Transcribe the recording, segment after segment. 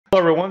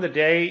Hello, everyone. The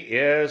day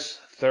is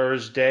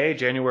Thursday,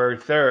 January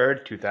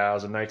 3rd,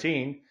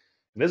 2019.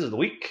 And this is the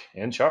week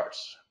in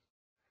charts.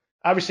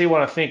 Obviously, I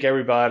want to thank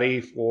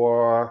everybody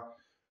for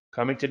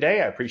coming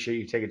today. I appreciate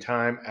you taking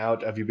time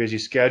out of your busy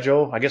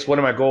schedule. I guess one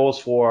of my goals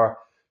for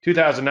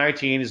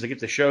 2019 is to get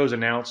the shows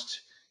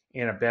announced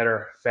in a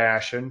better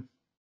fashion.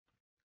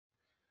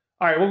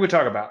 All right, what are we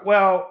talk about?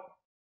 Well,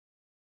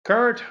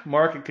 current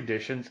market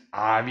conditions,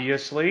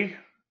 obviously.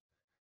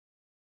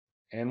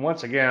 And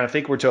once again, I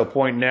think we're to a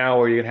point now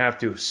where you're going to have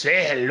to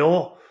say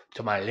hello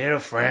to my little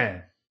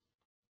friend.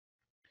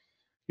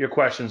 Your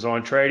questions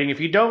on trading.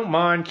 If you don't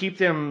mind, keep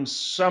them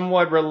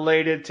somewhat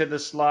related to the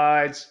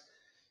slides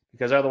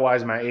because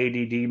otherwise my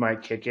ADD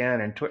might kick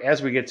in. And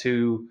as we get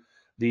to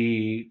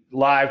the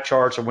live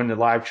charts or when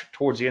the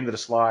towards the end of the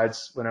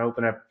slides, when I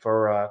open up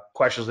for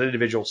questions on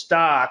individual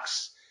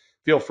stocks,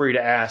 feel free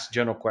to ask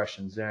general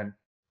questions then.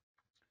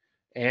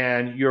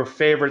 And your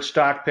favorite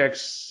stock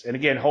picks, and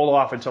again, hold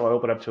off until I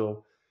open up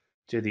to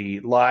the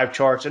live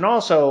charts. And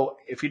also,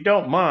 if you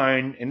don't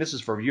mind, and this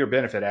is for your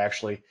benefit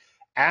actually,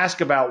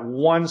 ask about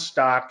one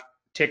stock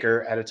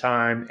ticker at a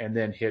time and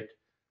then hit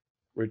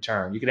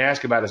return. You can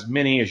ask about as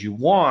many as you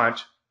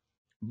want,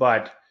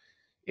 but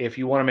if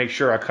you want to make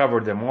sure I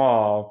covered them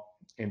all,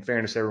 in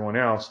fairness to everyone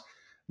else,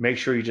 make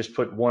sure you just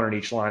put one on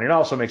each line. It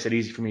also makes it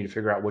easy for me to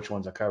figure out which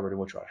ones I covered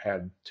and which one I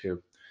hadn't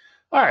too.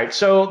 All right,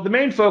 so the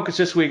main focus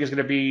this week is going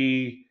to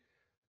be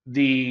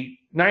the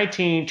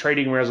 19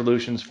 trading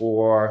resolutions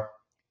for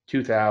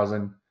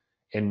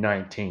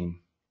 2019.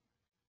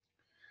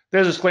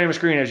 There's a disclaimer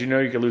screen. As you know,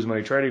 you can lose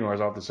money trading, or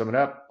as often sum it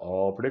up,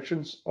 all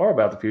predictions are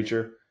about the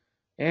future,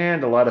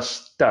 and a lot of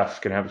stuff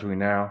can happen between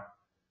now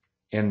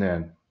and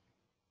then.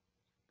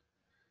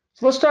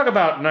 So let's talk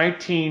about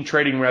 19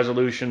 trading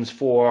resolutions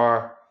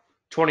for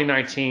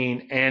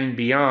 2019 and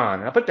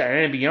beyond. I put that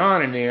and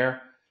beyond in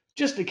there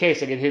just in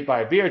case I get hit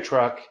by a beer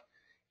truck,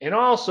 and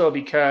also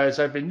because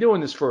I've been doing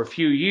this for a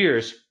few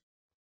years,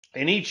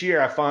 and each year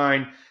I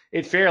find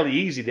it fairly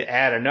easy to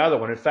add another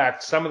one. In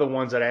fact, some of the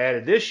ones that I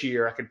added this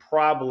year, I could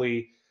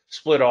probably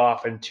split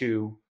off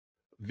into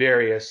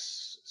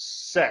various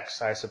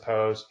sects, I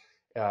suppose,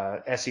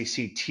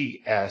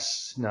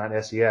 SECTS, not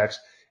SEX,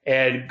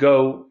 and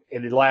go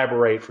and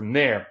elaborate from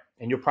there.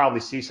 And you'll probably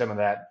see some of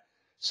that.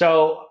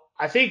 So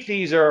I think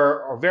these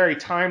are very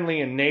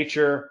timely in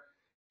nature,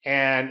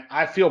 and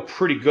I feel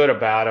pretty good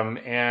about them.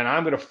 And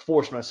I'm going to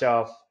force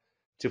myself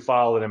to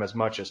follow them as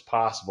much as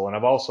possible. And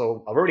I've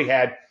already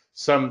had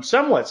some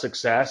somewhat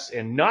success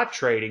in not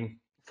trading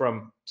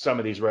from some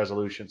of these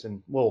resolutions.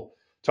 And we'll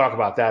talk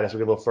about that as we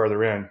get a little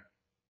further in.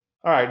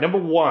 All right, number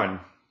one,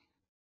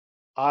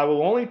 I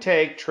will only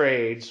take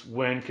trades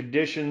when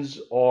conditions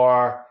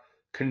are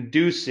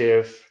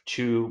conducive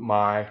to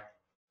my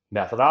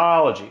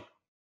methodology.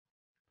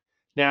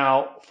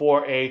 Now,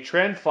 for a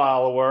trend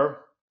follower,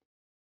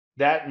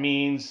 that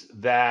means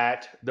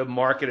that the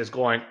market is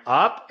going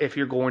up if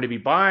you're going to be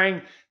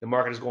buying, the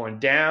market is going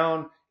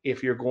down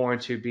if you're going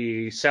to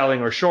be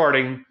selling or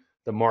shorting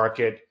the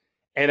market.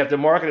 And if the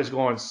market is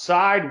going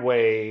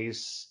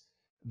sideways,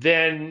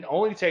 then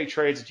only take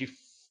trades that you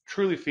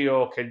truly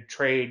feel can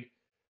trade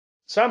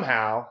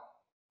somehow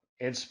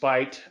in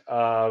spite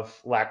of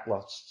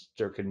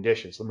lackluster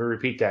conditions. Let me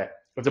repeat that.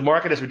 If the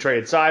market has been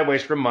traded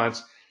sideways for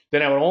months,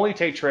 then I would only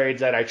take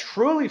trades that I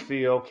truly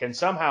feel can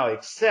somehow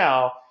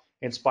excel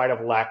in spite of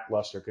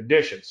lackluster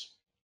conditions.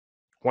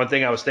 One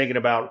thing I was thinking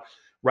about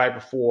right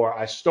before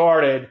I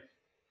started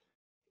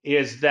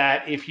is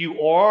that if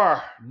you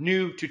are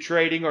new to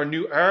trading or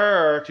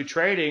newer to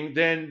trading,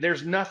 then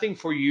there's nothing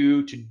for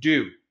you to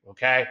do,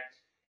 okay?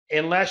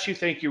 Unless you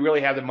think you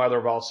really have the mother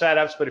of all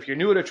setups. But if you're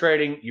new to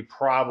trading, you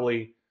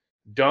probably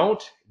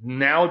don't.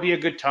 Now would be a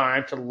good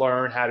time to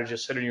learn how to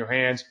just sit on your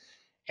hands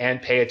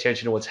and pay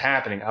attention to what's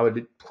happening. I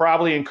would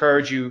probably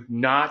encourage you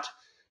not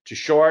to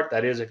short.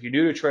 That is, if you're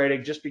new to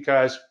trading, just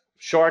because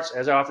shorts,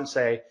 as I often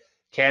say,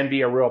 can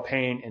be a real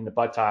pain in the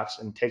buttocks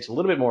and takes a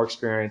little bit more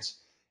experience,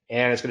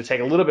 and it's going to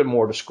take a little bit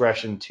more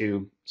discretion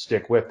to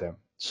stick with them.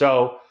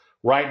 So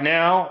right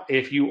now,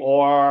 if you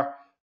are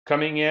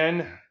coming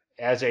in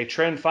as a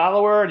trend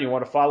follower and you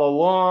want to follow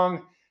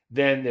along,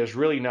 then there's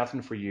really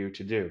nothing for you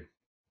to do.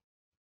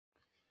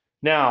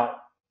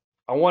 Now,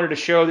 I wanted to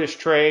show this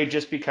trade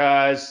just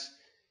because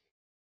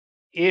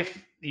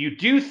if you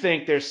do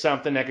think there's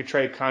something that could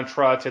trade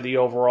contra to the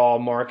overall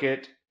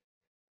market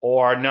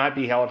or not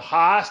be held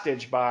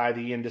hostage by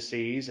the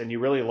indices and you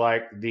really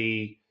like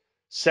the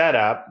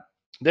setup,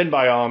 then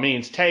by all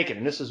means take it.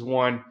 And this is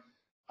one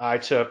I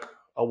took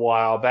a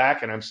while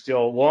back, and I'm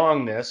still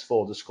long this,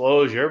 full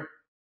disclosure.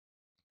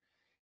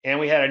 And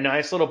we had a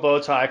nice little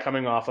bow tie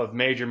coming off of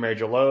major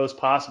lows,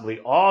 possibly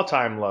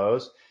all-time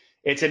lows.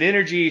 It's an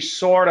energy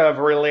sort of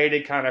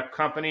related kind of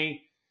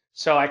company,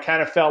 so I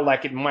kind of felt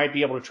like it might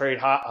be able to trade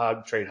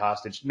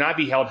hostage, not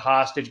be held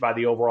hostage by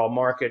the overall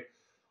market.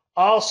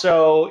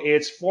 Also,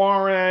 it's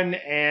foreign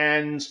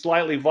and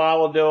slightly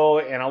volatile,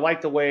 and I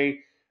like the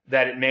way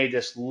that it made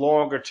this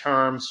longer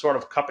term sort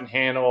of cup and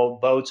handle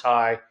bow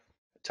tie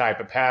type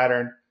of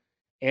pattern.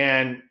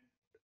 And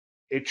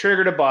it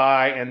triggered a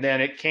buy, and then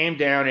it came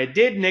down. It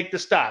did nick the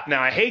stop.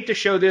 Now, I hate to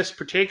show this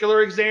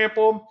particular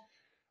example,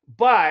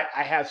 but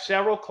I have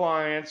several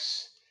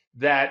clients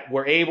that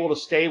were able to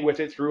stay with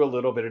it through a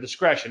little bit of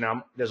discretion.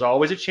 Now, there's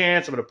always a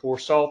chance I'm going to pour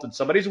salt in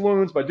somebody's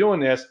wounds by doing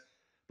this,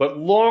 but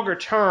longer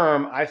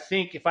term, I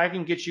think if I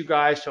can get you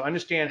guys to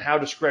understand how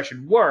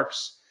discretion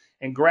works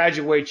and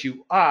graduate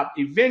you up,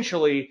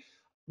 eventually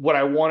what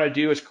I want to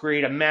do is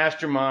create a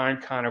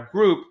mastermind kind of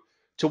group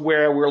to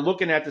where we're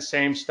looking at the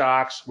same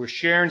stocks, we're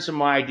sharing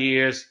some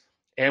ideas,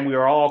 and we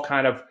are all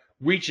kind of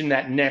reaching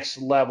that next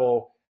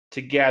level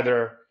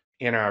together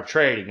in our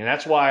trading. And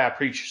that's why I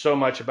preach so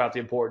much about the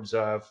importance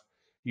of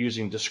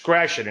using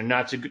discretion, and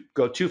not to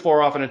go too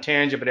far off on a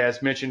tangent, but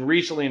as mentioned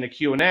recently in the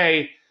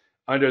Q&A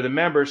under the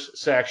members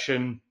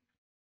section,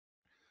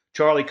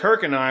 Charlie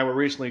Kirk and I were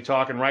recently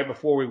talking right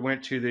before we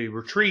went to the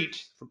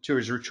retreat, to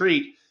his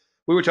retreat.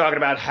 We were talking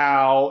about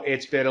how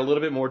it's been a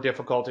little bit more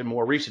difficult in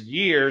more recent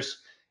years,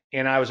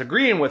 and I was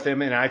agreeing with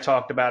him, and I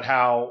talked about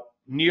how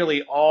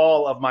nearly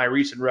all of my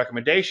recent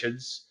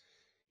recommendations,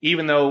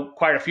 even though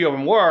quite a few of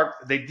them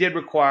worked, they did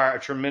require a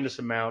tremendous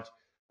amount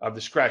of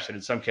discretion.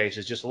 In some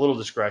cases, just a little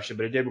discretion,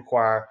 but it did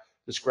require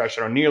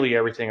discretion on nearly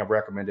everything I've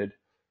recommended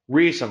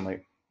recently.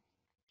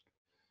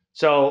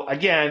 So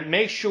again,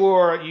 make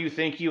sure you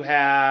think you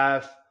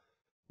have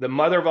the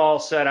mother of all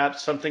setups,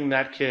 something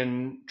that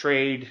can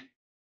trade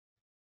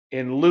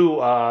in lieu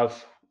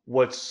of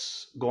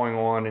what's going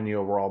on in the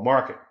overall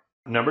market.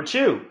 Number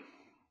two,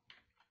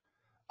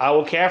 I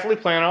will carefully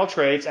plan all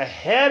trades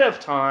ahead of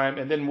time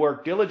and then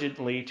work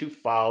diligently to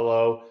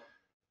follow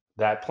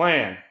that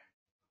plan.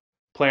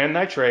 Plan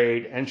thy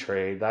trade and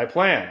trade thy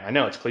plan. I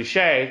know it's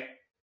cliche,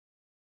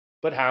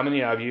 but how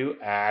many of you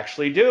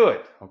actually do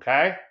it?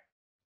 Okay?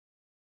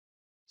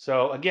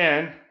 So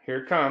again,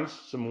 here comes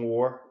some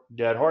more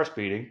dead horse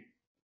beating.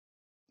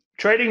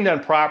 Trading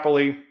done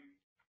properly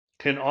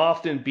can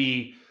often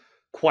be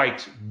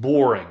quite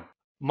boring.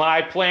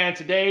 My plan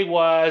today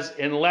was,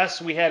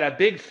 unless we had a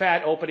big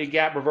fat opening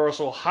gap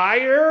reversal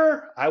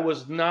higher, I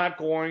was not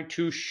going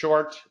to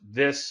short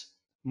this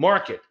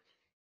market.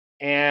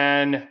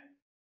 And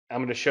I'm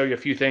going to show you a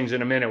few things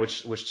in a minute,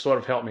 which sort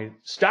of helped me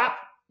stop,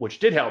 which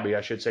did help me, I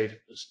should say,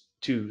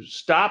 to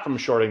stop from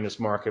shorting this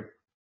market.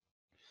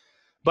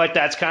 But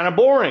that's kind of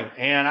boring,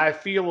 and I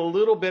feel a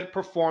little bit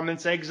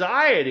performance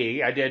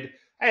anxiety. I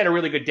had a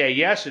really good day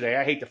yesterday.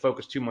 I hate to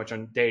focus too much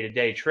on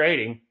day-to-day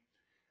trading,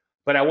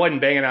 but I wasn't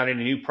banging out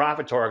any new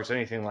profit targets or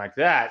anything like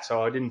that,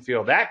 so I didn't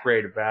feel that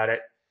great about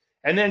it.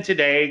 And then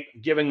today,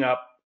 giving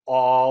up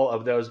all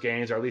of those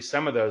gains, or at least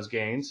some of those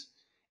gains,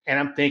 and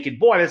I'm thinking,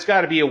 boy, there's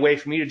got to be a way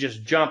for me to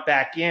just jump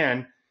back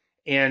in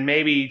and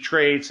maybe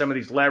trade some of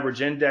these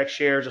leverage index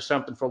shares or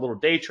something for a little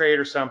day trade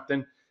or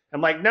something. I'm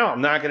like, no,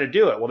 I'm not going to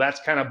do it. Well,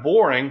 that's kind of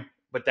boring,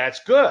 but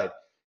that's good.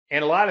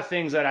 And a lot of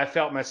things that I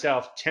felt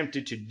myself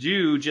tempted to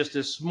do just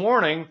this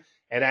morning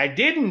and I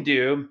didn't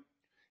do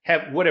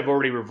would have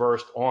already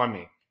reversed on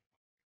me.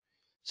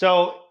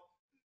 So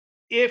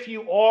if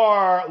you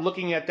are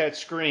looking at that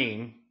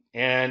screen,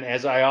 and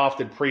as I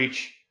often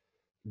preach,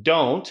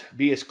 don't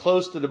be as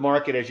close to the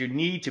market as you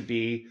need to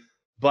be,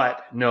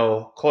 but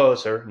no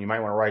closer. You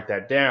might want to write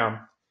that down.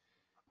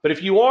 But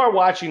if you are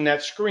watching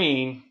that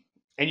screen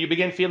and you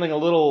begin feeling a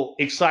little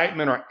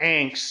excitement or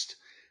angst,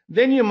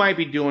 then you might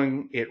be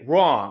doing it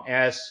wrong.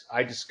 As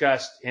I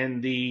discussed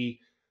in the,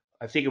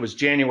 I think it was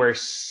January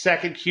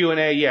 2nd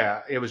Q&A.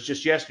 Yeah, it was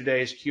just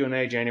yesterday's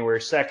Q&A, January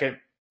 2nd.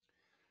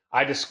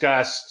 I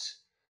discussed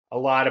a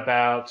lot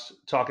about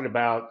talking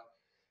about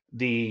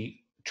the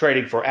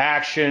trading for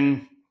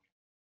action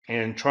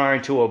and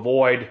trying to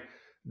avoid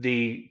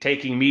the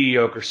taking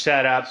mediocre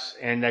setups,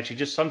 and that you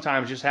just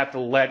sometimes just have to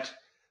let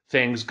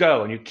things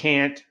go, and you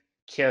can't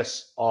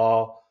kiss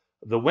all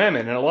the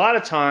women. And a lot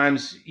of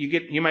times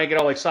you might get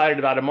all excited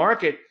about a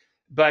market,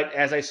 but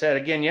as I said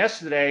again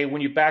yesterday,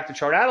 when you back the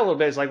chart out a little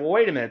bit, it's like, well,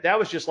 wait a minute, that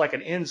was just like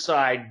an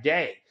inside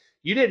day.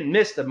 You didn't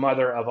miss the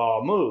mother of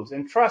all moves.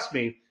 And trust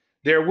me,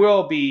 there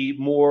will be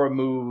more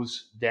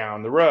moves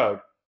down the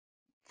road.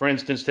 For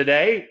instance,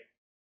 today,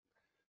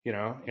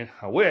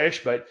 I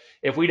wish, but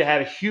if we'd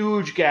had a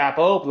huge gap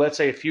open, let's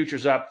say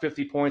futures up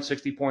 50 points,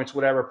 60 points,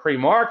 whatever,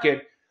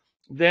 pre-market,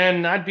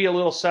 then I'd be a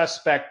little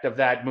suspect of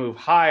that move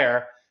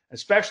higher,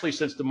 especially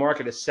since the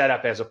market is set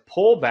up as a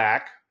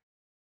pullback.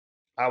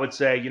 I would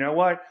say, you know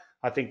what?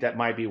 I think that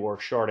might be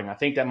worth shorting. I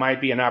think that might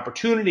be an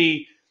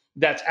opportunity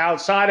that's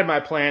outside of my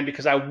plan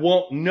because I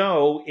won't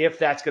know if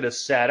that's going to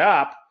set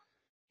up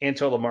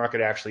until the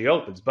market actually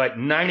opens. But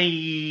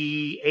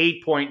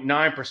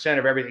 98.9%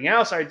 of everything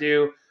else I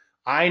do,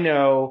 I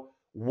know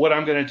what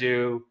I'm going to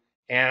do,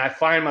 and I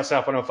find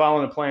myself, when I'm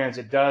following the plans,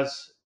 it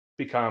does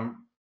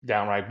become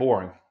downright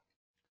boring.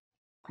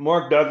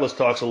 Mark Douglas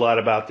talks a lot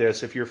about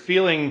this. If you're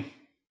feeling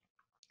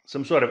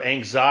some sort of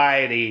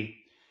anxiety,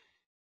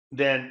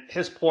 then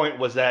his point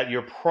was that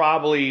you're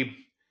probably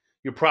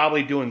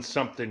doing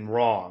something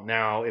wrong.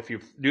 Now, if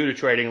you're new to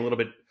trading, a little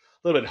bit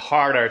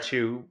harder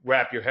to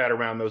wrap your head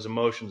around those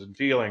emotions and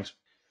feelings.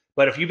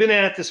 But if you've been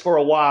at this for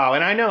a while,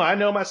 and I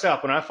know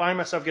myself, when I find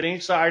myself getting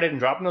excited and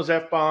dropping those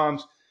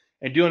F-bombs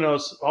and doing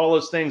all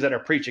those things that I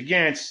preach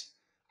against,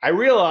 I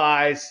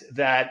realize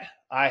that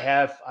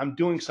I'm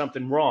doing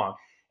something wrong.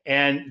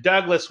 And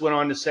Douglas went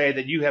on to say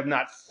that you have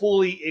not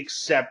fully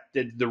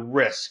accepted the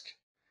risk.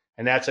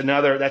 And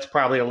that's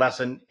probably a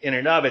lesson in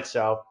and of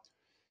itself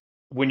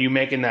when you're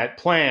making that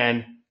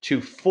plan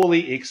to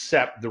fully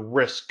accept the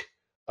risk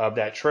of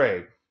that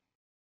trade.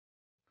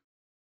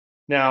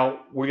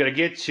 Now, we're going to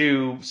get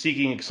to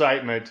seeking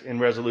excitement in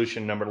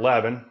resolution number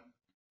 11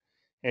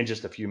 in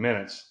just a few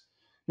minutes.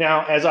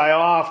 Now, as I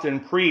often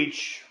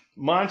preach,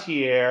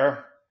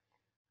 Montier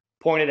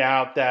pointed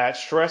out that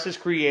stress is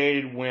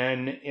created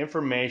when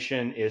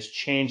information is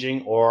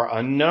changing or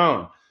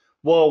unknown.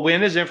 Well,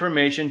 when is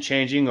information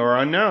changing or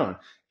unknown?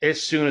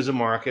 As soon as the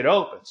market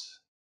opens.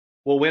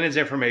 Well, when is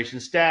information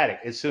static?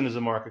 As soon as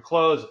the market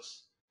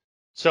closes.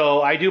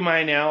 So I do my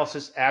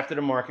analysis after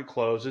the market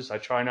closes. I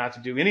try not to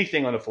do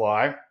anything on the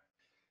fly,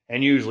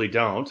 and usually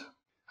don't.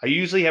 I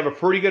usually have a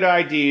pretty good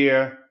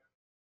idea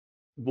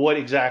what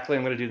exactly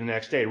I'm going to do the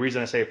next day. The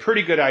reason I say a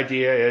pretty good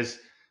idea is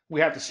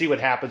we have to see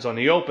what happens on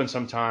the open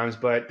sometimes,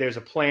 but there's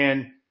a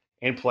plan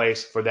in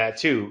place for that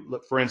too.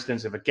 Look, for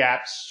instance, if it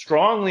gaps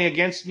strongly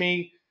against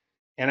me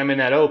and I'm in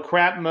that oh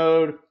crap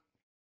mode,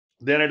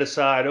 then I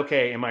decide,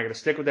 okay, am I going to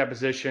stick with that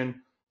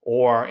position,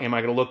 or am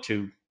I going to look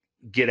to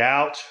get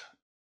out,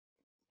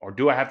 or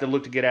do I have to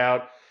look to get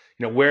out?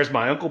 Where's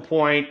my uncle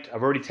point?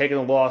 I've already taken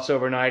the loss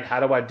overnight. How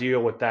do I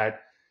deal with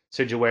that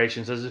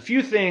situation? So there's a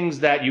few things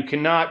that you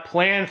cannot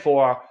plan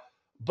for,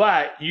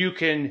 but you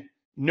can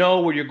know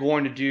what you're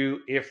going to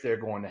do if they're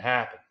going to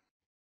happen.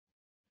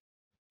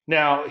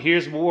 Now,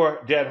 here's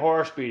more dead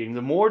horse beating.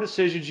 The more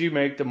decisions you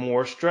make, the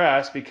more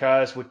stress,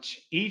 because with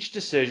each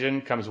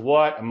decision comes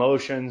what?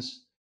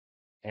 Emotions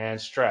and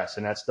stress.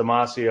 And that's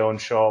Damasio and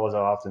Shaw, as I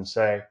often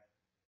say.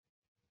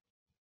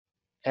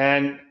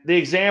 And the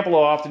example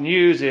I often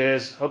use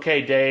is,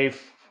 okay,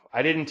 Dave,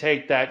 I didn't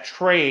take that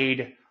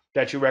trade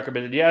that you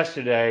recommended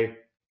yesterday.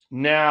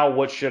 Now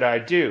what should I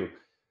do?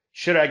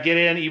 Should I get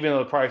in even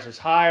though the price is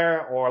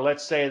higher? Or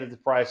let's say that the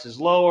price is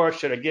lower.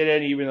 Should I get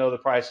in even though the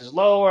price is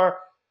lower?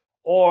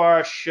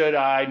 Or should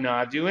I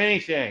not do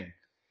anything?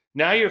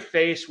 Now you're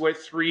faced with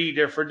three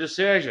different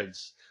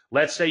decisions.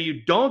 Let's say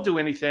you don't do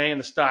anything and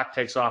the stock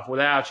takes off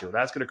without you.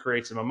 That's going to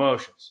create some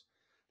emotions.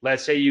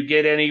 Let's say you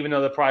get in even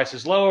though the price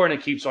is lower and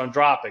it keeps on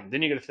dropping.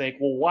 Then you're going to think,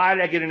 well, why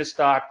did I get into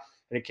stock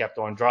and it kept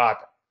on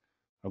dropping?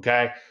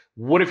 Okay.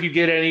 What if you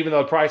get in even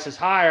though the price is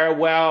higher?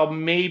 Well,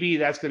 maybe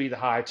that's going to be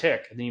the high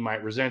tick, and then you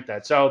might resent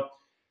that. So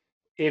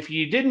if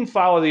you didn't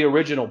follow the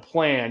original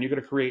plan, you're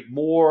going to create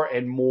more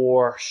and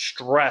more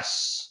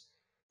stress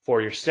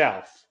for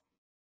yourself.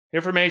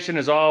 Information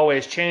is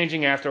always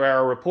changing after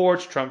our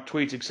reports, Trump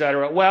tweets,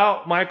 etc.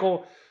 Well,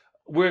 Michael,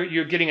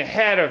 you're getting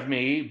ahead of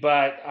me,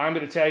 but I'm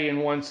going to tell you in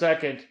 1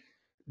 second,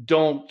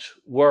 don't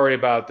worry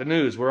about the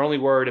news. We're only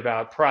worried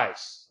about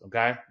price,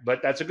 okay?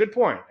 But that's a good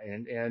point,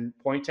 and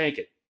point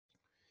taken.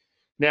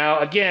 Now,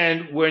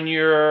 again, when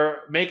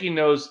you're making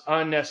those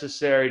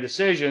unnecessary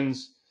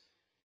decisions,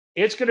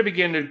 it's going to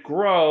begin to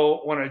grow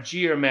on a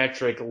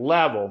geometric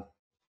level.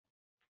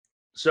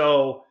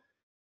 So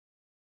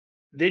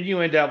then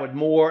you end up with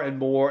more and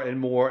more and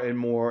more and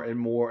more and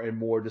more and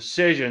more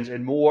decisions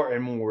and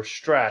more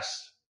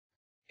stress.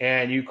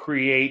 And you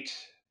create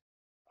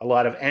a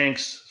lot of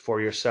angst for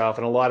yourself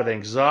and a lot of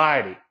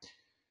anxiety.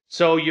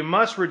 So you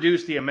must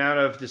reduce the amount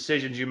of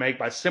decisions you make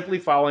by simply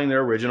following the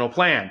original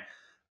plan.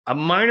 A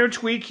minor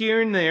tweak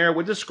here and there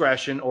with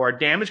discretion, or a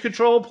damage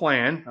control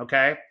plan,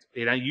 okay?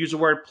 Use the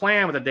word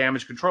plan with a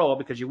damage control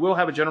because you will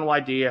have a general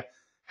idea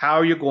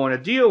how you're going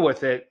to deal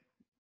with it.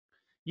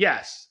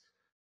 Yes,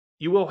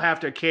 you will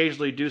have to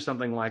occasionally do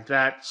something like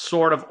that,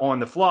 sort of on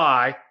the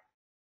fly.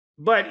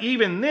 But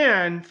even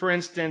then, for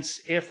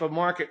instance, if a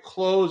market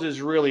closes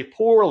really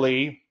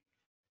poorly,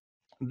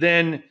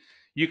 then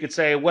you could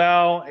say,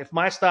 well, if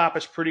my stop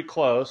is pretty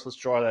close, let's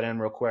draw that in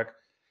real quick.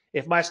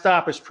 If my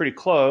stop is pretty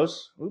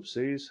close,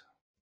 oopsies,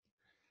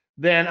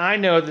 then I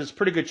know there's a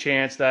pretty good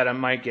chance that I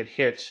might get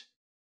hit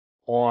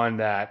on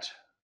that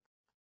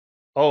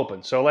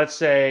open. So let's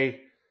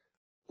say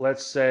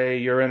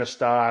you're in a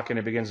stock and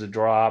it begins to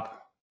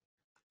drop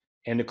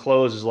and the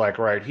close is like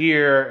right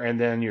here, and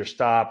then your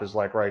stop is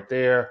like right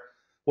there.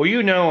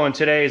 Well, on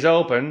today's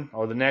open,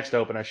 or the next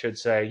open, I should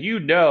say,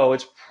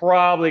 it's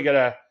probably going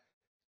to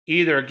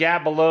either a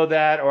gap below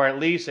that or at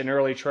least an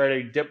early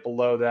trading dip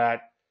below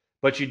that,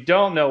 but you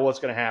don't know what's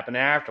going to happen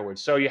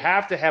afterwards. So you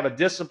have to have the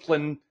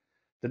discipline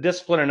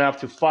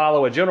enough to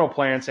follow a general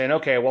plan saying,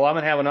 okay, well, I'm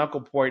going to have an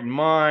uncle point in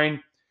mind,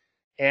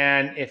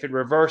 and if it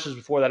reverses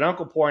before that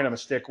uncle point, I'm going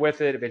to stick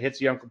with it. If it hits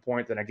the uncle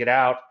point, then I get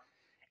out.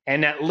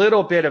 And that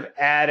little bit of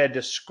added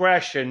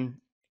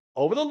discretion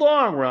over the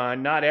long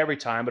run, not every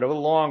time, but over the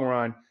long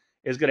run,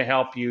 is going to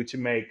help you to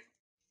make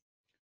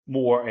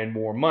more and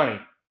more money.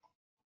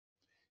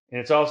 And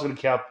it's also going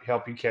to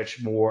help you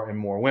catch more and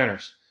more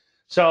winners.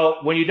 So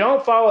when you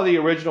don't follow the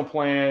original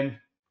plan,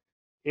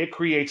 it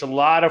creates a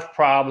lot of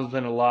problems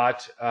and a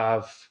lot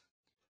of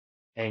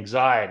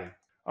anxiety.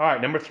 All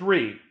right, number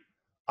 3,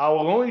 I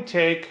will only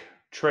take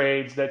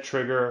trades that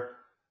trigger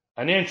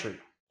an entry.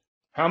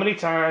 How many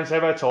times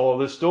have I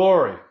told this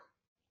story?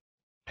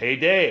 Hey,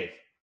 Dave,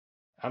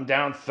 I'm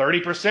down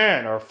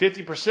 30% or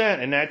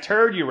 50% in that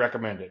turd you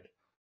recommended.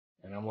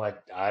 And I'm like,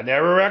 I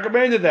never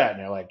recommended that. And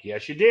they're like,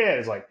 yes, you did.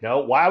 It's like, no,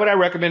 why would I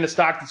recommend a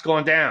stock that's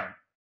going down?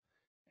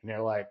 And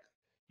they're like,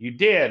 you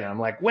did. And I'm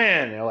like,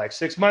 when? And they're like,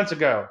 6 months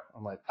ago.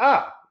 I'm like,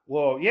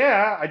 well,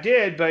 yeah, I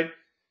did. But,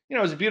 it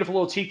was a beautiful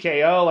little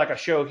TKO like I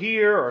show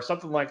here or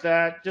something like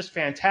that. Just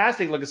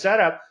fantastic looking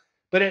setup.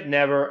 But it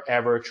never,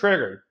 ever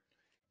triggered.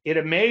 It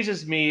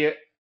amazes me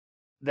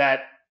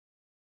that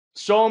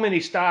so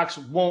many stocks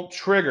won't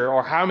trigger,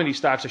 or how many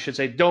stocks, I should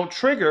say, don't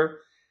trigger,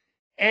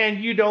 and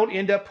you don't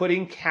end up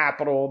putting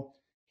capital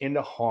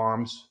into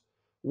harm's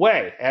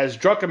way. As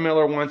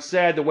Druckenmiller once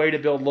said, the way to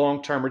build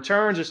long-term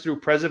returns is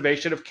through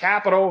preservation of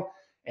capital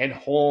and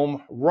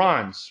home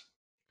runs.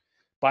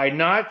 By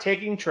not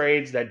taking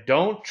trades that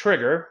don't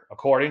trigger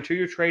according to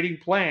your trading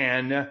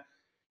plan,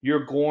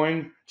 you're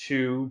going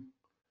to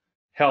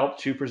help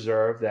to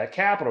preserve that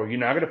capital. You're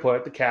not going to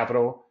put the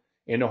capital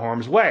into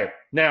harm's way.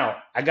 Now,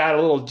 I got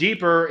a little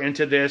deeper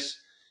into this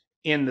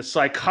in the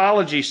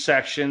psychology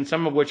section,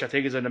 some of which I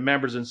think is under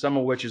members and some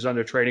of which is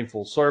under Trading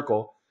Full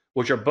Circle,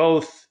 which are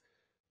both,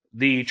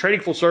 the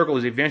Trading Full Circle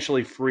is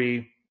eventually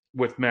free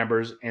with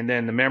members, and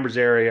then the members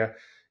area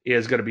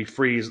is going to be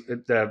free.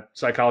 The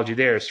psychology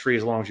there is free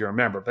as long as you're a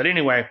member. But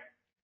anyway,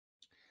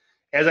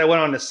 as I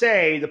went on to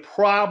say, the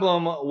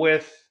problem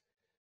with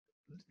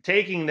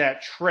taking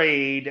that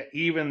trade,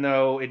 even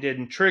though it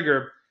didn't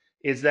trigger,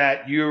 is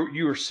that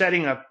you're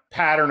setting a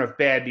pattern of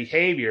bad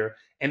behavior.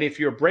 And if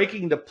you're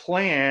breaking the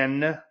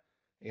plan,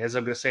 as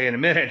I'm going to say in a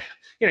minute,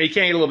 you can't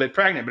get a little bit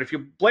pregnant. But if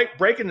you're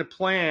breaking the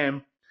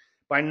plan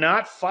by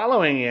not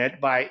following it,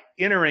 by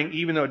entering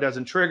even though it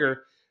doesn't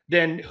trigger,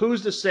 then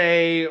who's to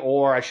say,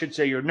 or I should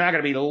say, you're not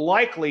going to be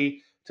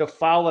likely to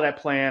follow that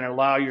plan and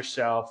allow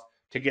yourself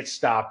to get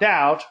stopped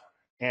out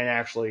and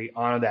actually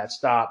honor that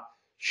stop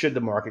should the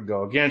market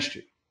go against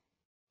you.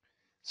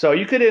 So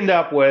you could end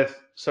up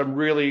with some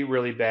really,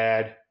 really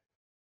bad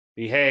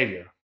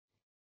behavior.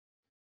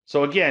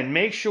 So again,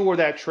 make sure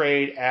that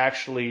trade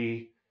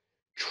actually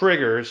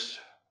triggers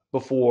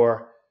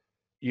before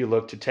you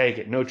look to take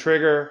it. No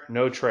trigger,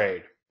 no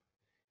trade.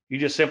 You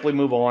just simply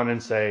move on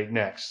and say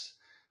next.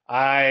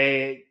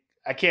 I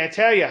can't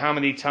tell you how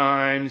many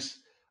times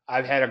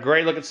I've had a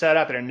great looking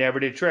setup and it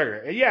never did trigger.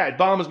 And yeah, it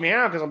bums me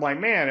out because I'm like,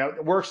 man,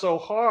 it works so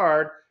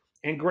hard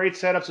and great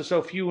setups are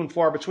so few and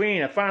far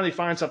between. I finally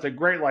find something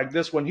great like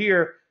this one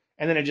here,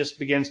 and then it just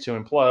begins to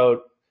implode.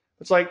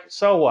 It's like,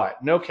 so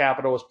what? No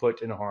capital is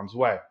put into harm's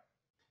way.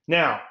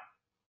 Now,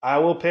 I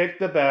will pick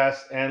the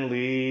best and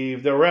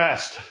leave the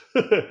rest.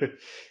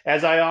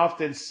 As I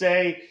often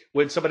say,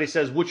 when somebody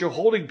says, what's your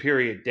holding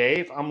period,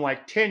 Dave? I'm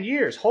like, 10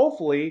 years,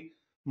 hopefully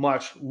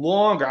much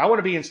longer. I want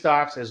to be in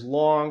stocks as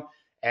long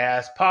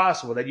as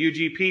possible. That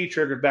UGP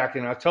triggered back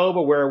in October.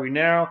 Where are we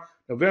now?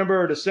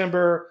 November,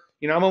 December.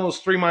 I'm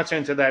almost 3 months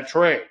into that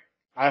trade.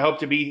 I hope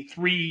to be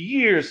 3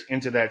 years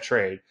into that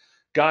trade.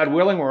 God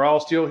willing, we're all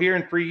still here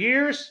in 3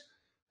 years.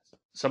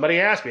 Somebody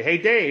asked me, hey,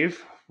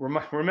 Dave,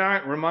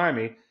 remind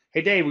me,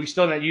 hey, Dave, we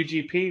still in that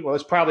UGP? Well,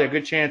 there's probably a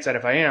good chance that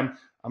if I am,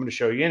 I'm going to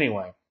show you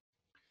anyway.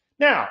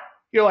 Now,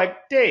 you're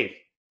like, Dave,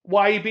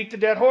 why you beat the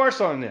dead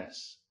horse on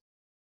this?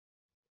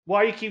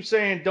 Why you keep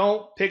saying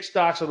don't pick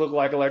stocks that look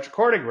like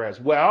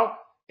electrocardiograms? Well,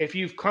 if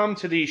you've come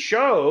to these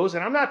shows,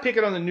 and I'm not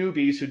picking on the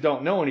newbies who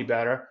don't know any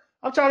better,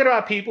 I'm talking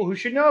about people who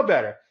should know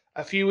better.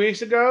 A few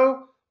weeks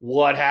ago,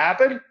 what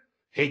happened?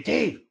 Hey,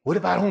 Dave, what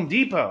about Home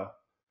Depot?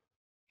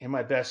 In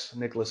my best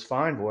Nicholas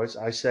Fine voice,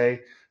 I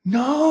say,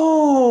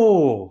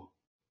 no.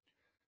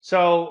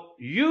 So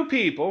you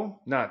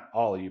people, not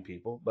all of you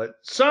people, but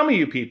some of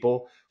you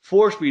people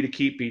forced me to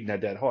keep beating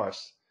that dead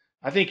horse.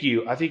 I think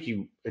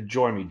you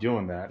enjoy me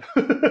doing that.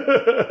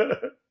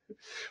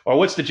 Or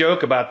what's the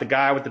joke about the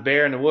guy with the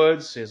bear in the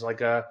woods? He's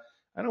like, I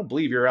don't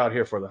believe you're out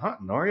here for the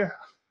hunting, are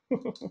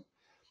you?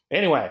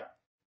 Anyway,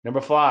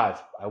 number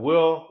 5, I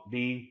will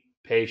be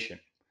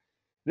patient.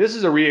 This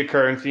is a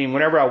reoccurring theme.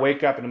 Whenever I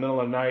wake up in the middle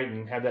of the night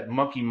and have that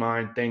monkey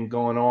mind thing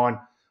going on,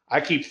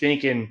 I keep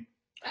thinking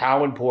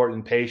how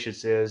important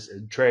patience is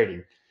in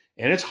trading.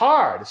 And it's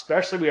hard,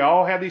 especially we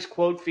all have these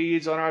quote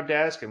feeds on our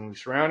desk and we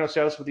surround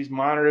ourselves with these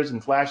monitors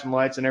and flashing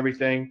lights and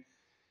everything.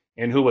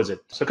 And who was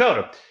it?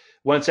 Sakota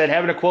once said,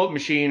 having a quote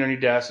machine on your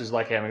desk is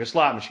like having a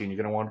slot machine.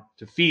 You're going to want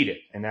to feed it.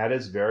 And that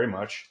is very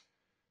much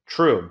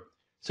true.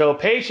 So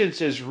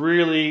patience is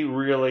really,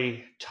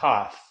 really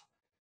tough.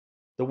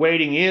 The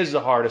waiting is the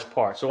hardest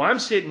part. So I'm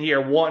sitting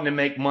here wanting to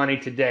make money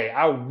today.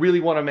 I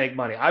really want to make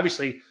money.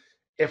 Obviously,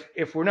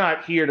 if we're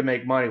not here to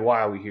make money,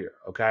 why are we here?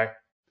 Okay.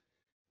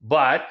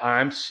 But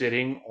I'm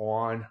sitting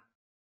on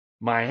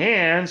my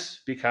hands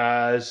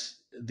because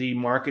the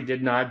market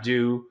did not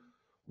do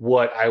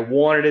what I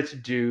wanted it to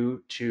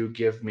do to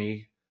give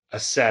me a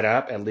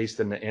setup, at least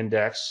in the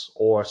index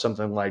or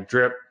something like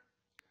DRIP.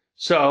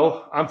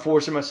 So I'm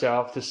forcing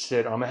myself to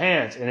sit on my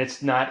hands, and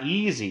it's not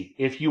easy.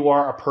 If you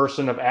are a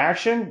person of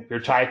action, you're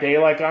type A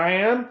like I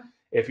am.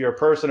 If you're a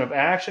person of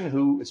action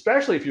who,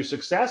 especially if you're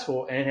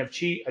successful and have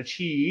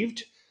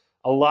achieved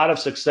a lot of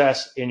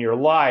success in your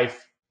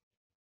life,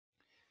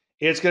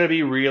 it's going to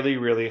be really,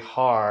 really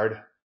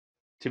hard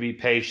to be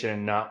patient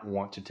and not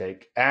want to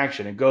take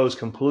action. It goes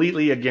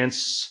completely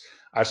against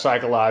our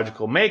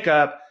psychological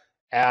makeup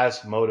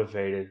as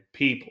motivated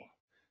people.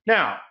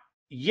 Now,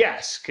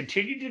 yes,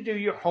 continue to do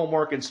your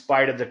homework in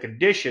spite of the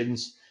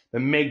conditions,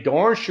 but make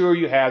darn sure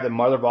you have the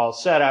mother of all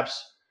setups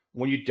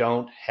when you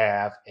don't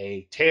have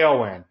a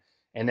tailwind.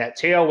 And that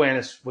tailwind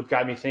is what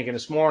got me thinking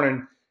this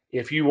morning.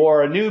 If you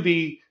are a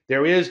newbie,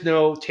 there is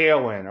no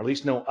tailwind, or at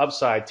least no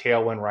upside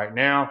tailwind right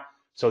now.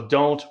 So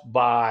don't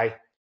buy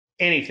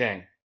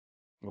anything.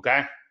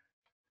 Okay.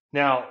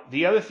 Now,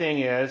 the other thing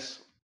is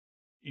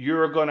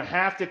you're going to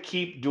have to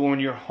keep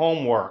doing your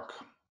homework.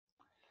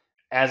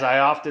 As I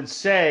often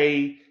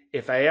say,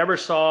 if I ever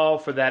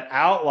solve for that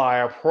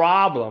outlier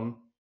problem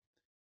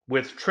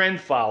with trend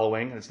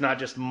following, it's not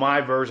just my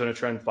version of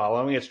trend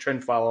following, it's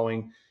trend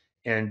following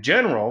in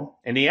general.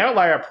 And the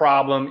outlier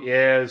problem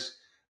is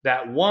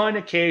that one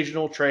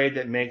occasional trade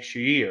that makes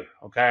your year.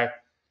 Okay.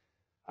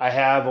 I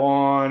have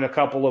on a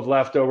couple of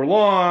leftover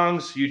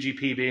longs,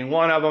 UGP being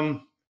one of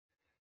them.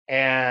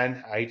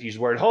 And I hate to use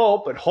the word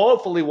hope, but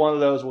hopefully one of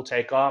those will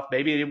take off.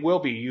 Maybe it will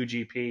be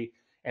UGP.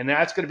 And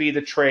that's going to be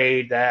the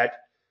trade that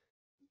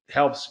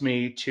helps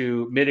me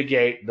to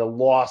mitigate the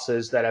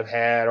losses that I've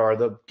had or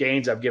the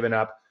gains I've given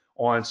up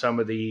on some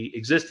of the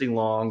existing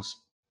longs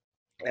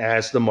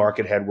as the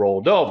market had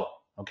rolled over.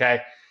 Okay.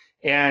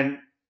 And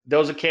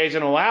those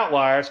occasional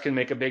outliers can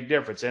make a big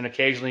difference. And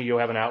occasionally you'll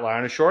have an outlier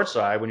on the short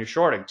side when you're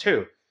shorting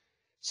too.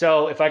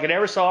 So if I could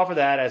ever solve for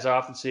that, as I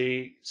often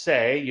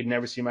say, you'd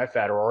never see my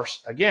fat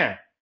horse again.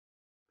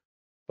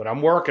 But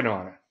I'm working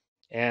on it.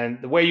 And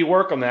the way you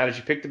work on that is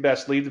you pick the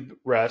best, leave the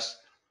rest,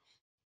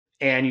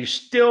 and you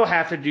still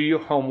have to do your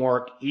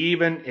homework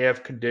even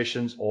if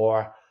conditions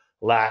are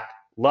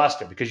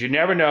lackluster, because you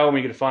never know when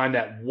you're going to find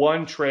that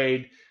one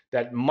trade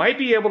that might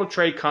be able to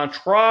trade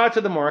contra to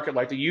the market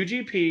like the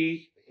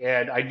UGP,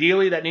 and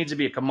ideally that needs to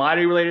be a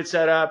commodity-related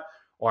setup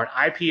or an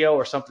IPO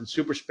or something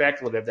super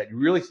speculative that you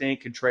really think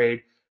can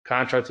trade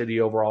contra to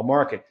the overall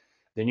market.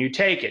 Then you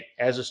take it.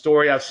 As a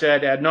story I've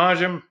said ad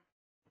nauseum,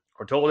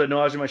 or told ad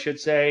nauseum, I should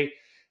say,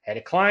 had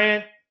a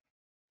client.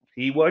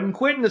 He wasn't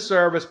quitting the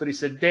service, but he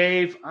said,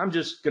 Dave, I'm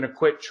just going to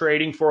quit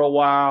trading for a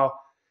while,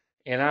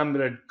 and I'm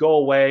going to go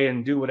away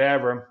and do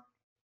whatever.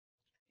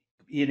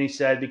 And he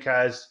said,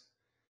 because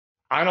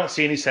I don't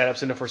see any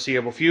setups in the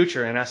foreseeable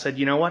future. And I said,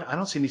 you know what? I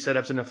don't see any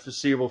setups in the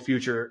foreseeable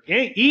future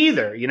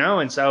either,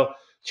 And so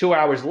 2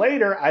 hours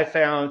later, I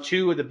found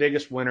two of the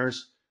biggest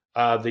winners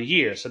of the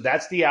year. So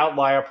that's the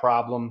outlier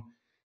problem.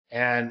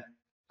 And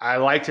I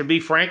like to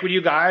be frank with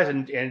you guys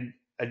and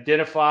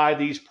identify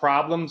these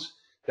problems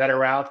that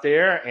are out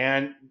there.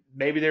 And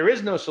maybe there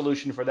is no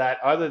solution for that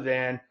other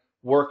than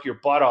work your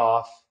butt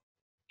off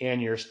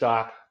in your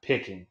stock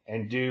picking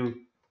and do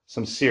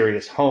some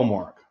serious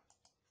homework.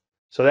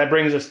 So that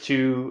brings us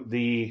to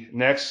the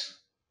next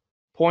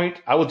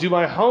point. I will do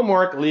my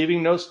homework,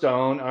 leaving no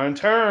stone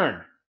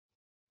unturned.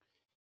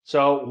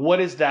 So what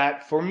is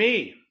that for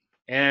me?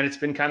 And it's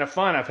been kind of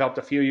fun. I've helped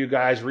a few of you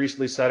guys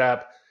recently set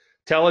up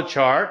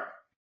Telechart.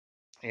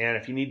 And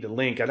if you need the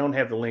link, I don't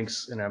have the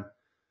links in a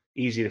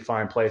easy to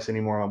find place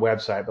anymore on my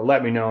website, but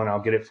let me know and I'll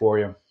get it for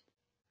you.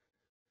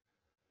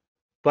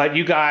 But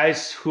you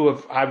guys who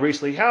I've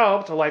recently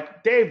helped are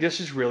like, Dave, this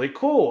is really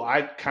cool.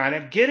 I kind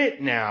of get it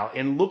now.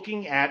 In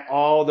looking at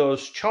all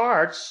those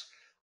charts,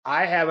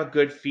 I have a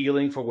good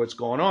feeling for what's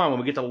going on. When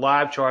we get to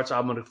live charts,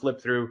 I'm going to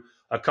flip through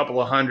a couple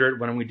of hundred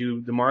when we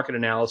do the market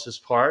analysis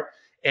part,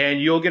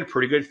 and you'll get a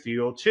pretty good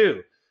feel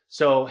too.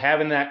 So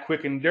having that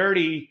quick and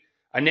dirty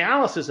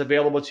analysis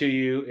available to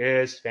you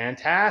is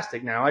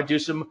fantastic. Now, I do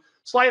some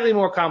slightly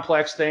more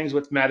complex things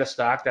with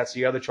Metastock. That's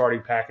the other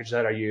charting package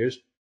that I use.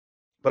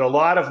 But a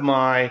lot of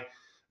my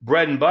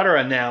bread and butter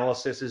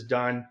analysis is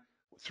done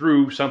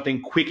through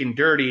something quick and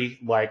dirty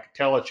like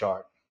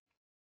Telechart.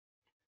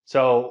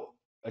 So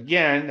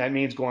again, that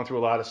means going through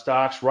a lot of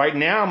stocks. Right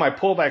now, my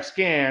pullback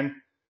scan,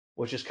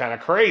 which is kind of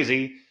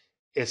crazy,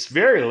 it's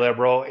very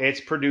liberal. It's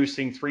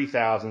producing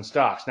 3,000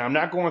 stocks. Now, I'm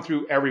not going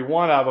through every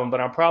one of them, but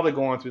I'm probably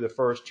going through the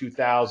first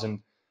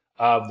 2,000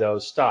 of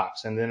those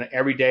stocks. And then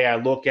every day I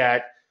look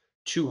at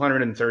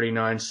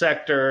 239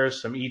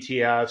 sectors, some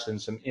ETFs, and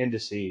some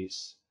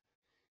indices.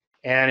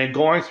 And in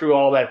going through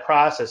all that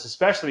process,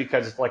 especially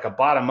because it's like a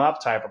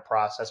bottom-up type of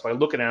process, by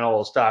looking at all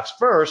those stocks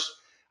first,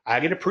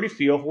 I get a pretty good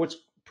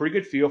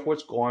feel for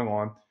what's going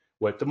on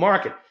with the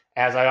market.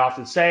 As I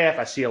often say, if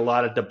I see a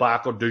lot of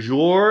debacle du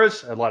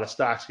jours, a lot of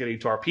stocks getting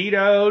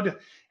torpedoed,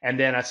 and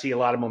then I see a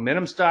lot of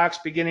momentum stocks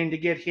beginning to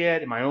get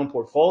hit, and my own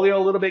portfolio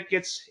a little bit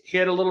gets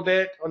hit a little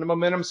bit on the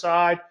momentum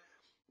side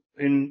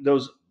in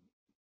those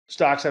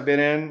stocks I've been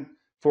in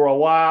for a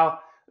while,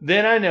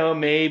 then I know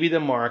maybe the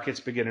market's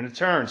beginning to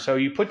turn. So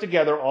you put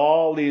together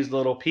all these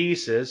little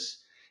pieces,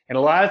 And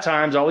a lot of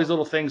times, all these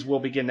little things will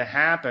begin to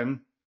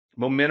happen.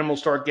 Momentum will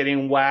start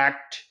getting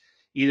whacked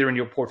either in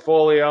your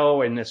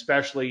portfolio and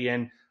especially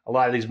in a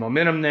lot of these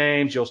momentum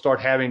names. You'll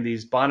start having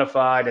these bona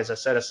fide, as I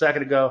said a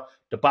second ago,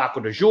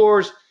 debacle de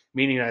jours,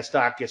 meaning that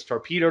stock gets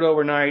torpedoed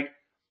overnight.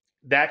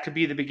 That could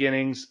be the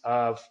beginnings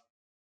of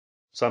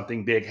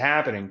something big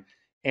happening.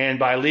 And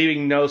by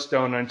leaving no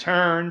stone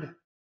unturned,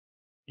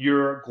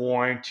 you're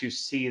going to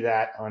see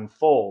that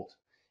unfold.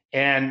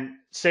 And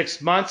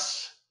 6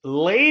 months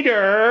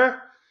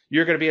later,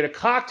 you're going to be at a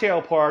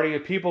cocktail party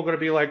and people are going to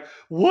be like,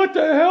 what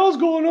the hell's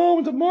going on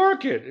with the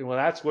market? And well,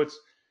 that's what's,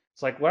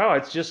 it's like, wow,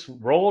 it's just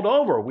rolled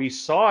over. We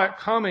saw it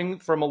coming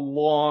from a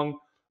long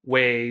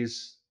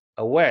ways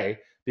away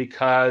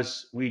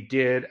because we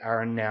did our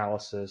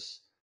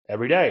analysis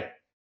every day.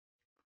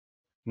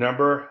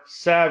 Number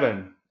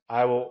 7,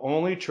 I will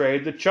only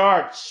trade the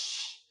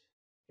charts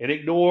and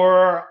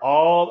ignore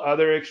all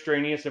other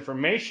extraneous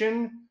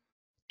information,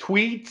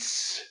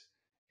 tweets,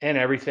 and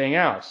everything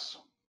else.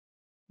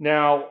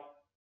 Now,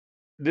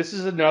 this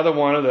is another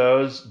one of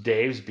those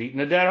Dave's beating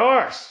a dead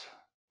horse.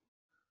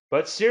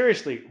 But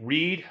seriously,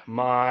 read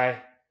my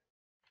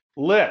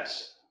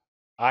lips.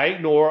 I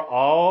ignore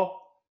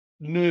all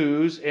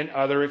news and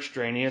other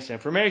extraneous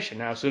information.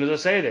 Now, as soon as I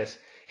say this,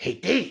 hey,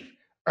 Dave,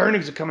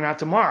 earnings are coming out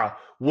tomorrow.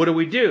 What do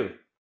we do?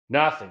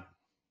 Nothing.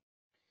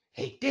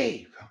 Hey,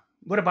 Dave,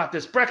 what about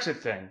this Brexit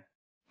thing?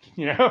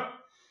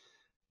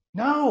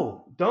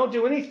 No, don't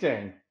do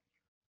anything.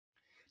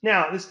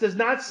 Now, this does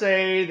not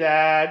say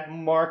that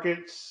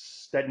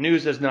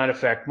news does not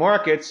affect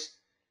markets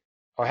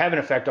or have an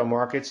effect on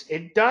markets.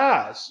 It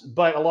does,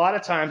 but a lot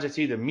of times it's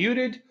either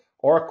muted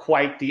or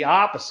quite the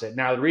opposite.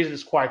 Now, the reason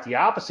it's quite the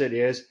opposite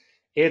is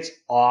it's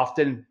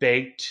often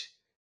baked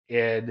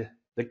in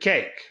the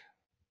cake.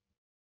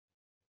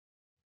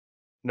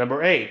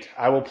 Number 8,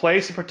 I will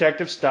place a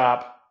protective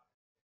stop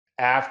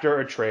after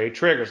a trade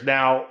triggers.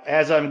 Now,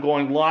 as I'm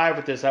going live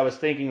with this, I was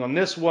thinking on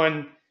this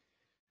one,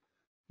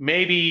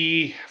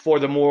 maybe for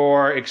the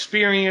more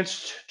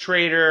experienced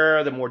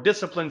trader, the more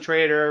disciplined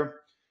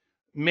trader,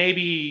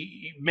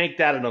 maybe make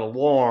that an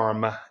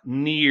alarm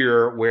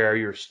near where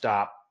your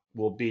stop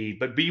will be,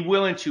 but be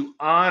willing to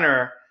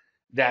honor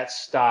that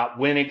stop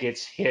when it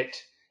gets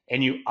hit,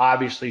 and you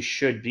obviously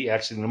should be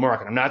exiting the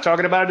market. I'm not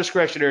talking about a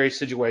discretionary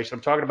situation.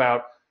 I'm talking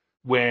about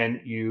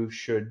when you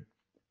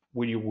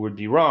would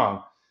be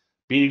wrong.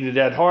 Beating the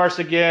dead horse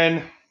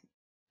again.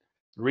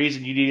 The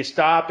reason you need to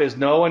stop is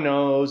no one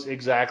knows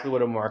exactly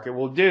what a market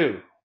will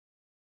do.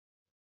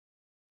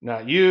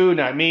 Not you,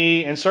 not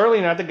me, and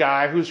certainly not the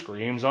guy who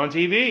screams on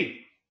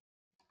TV.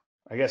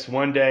 I guess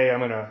one day I'm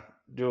going to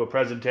do a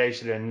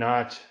presentation and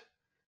not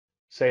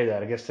say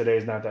that. I guess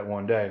today's not that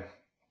one day.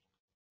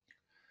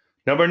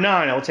 Number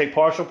 9, I will take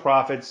partial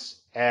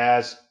profits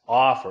as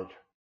offered.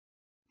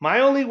 My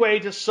only way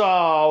to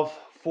solve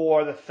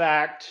for the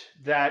fact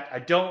that I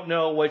don't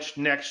know which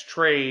next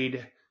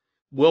trade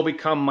will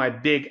become my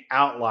big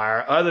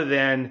outlier other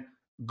than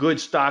good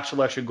stock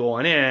selection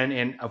going in.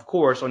 And of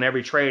course, on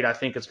every trade, I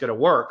think it's going to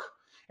work.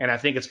 And I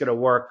think it's going to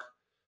work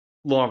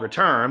longer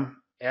term.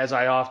 As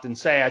I often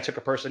say, I took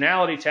a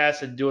personality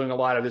test and doing a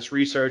lot of this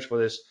research for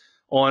this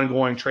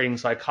ongoing trading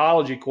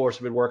psychology course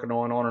I've been working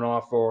on and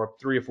off for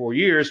 3 or 4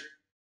 years.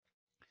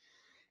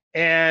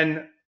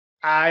 And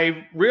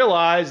I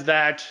realized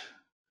that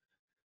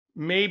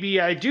maybe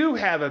I do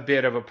have a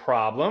bit of a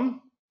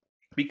problem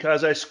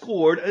because I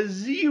scored a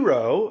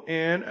 0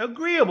 in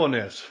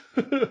agreeableness.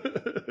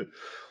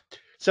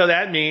 So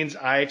that means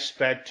I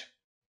expect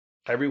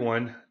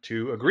everyone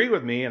to agree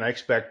with me, and I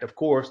expect, of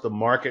course, the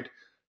market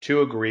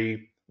to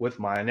agree with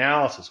my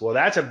analysis. Well,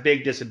 that's a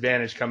big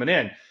disadvantage coming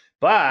in.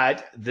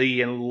 But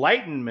the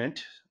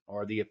enlightenment,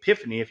 or the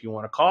epiphany, if you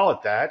want to call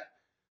it that,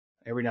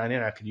 every now and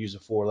then I could use a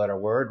 4-letter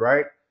word,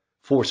 right?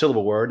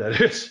 4-syllable word, that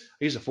is.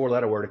 I use a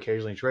 4-letter word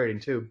occasionally in trading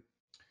too.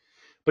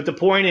 But the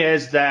point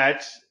is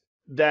that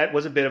that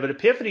was a bit of an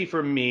epiphany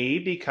for me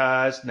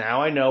because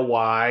now I know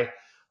why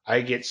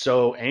I get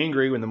so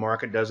angry when the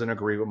market doesn't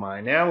agree with my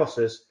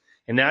analysis.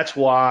 And that's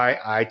why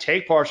I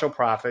take partial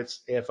profits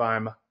if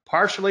I'm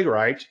partially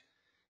right,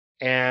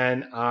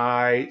 and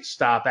I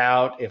stop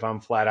out if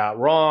I'm flat out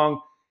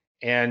wrong,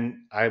 and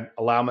I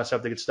allow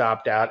myself to get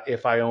stopped out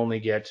if I only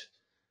get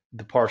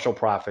the partial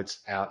profits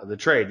out of the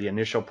trade, the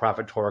initial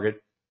profit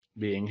target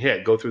being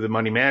hit. Go through the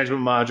money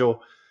management module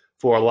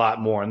for a lot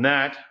more on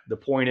that. The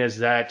point is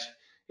that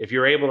if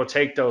you're able to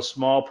take those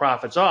small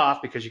profits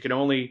off, because you can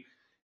only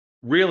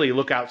really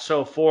look out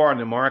so far in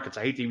the markets,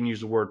 I hate to even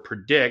use the word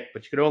predict,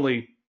 but you can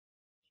only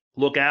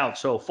look out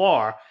so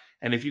far.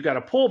 And if you got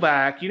a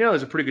pullback,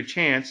 there's a pretty good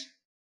chance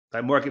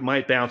that market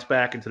might bounce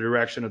back into the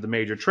direction of the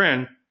major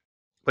trend,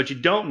 but you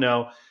don't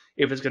know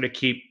if it's going to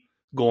keep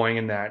going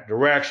in that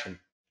direction.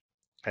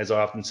 As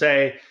I often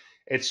say,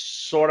 it's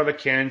sort of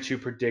akin to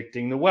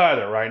predicting the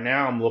weather. Right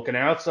now, I'm looking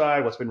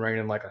outside. What's been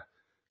raining like a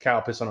cow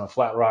piss on a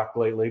flat rock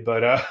lately,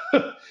 but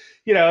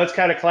it's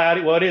kind of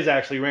cloudy. Well, it is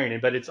actually raining,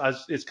 but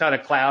it's kind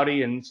of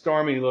cloudy and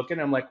stormy looking.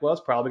 I'm like, well,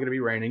 it's probably going to be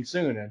raining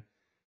soon. And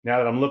now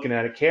that I'm looking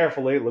at it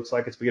carefully, it looks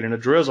like it's beginning to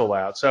drizzle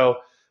out. So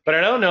But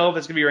I don't know if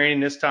it's going to be raining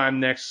this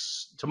time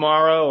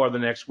tomorrow or the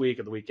next week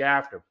or the week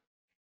after.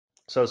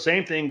 So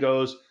same thing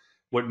goes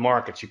with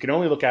markets. You can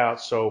only look out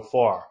so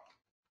far.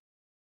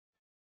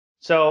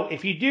 So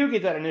if you do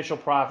get that initial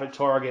profit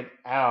target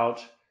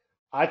out,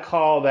 I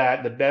call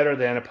that the better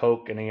than a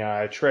poke in the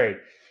eye trade.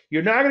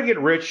 You're not going to get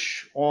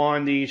rich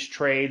on these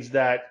trades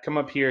that come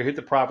up here, hit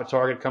the profit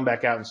target, come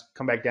back out and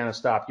come back down and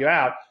stop you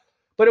out,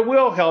 but it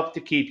will help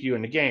to keep you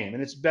in the game.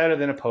 And it's better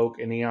than a poke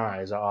in the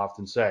eye, as I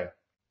often say.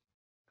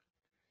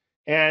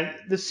 And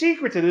the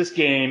secret to this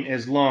game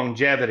is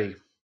longevity.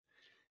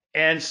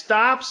 And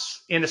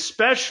stops, and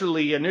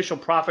especially initial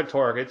profit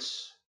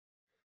targets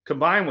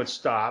combined with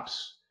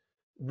stops,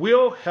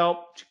 will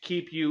help to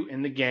keep you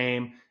in the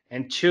game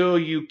until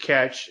you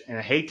catch, and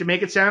I hate to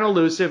make it sound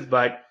elusive,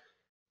 but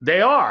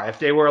they are. If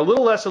they were a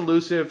little less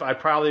elusive, I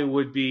probably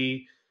would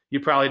be, you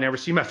probably never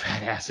see my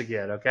fat ass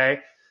again, okay?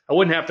 I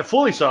wouldn't have to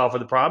fully solve for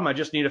the problem. I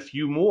just need a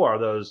few more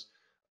of those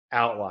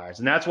outliers.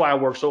 And that's why I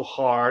work so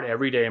hard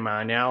every day in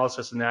my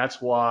analysis, and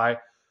that's why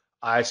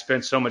I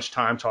spend so much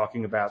time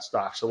talking about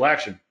stock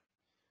selection.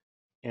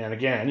 And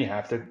again, you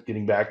have to,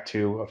 getting back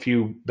to a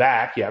few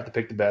back, you have to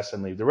pick the best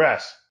and leave the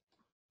rest.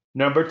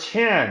 Number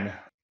 10,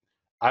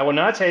 I will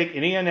not take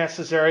any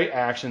unnecessary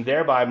action,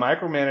 thereby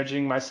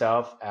micromanaging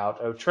myself out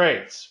of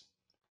trades.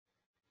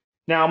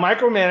 Now,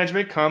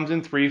 micromanagement comes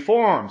in three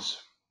forms.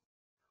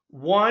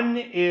 One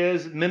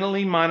is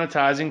mentally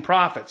monetizing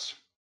profits.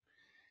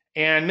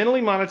 And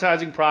mentally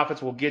monetizing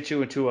profits will get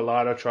you into a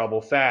lot of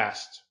trouble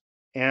fast.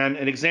 And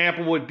an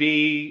example would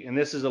be, and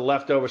this is a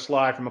leftover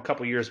slide from a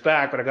couple years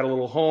back, but I got a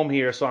little home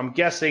here. So I'm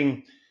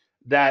guessing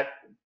that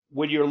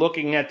when you're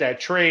looking at that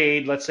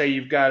trade, let's say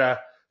you've got a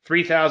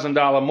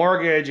 $3,000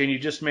 mortgage and you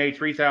just made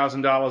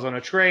 $3,000 on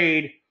a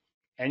trade,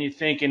 and you're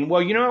thinking,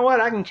 well, you know what?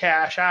 I can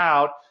cash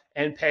out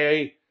and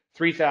pay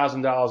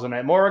 $3,000 on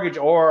that mortgage.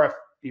 Or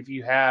if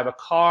you have a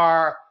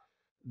car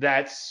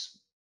that's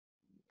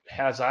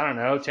has, I don't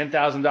know,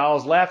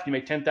 $10,000 left, you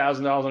make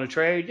 $10,000 on a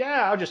trade,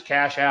 yeah, I'll just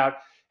cash out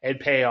and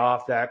pay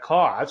off that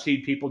car. I've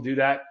seen people do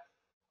that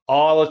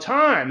all the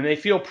time, and they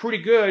feel pretty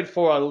good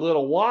for a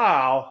little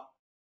while,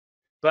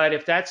 but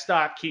if that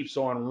stock keeps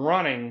on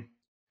running,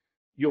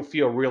 you'll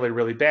feel really,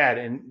 really bad.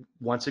 And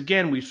once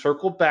again, we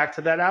circle back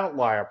to that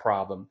outlier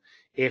problem.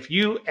 If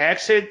you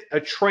exit a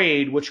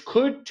trade, which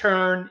could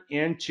turn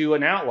into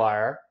an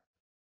outlier,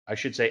 I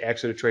should say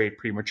exit a trade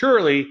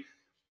prematurely,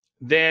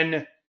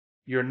 then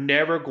you're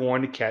never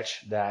going to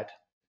catch that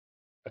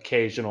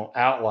occasional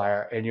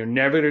outlier, and you're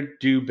never going to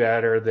do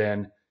better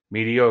than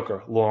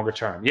mediocre longer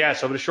term.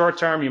 Yes, over the short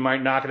term, you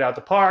might knock it out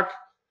the park,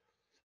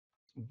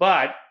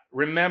 but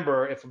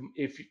remember,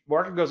 if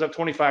market goes up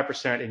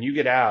 25% and you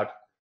get out,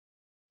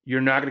 you're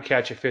not going to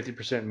catch a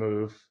 50%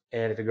 move.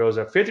 And if it goes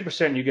up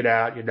 50% and you get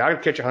out, you're not going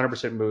to catch a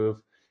 100%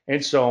 move,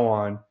 and so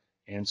on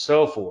and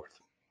so forth.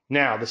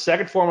 Now, the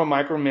second form of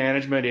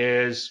micromanagement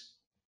is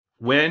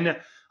when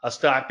a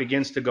stock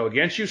begins to go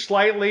against you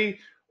slightly,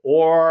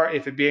 or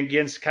if it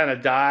begins to kind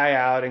of die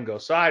out and go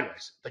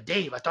sideways. But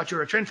Dave, I thought you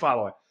were a trend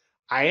follower.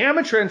 I am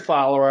a trend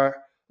follower,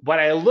 but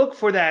I look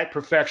for that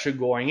perfection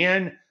going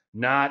in,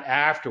 not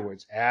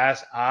afterwards,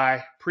 as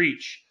I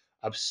preach.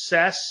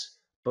 Obsess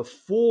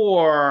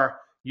before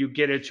you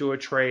get into a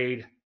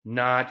trade,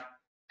 not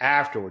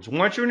afterwards.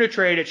 Once you're in a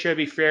trade, it should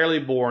be fairly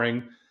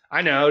boring.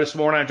 I know this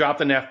morning I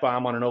dropped an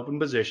F-bomb on an open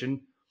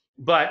position,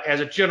 but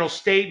as a general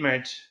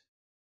statement,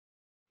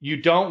 you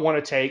don't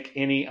want to take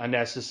any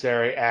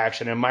unnecessary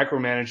action and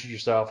micromanage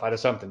yourself out of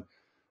something.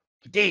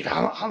 Dave,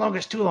 how long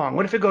is too long?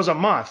 What if it goes a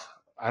month?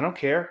 I don't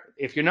care.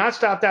 If you're not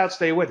stopped out,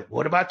 stay with it.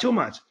 What about 2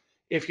 months?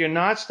 If you're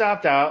not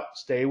stopped out,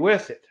 stay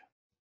with it.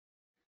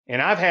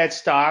 And I've had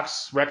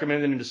stocks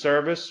recommended into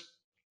service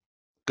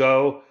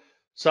go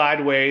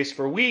sideways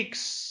for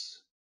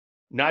weeks,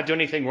 not do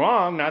anything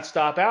wrong, not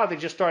stop out. They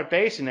just start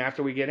basing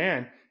after we get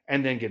in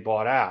and then get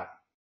bought out.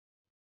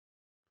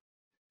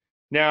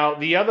 Now,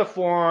 the other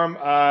form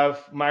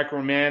of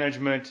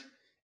micromanagement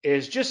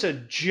is just a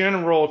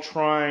general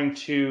trying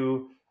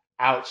to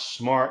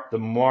outsmart the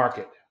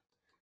market,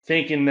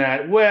 thinking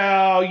that,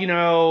 well, you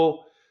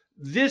know,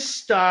 this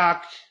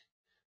stock,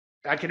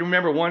 I can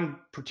remember one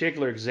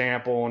particular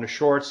example on the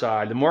short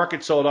side. The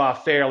market sold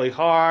off fairly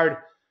hard.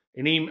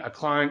 A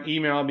client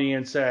emailed me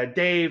and said,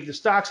 Dave, the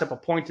stock's up a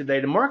point today.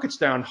 The market's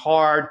down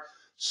hard.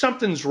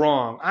 Something's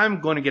wrong. I'm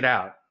going to get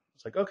out.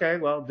 It's like, okay,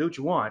 well, do what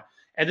you want.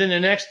 And then the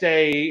next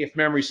day, if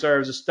memory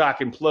serves, the stock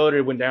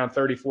imploded, went down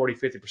 30, 40,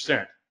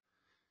 50%.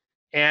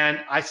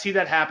 And I see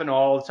that happen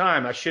all the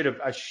time. I should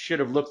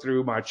have looked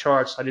through my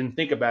charts. I didn't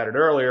think about it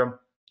earlier.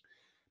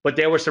 But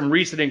there were some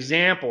recent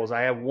examples.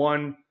 I have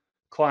one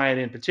client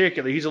in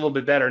particular. He's a little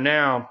bit better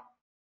now,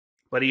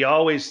 but he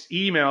always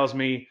emails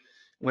me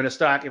when a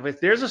stock,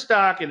 if there's a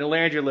stock in the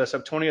Landry list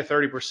of 20 or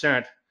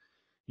 30%,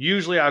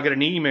 usually I'll get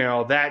an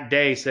email that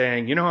day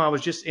saying, you know, I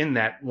was just in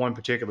that one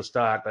particular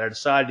stock, but I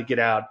decided to get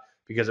out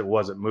because it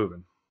wasn't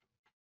moving.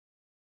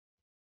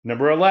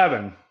 Number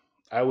 11,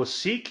 I will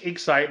seek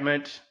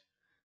excitement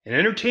and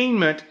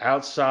entertainment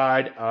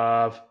outside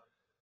of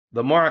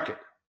the market,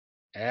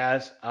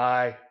 as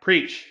I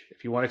preach.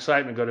 If you want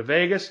excitement, go to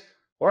Vegas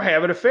or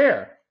have an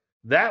affair.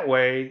 That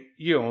way,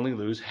 you only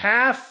lose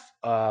half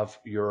of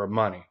your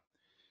money.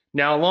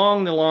 Now,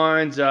 along the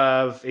lines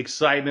of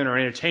excitement or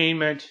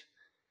entertainment,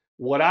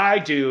 what I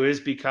do is,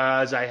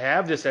 because I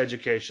have this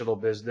educational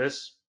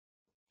business,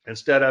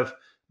 instead of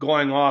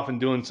going off and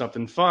doing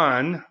something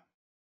fun,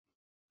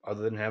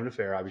 other than having an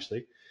affair,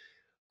 obviously,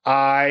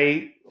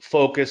 I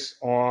focus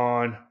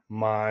on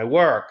my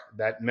work.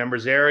 That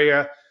members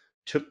area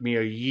took me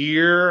a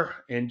year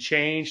and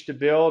change to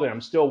build, and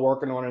I'm still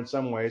working on it in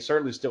some ways,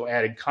 certainly still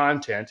adding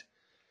content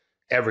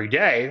every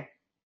day.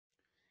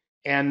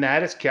 And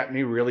that has kept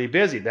me really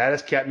busy. That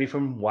has kept me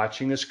from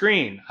watching the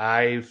screen.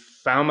 I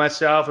found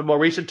myself in more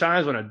recent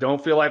times, when I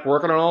don't feel like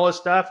working on all this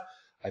stuff,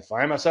 I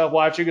find myself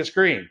watching a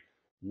screen.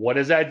 What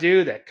does that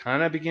do? That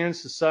kind of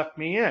begins to suck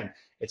me in.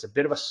 It's a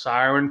bit of a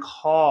siren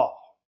call.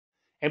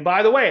 And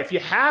by the way, if you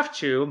have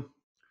to,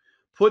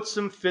 put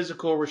some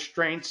physical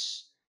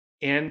restraints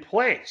in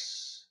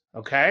place.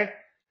 Okay?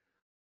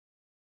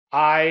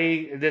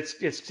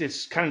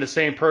 It's kind of the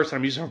same person.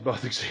 I'm using for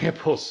both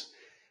examples.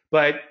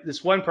 But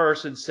this one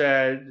person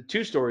said,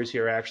 two stories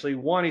here actually.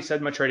 One, he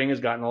said, my trading has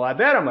gotten a lot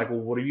better. I'm like, well,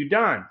 what have you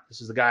done?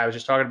 This is the guy I was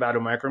just talking about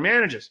who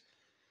micromanages.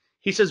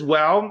 He says,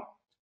 well,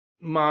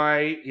 what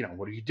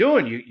are you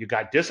doing? You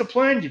got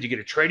disciplined? Did you get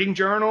a trading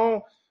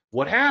journal?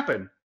 What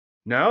happened?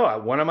 No,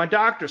 one of my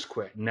doctors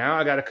quit. Now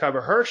I got to cover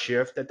her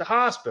shift at the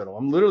hospital.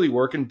 I'm literally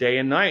working day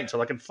and night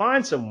until I can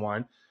find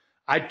someone.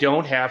 I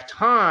don't have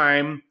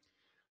time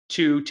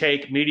to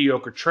take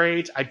mediocre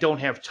trades. I don't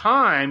have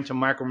time to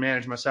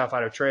micromanage myself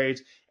out of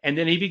trades. And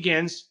then he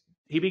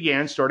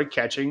started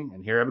catching,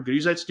 and here I'm going to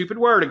use that stupid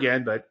word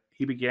again, but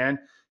he began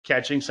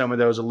catching some of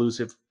those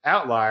elusive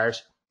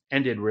outliers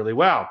and did really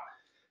well.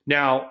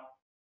 Now,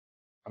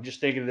 I'm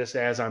just thinking of this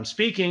as I'm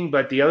speaking,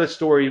 but the other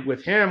story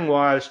with him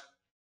was,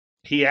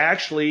 he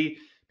actually,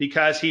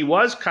 because he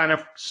was kind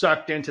of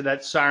sucked into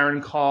that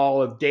siren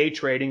call of day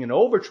trading and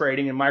over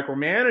trading and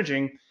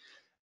micromanaging,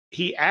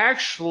 he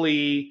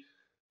actually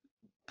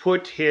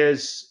put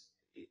his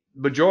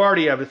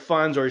majority of his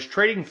funds, or his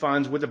trading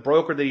funds, with a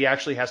broker that he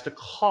actually has to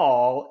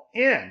call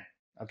in.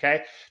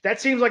 Okay. That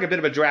seems like a bit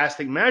of a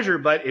drastic measure,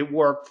 but it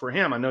worked for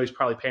him. I know he's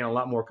probably paying a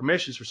lot more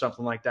commissions for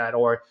something like that,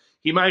 or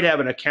he might have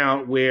an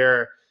account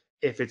where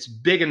if it's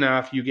big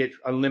enough, you get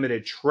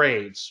unlimited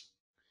trades.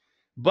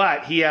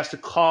 But he has to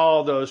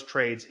call those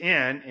trades in,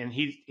 and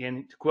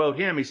to quote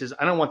him, he says,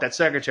 I don't want that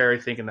secretary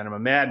thinking that I'm a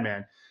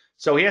madman.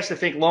 So he has to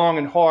think long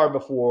and hard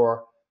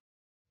before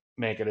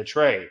making a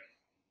trade.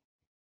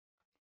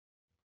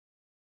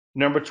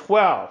 Number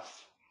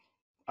 12,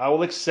 I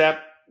will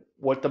accept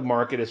what the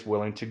market is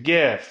willing to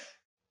give.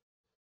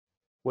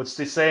 What's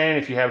the saying?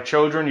 If you have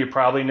children, you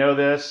probably know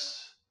this.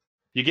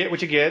 You get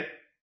what you get,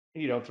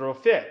 and you don't throw a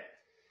fit.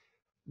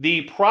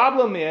 The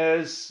problem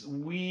is,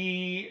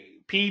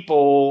 we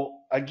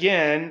people,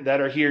 again,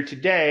 that are here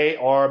today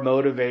are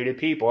motivated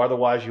people.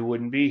 Otherwise, you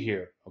wouldn't be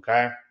here,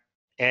 okay?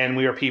 And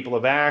we are people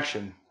of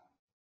action.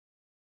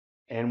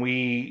 And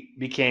we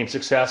became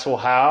successful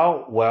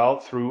how? Well,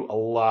 through a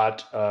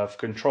lot of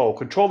control,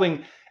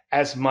 controlling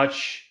as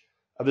much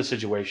of the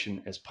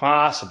situation as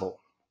possible.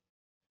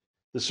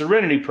 The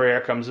serenity prayer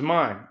comes to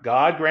mind.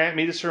 God, grant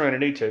me the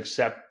serenity to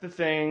accept the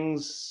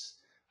things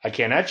I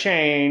cannot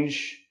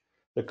change,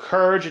 the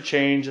courage to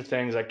change the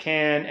things I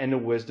can, and the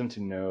wisdom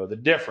to know the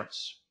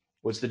difference.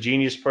 What's the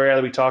genius prayer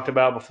that we talked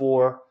about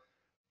before?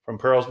 From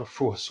Pearls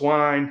Before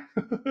Swine.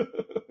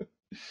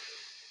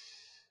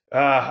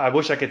 I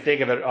wish I could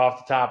think of it off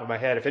the top of my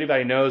head. If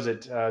anybody knows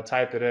it,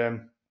 type it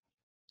in.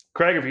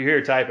 Craig, if you're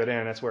here, type it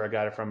in. That's where I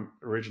got it from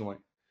originally.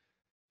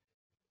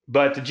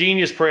 But the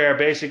genius prayer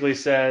basically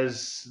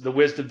says the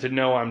wisdom to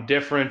know I'm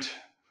different,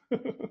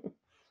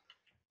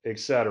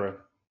 etc.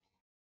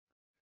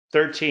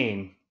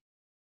 13.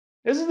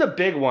 This is a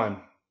big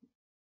one.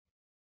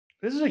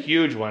 This is a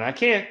huge one. I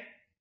can't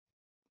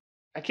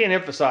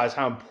emphasize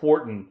how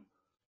important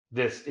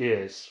this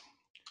is.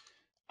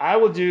 I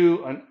will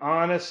do an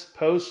honest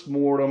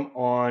post-mortem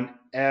on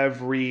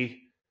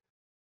every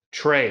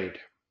trade.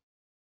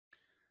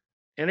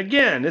 And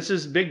again, this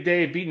is Big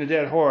Dave beating a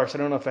dead horse. I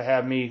don't know if I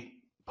have me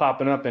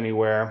popping up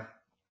anywhere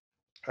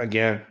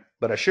again,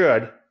 but I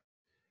should.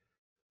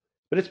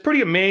 But it's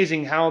pretty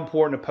amazing how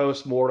important a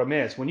post-mortem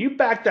is. When you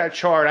back that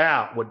chart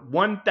out with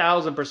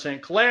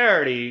 1,000%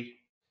 clarity,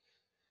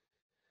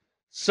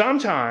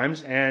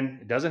 sometimes,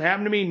 and it doesn't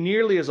happen to me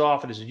nearly as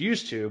often as it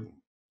used to,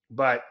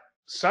 but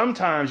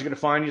sometimes you're going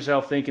to find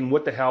yourself thinking,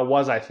 what the hell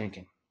was I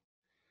thinking?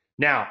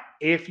 Now,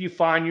 if you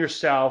find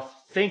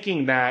yourself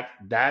thinking that,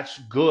 that's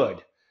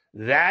good.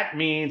 That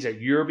means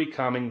that you're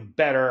becoming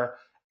better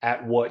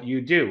at what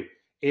you do.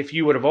 If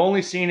you would have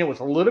only seen it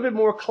with a little bit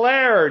more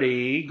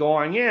clarity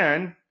going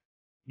in,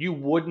 you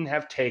wouldn't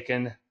have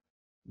taken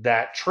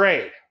that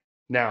trade.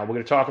 Now, we're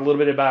going to talk a little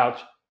bit about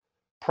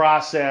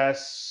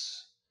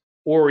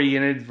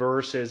process-oriented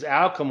versus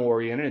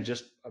outcome-oriented in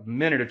just a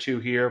minute or two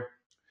here.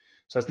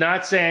 So it's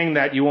not saying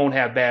that you won't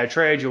have bad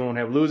trades, you won't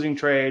have losing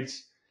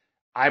trades.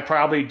 I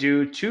probably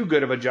do too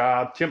good of a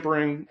job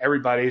tempering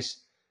everybody's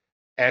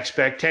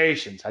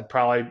expectations. I'd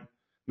probably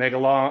make a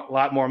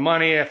lot more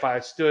money if I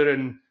stood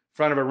in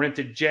front of a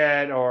rented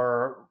jet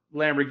or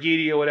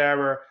Lamborghini or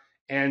whatever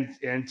and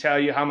tell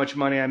you how much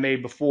money I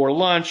made before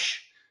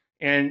lunch.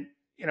 And,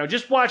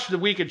 just watch the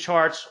weekend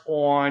charts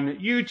on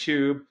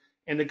YouTube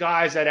and the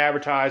guys that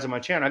advertise on my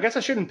channel. I guess I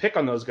shouldn't pick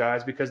on those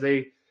guys because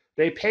they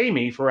pay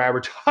me for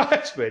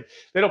advertisement.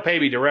 They don't pay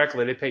me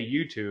directly. They pay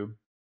YouTube.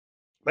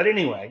 But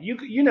anyway,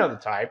 you know the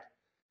type.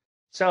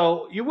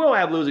 So you will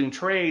have losing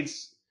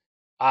trades,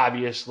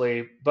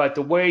 obviously, but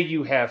the way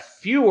you have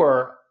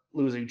fewer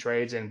losing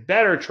trades and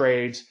better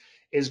trades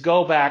is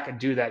go back and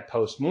do that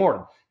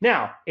post-mortem.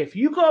 Now, if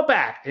you go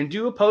back and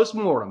do a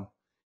post-mortem,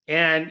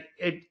 and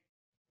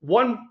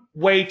one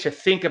way to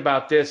think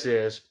about this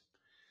is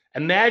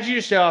imagine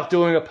yourself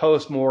doing a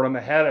post-mortem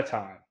ahead of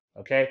time,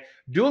 okay?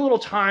 Do a little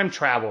time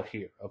travel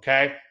here,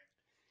 okay?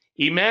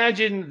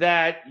 Imagine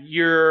that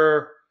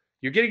you're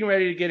getting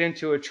ready to get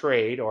into a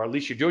trade, or at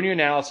least you're doing your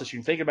analysis,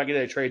 you're thinking about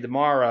getting a trade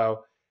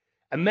tomorrow.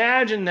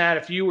 Imagine that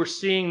if you were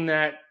seeing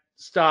that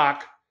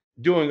stock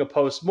doing a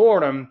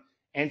post-mortem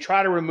and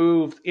try to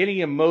remove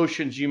any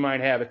emotions you might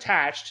have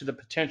attached to the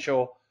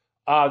potential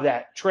of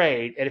that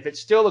trade. And if it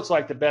still looks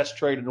like the best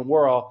trade in the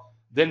world,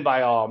 then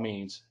by all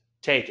means,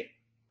 take it.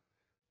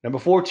 Number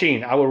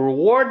 14, I will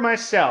reward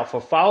myself for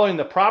following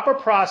the proper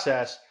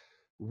process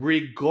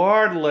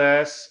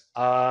regardless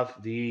of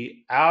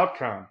the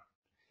outcome.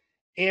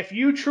 If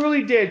you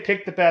truly did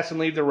pick the best and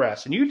leave the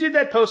rest, and you did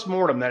that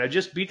post-mortem that I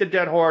just beat the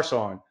dead horse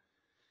on,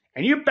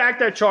 and you back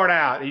that chart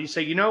out and you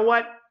say, you know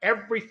what?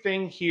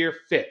 Everything here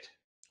fit.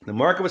 The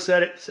market was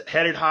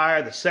headed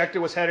higher. The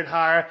sector was headed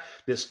higher.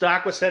 The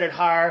stock was headed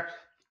higher.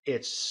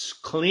 It's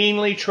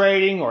cleanly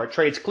trading, or it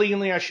trades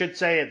cleanly, I should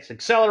say. It's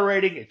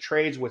accelerating. It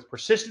trades with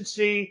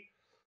persistency.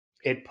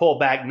 It pulled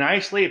back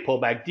nicely. It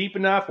pulled back deep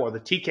enough, or the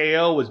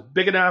TKO was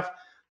big enough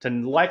to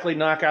likely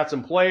knock out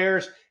some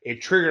players.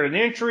 It triggered an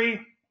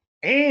entry,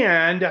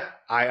 and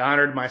I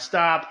honored my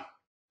stop.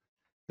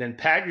 Then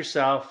pat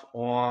yourself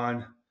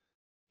on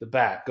the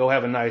back. Go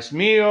have a nice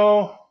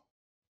meal.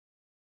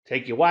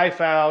 Take your wife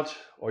out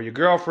or your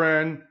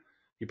girlfriend.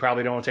 You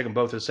probably don't want to take them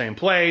both to the same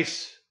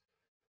place.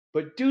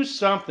 But do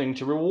something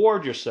to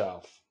reward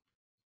yourself,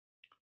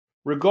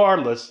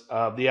 regardless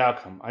of the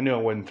outcome. I knew I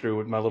wasn't through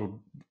with my little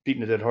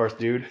beating a dead horse,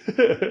 dude.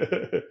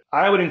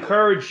 I would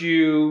encourage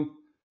you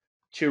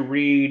to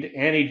read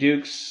Annie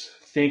Duke's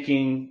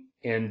Thinking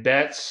in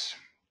Bets.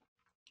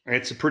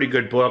 It's a pretty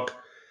good book.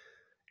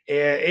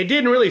 It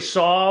didn't really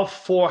solve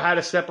for how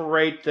to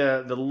separate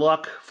the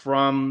luck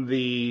from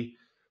the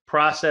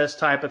process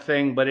type of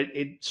thing, but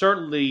it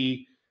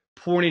certainly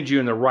pointed you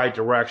in the right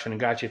direction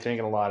and got you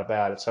thinking a lot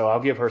about it. So I'll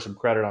give her some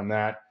credit on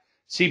that.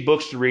 See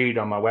books to read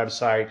on my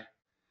website.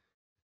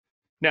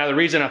 Now, the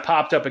reason I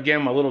popped up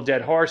again, my little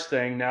dead horse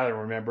thing, now that I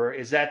remember,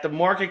 is that the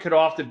market could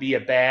often be a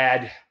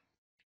bad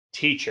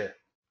teacher.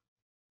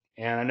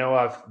 And I know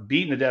I've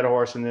beaten a dead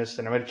horse on this,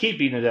 and I'm going to keep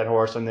beating a dead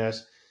horse on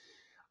this.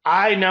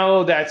 I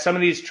know that some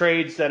of these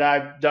trades that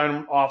I've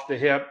done off the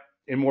hip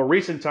in more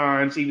recent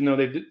times, even though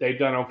they've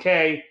done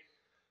okay,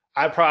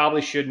 I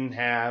probably shouldn't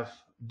have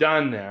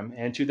done them.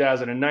 And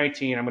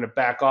 2019, I'm going to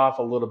back off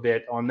a little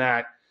bit on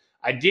that.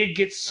 I did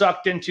get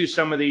sucked into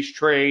some of these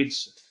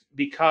trades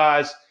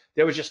because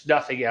there was just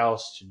nothing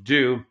else to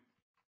do.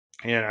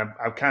 And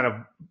I've kind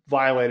of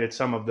violated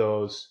some of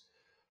those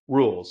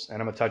rules.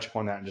 And I'm going to touch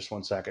upon that in just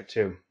one second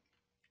too.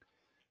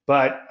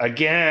 But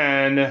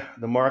again,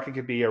 the market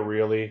could be a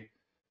really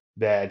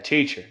bad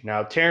teacher.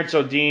 Now, Terrence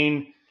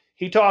O'Dean,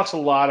 he talks a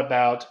lot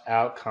about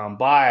outcome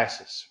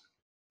biases.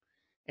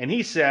 And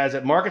he says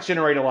that markets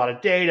generate a lot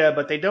of data,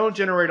 but they don't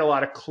generate a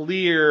lot of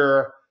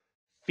clear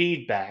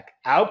feedback.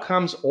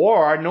 Outcomes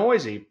are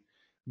noisy.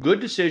 Good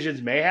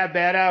decisions may have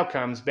bad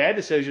outcomes. Bad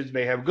decisions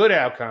may have good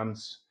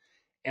outcomes.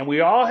 And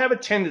we all have a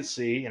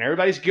tendency, and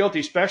everybody's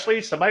guilty,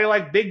 especially somebody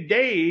like Big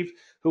Dave,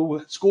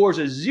 who scores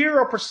a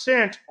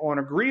 0% on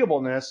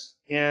agreeableness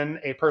in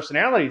a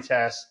personality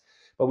test.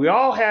 But we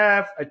all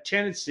have a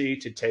tendency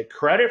to take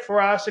credit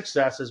for our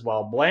successes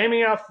while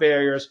blaming our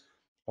failures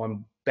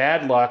on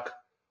bad luck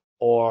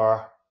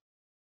or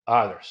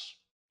others.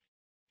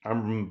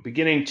 I'm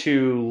beginning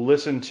to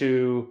listen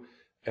to,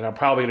 and I'm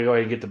probably going to go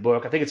ahead and get the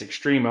book. I think it's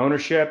Extreme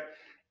Ownership,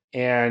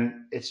 and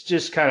it's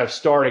just kind of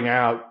starting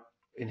out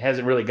and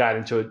hasn't really got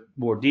into it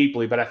more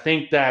deeply. But I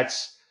think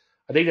that's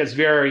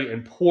very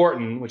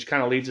important, which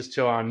kind of leads us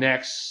to our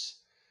next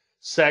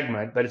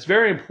segment. But it's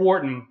very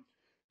important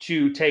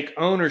to take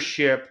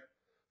ownership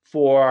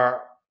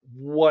for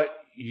what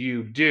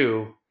you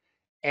do,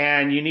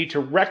 and you need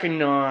to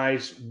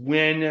recognize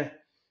when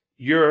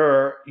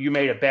you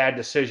made a bad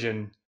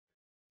decision,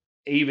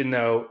 even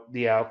though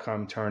the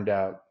outcome turned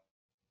out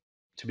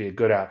to be a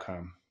good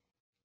outcome.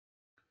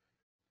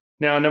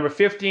 Now, number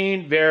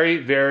 15, very,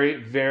 very,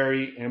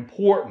 very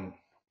important.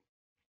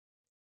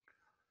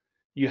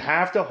 You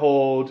have to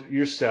hold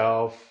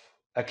yourself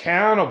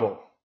accountable.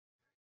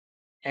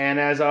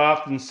 And as I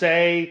often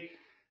say,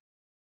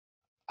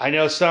 I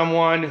know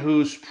someone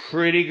who's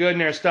pretty good in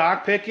their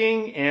stock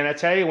picking, and I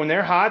tell you, when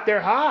they're hot,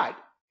 they're hot.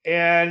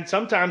 And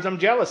sometimes I'm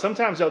jealous.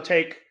 Sometimes they'll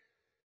take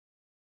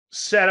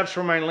setups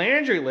from my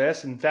Landry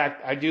list. In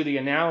fact, I do the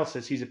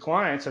analysis. He's a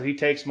client, so he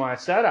takes my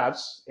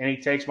setups and he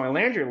takes my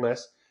Landry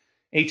list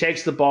and he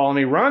takes the ball and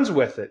he runs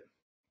with it.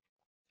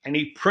 And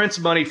he prints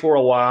money for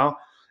a while.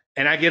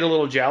 And I get a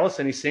little jealous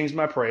and he sings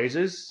my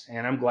praises.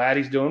 And I'm glad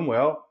he's doing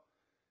well.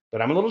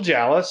 But I'm a little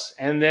jealous.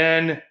 And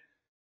then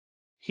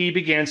he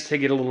begins to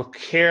get a little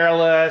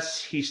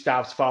careless. He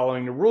stops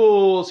following the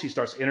rules. He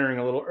starts entering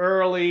a little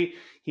early.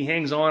 He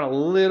hangs on a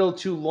little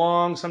too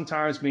long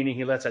sometimes, meaning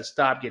he lets that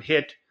stop get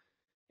hit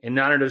and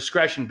not on a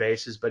discretion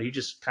basis, but he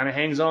just kind of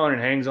hangs on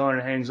and hangs on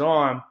and hangs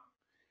on.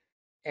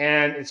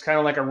 And it's kind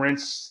of like a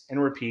rinse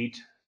and repeat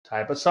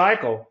type of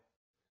cycle.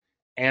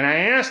 And I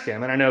asked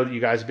him, and I know that you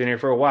guys have been here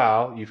for a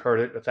while. You've heard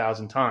it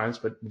 1,000 times,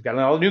 but we've got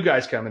all the new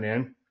guys coming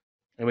in,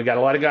 and we got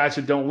a lot of guys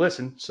who don't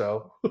listen.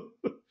 So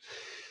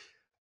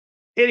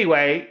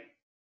anyway,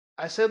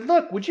 I said,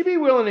 look, would you be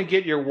willing to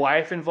get your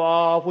wife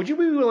involved? Would you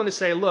be willing to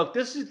say, look,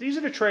 these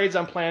are the trades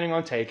I'm planning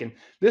on taking.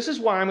 This is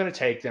why I'm going to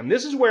take them.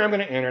 This is where I'm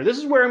going to enter. This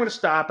is where I'm going to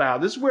stop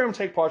out. This is where I'm going to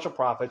take partial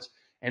profits.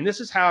 And this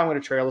is how I'm going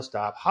to trail a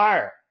stop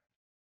higher.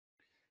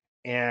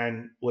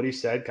 And what he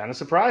said kind of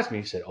surprised me.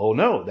 He said, oh,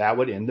 no, that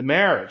would end the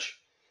marriage.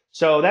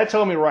 So that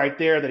told me right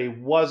there that he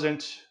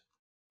wasn't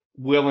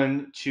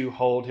willing to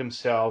hold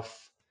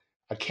himself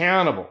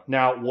accountable.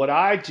 Now, what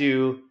I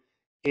do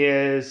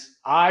is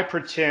I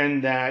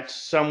pretend that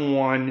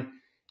someone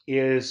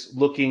is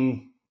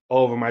looking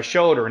over my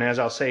shoulder. And as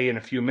I'll say in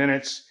a few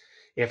minutes,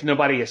 if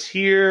nobody is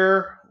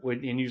here,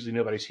 and usually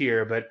nobody's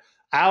here, but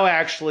I'll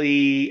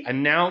actually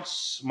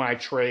announce my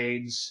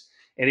trades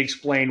and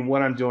explain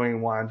what I'm doing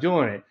and why I'm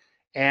doing it.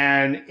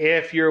 And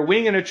if you're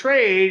winging a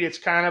trade, it's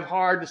kind of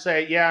hard to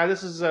say, yeah,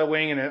 this is I'm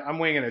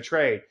winging a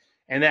trade.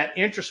 And that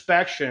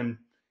introspection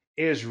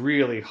is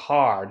really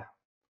hard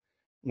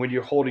when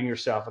you're holding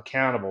yourself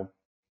accountable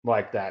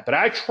like that. But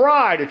I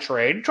try to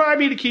trade. Try to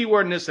be the key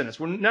word in this sentence.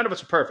 None of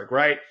us are perfect,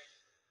 right?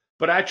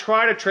 But I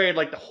try to trade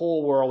like the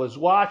whole world is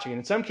watching. And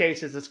in some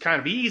cases, it's kind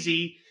of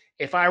easy.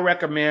 If I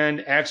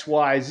recommend X,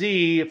 Y,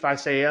 Z, if I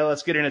say, oh,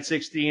 let's get in at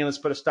 16, let's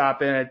put a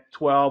stop in at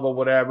 12 or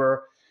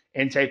whatever,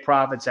 and take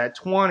profits at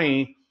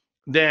 20,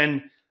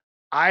 then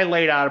I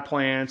laid out a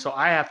plan, so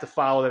I have to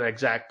follow that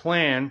exact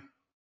plan,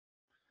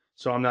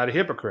 so I'm not a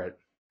hypocrite.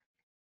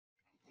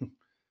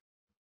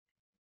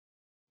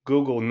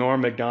 Google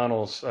Norm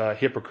Macdonald's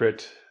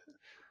hypocrite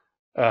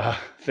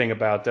thing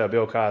about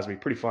Bill Cosby.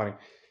 Pretty funny.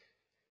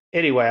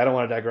 Anyway, I don't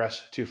want to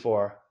digress too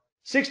far.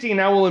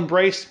 16, I will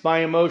embrace my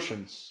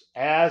emotions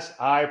as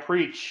I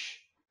preach.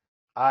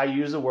 I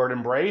use the word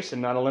embrace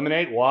and not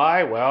eliminate.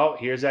 Why? Well,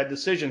 here's that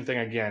decision thing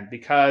again,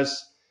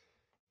 because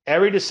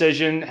every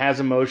decision has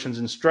emotions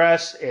and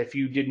stress. If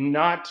you did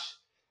not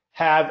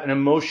have an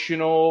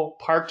emotional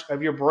part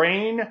of your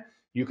brain,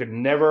 you could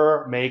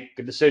never make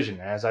a decision.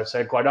 As I've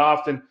said quite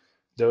often,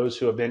 those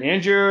who have been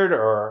injured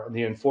or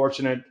the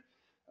unfortunate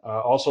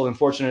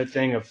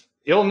thing of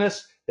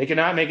illness, they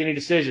cannot make any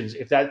decisions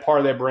if that part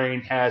of their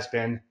brain has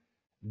been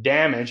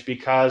damaged,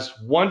 because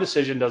one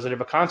decision doesn't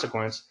have a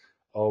consequence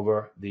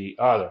over the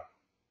other.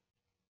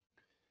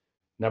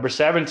 Number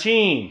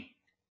 17,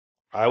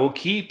 I will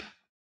keep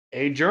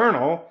a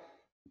journal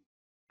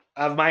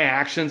of my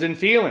actions and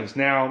feelings.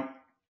 Now,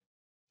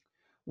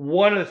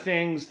 one of the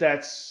things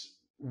that's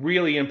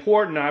really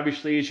important,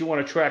 obviously, is you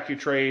want to track your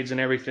trades and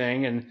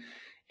everything,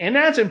 and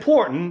that's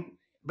important,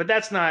 but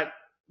that's not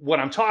what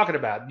I'm talking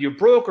about. Your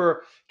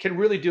broker can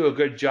really do a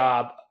good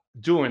job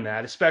doing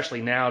that,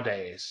 especially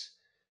nowadays,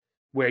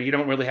 where you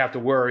don't really have to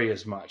worry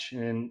as much.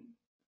 And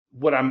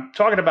what I'm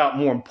talking about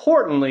more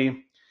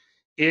importantly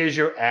is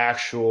your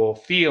actual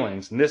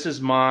feelings. And this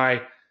is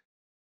my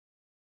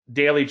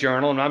daily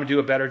journal, and I'm going to do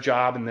a better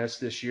job in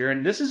this year.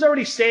 And this has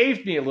already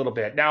saved me a little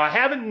bit. Now, I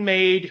haven't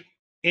made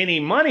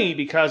any money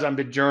because I've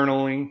been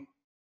journaling,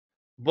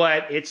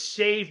 but it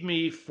saved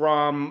me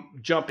from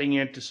jumping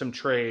into some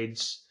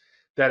trades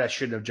that I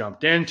shouldn't have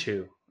jumped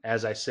into,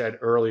 as I said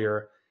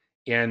earlier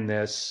in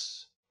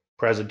this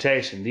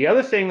presentation. The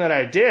other thing that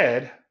I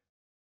did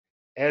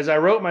is I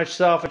wrote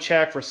myself a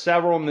check for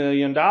several $1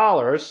 million,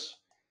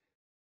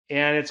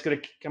 and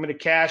I'm going to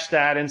cash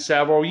that in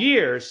several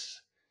years.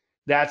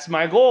 That's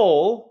my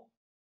goal,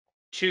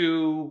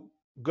 to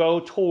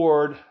go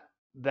toward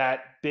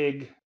that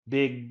big,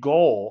 big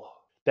goal,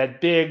 that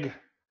big,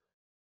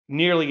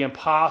 nearly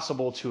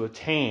impossible to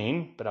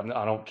attain, but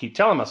I don't keep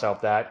telling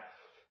myself that,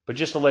 but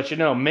just to let you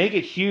know, make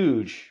it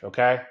huge,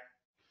 okay?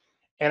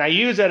 And I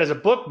use that as a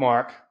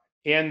bookmark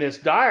in this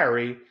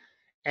diary,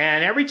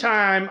 and every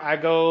time I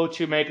go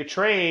to make a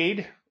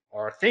trade,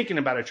 or thinking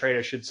about a trade,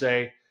 I should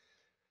say,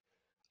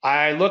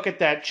 I look at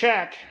that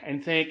check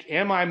and think,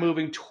 am I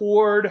moving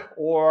toward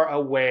or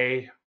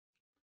away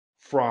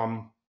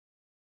from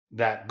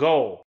that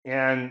goal?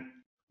 And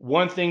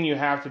one thing you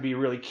have to be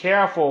really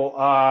careful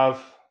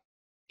of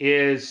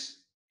is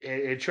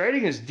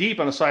trading is deep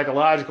on a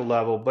psychological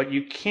level, but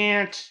you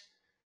can't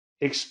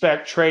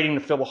expect trading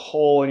to fill a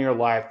hole in your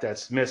life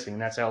that's missing.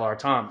 That's L.R.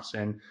 Thomas.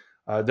 And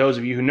those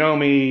of you who know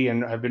me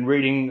and have been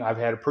reading, I've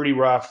had a pretty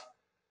rough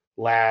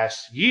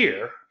last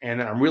year, and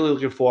then I'm really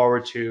looking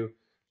forward to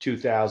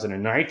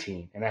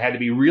 2019. And I had to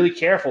be really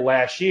careful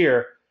last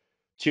year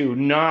to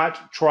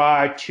not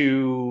try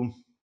to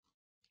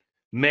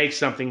make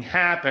something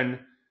happen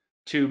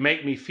to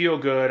make me feel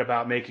good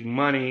about making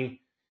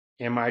money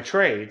in my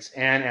trades.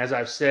 And as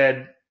I've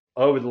said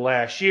over the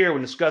last year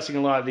when discussing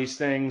a lot of these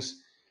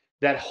things,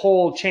 that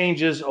whole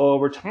changes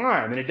over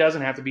time. And it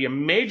doesn't have to be a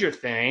major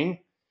thing,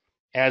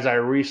 as I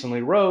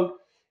recently wrote.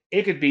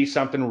 It could be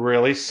something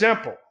really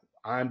simple.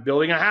 I'm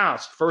building a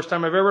house. First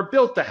time I've ever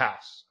built a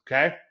house.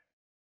 Okay.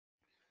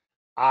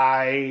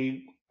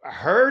 I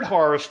heard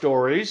horror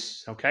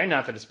stories. Okay.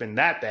 Not that it's been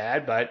that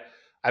bad, but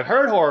I've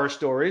heard horror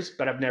stories,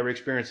 but I've never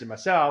experienced it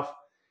myself.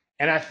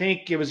 And I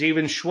think it was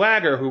even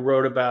Schwager who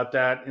wrote about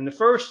that in the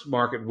first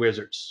Market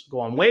Wizards,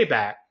 going way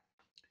back.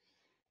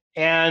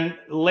 And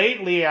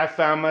lately I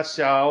found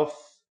myself,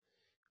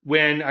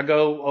 when I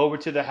go over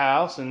to the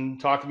house and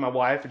talk to my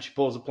wife and she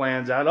pulls the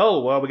plans out,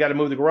 oh, well, we got to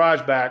move the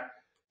garage back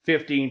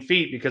 15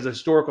 feet because the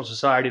Historical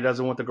Society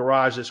doesn't want the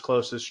garage this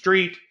close to the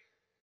street.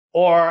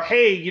 Or,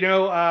 hey,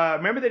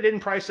 remember they didn't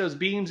price those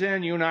beams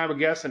in? You and I were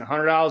guessing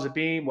 $100 a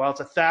beam. Well,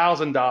 it's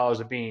 $1,000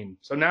 a beam.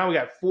 So now we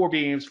got 4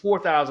 beams,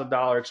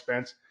 $4,000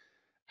 expense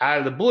out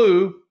of the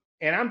blue.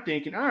 And I'm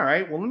thinking, all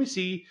right, well, let me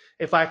see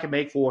if I can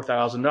make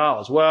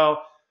 $4,000.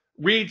 Well,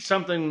 read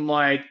something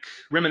like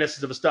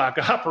Reminiscence of a Stock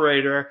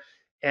Operator.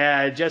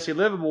 And Jesse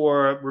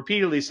Livermore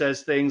repeatedly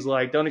says things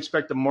like, don't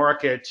expect the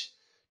market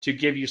to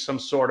give you some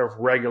sort of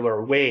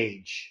regular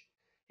wage.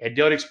 And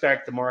don't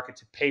expect the market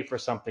to pay for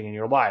something in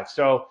your life.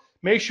 So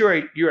make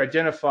sure you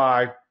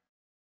identify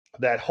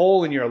that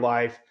hole in your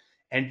life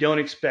and don't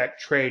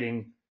expect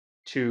trading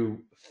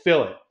to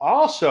fill it.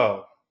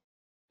 Also,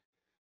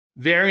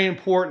 very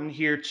important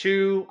here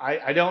too,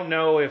 I don't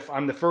know if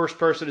I'm the first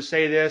person to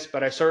say this,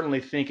 but I certainly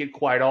think it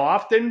quite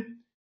often.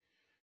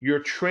 Your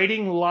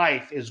trading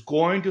life is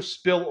going to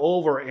spill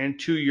over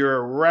into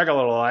your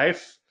regular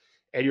life,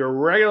 and your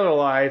regular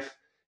life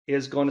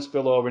is going to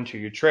spill over into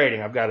your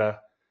trading. I've got a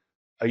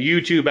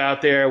YouTube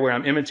out there where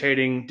I'm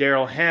imitating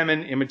Darrell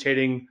Hammond,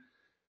 imitating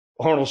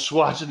Arnold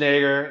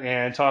Schwarzenegger,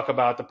 and talk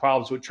about the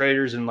problems with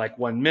traders in like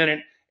 1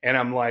 minute. And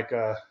I'm like,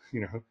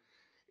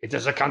 it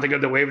does accounting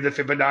of the wave of the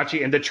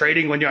Fibonacci and the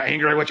trading when you're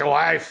angry with your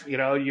wife.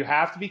 You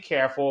have to be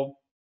careful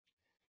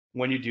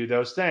when you do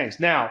those things.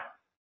 Now,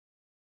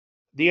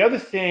 the other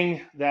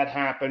thing that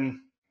happened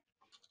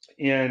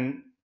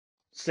in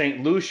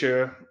St.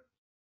 Lucia,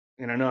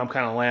 and I know I'm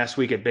kind of last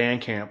week at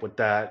band camp with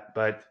that,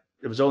 but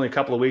it was only a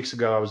couple of weeks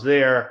ago. I was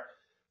there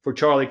for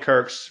Charlie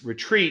Kirk's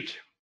retreat.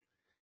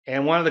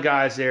 And one of the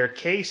guys there,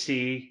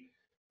 Casey,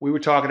 we were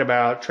talking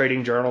about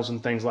trading journals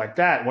and things like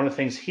that. One of the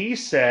things he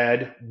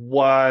said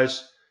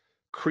was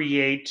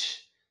create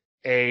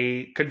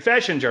a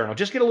confession journal.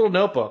 Just get a little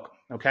notebook,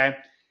 okay?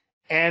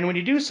 And when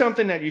you do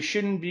something that you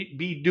shouldn't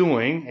be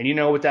doing, and you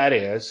know what that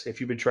is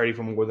if you've been trading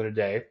for more than a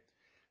day,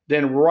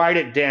 then write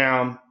it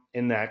down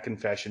in that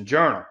confession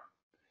journal.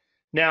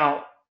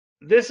 Now,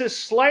 this is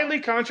slightly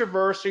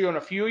controversial, and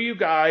a few of you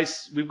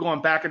guys, we've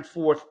gone back and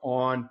forth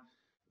on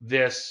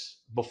this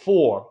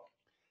before.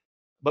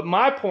 But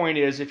my point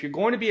is, if you're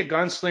going to be a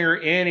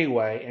gunslinger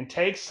anyway and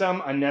take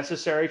some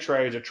unnecessary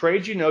trades or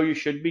trades you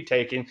should be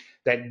taking,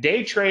 that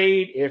day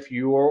trade if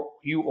you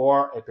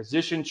are a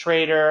position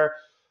trader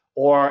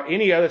or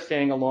any other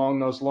thing along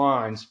those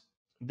lines,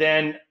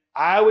 then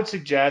I would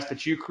suggest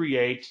that you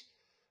create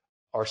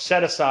or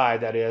set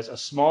aside, that is, a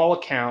small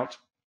account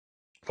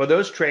for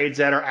those trades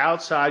that are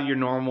outside your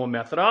normal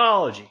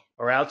methodology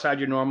or outside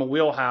your normal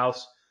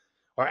wheelhouse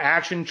or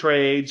action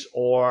trades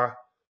or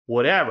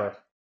whatever.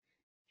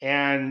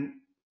 And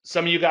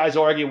some of you guys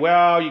argue,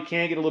 well, you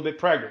can't get a little bit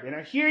pregnant. And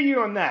I hear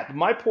you on that. But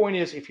my point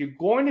is, if you're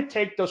going to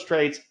take those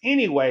trades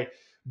anyway,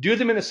 do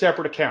them in a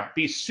separate account.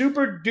 Be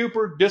super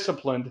duper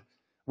disciplined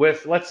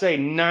with, let's say,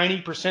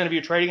 90% of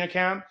your trading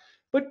account,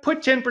 but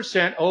put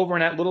 10% over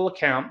in that little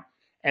account.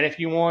 And if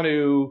you want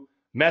to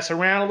mess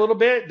around a little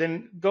bit,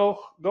 then go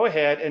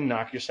ahead and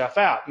knock yourself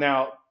out.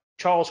 Now,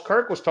 Charles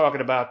Kirk was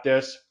talking about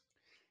this,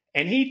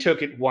 and he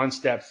took it one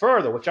step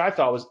further, which I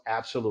thought was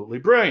absolutely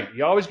brilliant.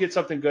 You always get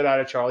something good out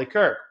of Charlie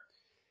Kirk.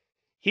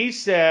 He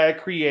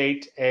said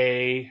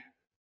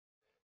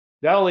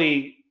not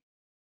only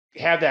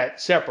have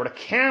that separate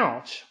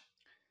account,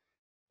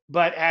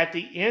 but at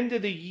the end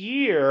of the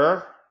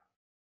year,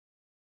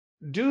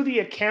 do the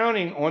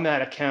accounting on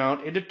that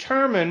account and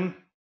determine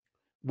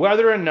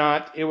whether or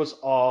not it was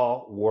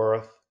all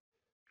worth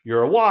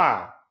your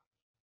while.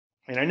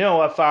 And I know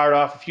I've fired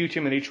off a few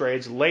too many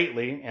trades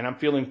lately, and I'm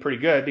feeling pretty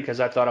good because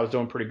I thought I was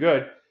doing pretty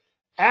good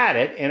at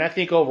it. And I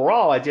think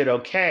overall I did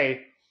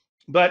okay.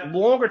 But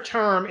longer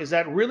term, is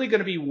that really going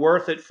to be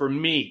worth it for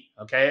me?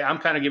 Okay, I'm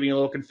kind of giving you a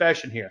little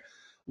confession here.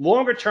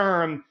 Longer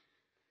term,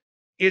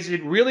 is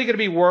it really going to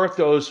be worth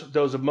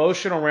those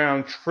emotional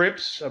round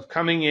trips of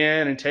coming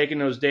in and taking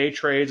those day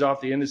trades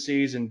off the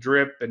indices and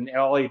DRIP and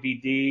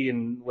LABD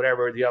and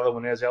whatever the other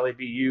one is,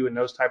 LABU and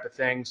those type of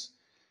things?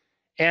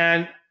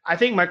 And I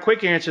think my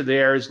quick answer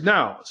there is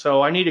no.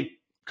 So I need to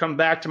come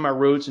back to my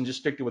roots and just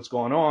stick to what's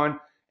going on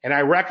And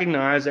I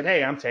recognize that,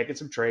 hey, I'm taking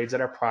some trades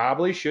that I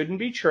probably shouldn't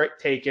be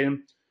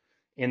taken.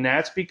 And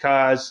that's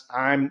because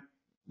I'm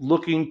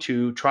looking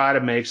to try to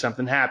make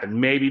something happen.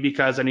 Maybe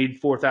because I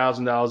need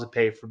 $4,000 to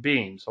pay for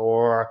beams,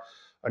 or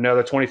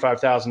another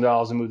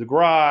 $25,000 to move the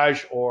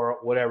garage, or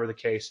whatever the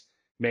case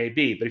may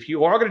be. But if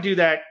you are going to do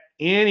that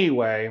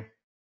anyway,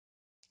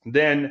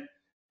 then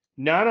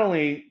not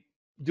only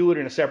do it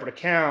in a separate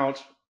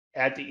account,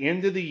 at the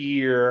end of the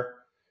year,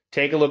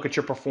 take a look at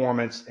your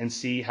performance and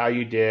see how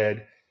you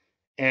did,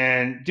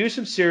 and do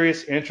some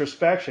serious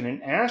introspection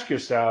and ask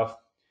yourself,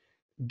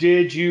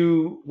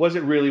 was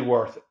it really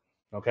worth it?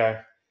 Okay.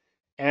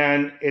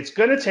 And it's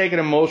going to take an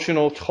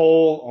emotional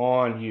toll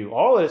on you.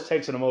 All of this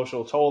takes an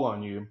emotional toll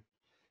on you.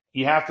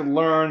 You have to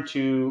learn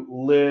to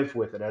live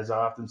with it. As I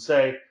often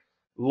say,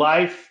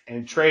 life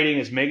and trading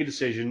is make a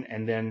decision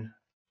and then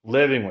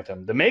living with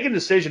them. The making a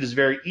decision is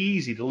very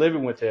easy. The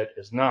living with it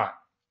is not.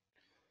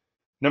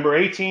 Number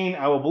 18,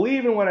 I will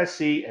believe in what I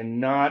see and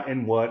not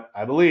in what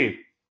I believe.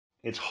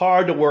 It's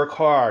hard to work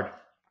hard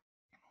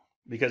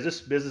because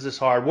this business is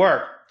hard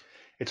work.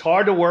 It's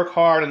hard to work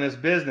hard in this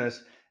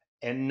business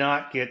and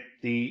not get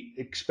the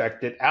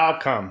expected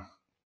outcome.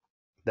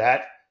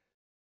 That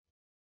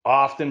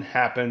often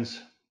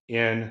happens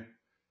in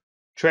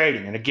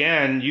trading. And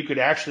again, you could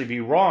actually be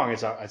wrong,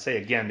 as I say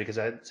again, because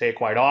I say it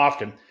quite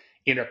often.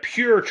 In a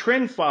pure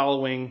trend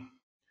following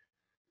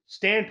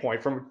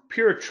standpoint, from a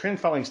pure trend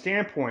following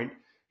standpoint,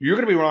 you're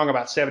going to be wrong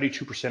about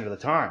 72% of the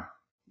time,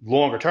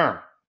 longer term.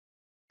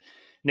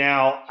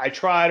 Now, I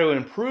try to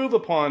improve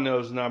upon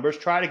those numbers,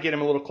 try to get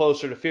them a little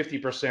closer to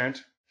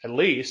 50% at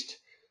least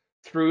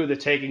through the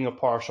taking of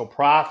partial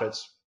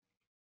profits.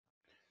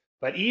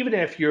 But even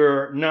if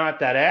you're not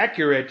that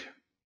accurate,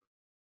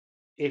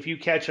 if you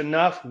catch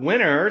enough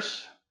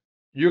winners,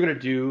 you're going to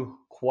do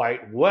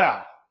quite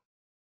well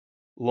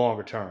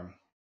longer term.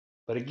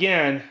 But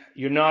again,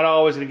 you're not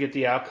always going to get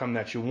the outcome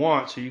that you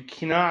want, so you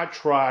cannot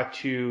try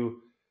to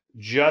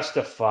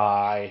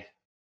justify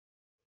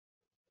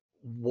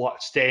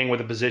staying with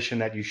a position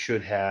that you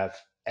should have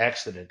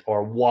exited,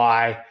 or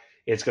why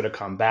it's going to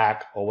come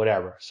back, or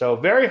whatever. So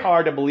very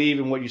hard to believe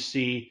in what you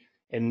see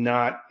and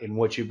not in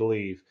what you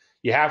believe.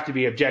 You have to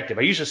be objective.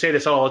 I used to say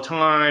this all the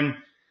time,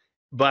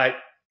 but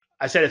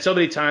I said it so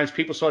many times,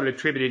 people started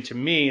attributing it to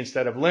me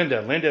instead of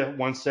Linda. Linda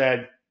once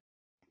said,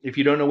 if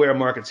you don't know where a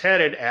market's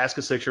headed, ask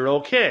a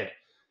 6-year-old kid.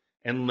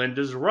 And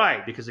Linda's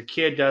right, because a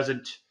kid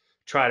doesn't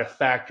try to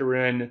factor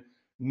in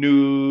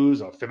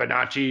news or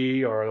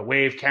Fibonacci or the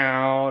wave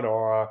count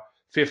or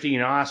 15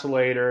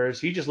 oscillators.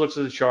 He just looks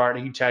at the chart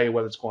and he can tell you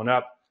whether it's going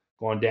up,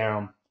 going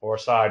down, or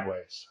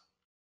sideways.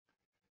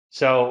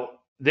 So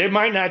there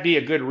might not be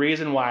a good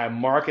reason why a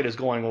market is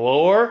going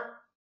lower,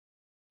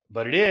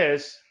 but it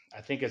is.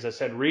 I think, as I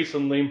said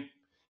recently,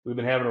 we've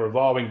been having a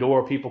revolving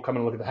door. People come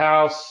and look at the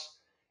house.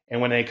 And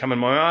when they come in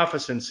my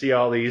office and see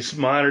all these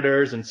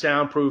monitors and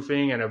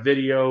soundproofing and a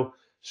video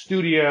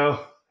studio,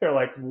 they're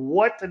like,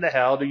 what in the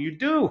hell do you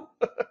do?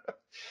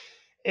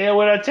 And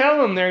when I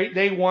tell them,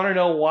 they want to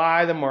know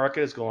why the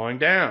market is going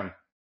down.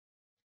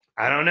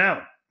 I don't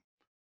know.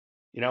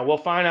 We'll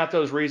find out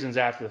those reasons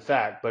after the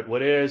fact. But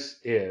what is,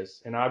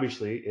 and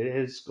obviously it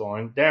is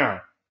going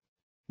down.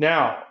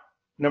 Now,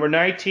 number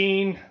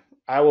 19,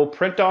 I will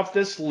print off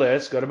this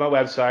list, go to my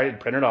website and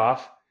print it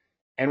off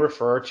and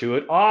refer to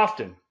it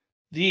often.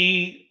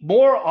 The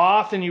more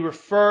often you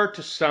refer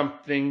to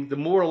something, the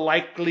more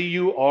likely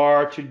you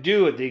are to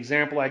do it. The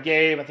example I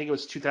gave, I think it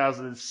was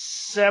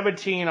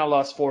 2017, I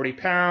lost 40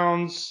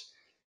 pounds,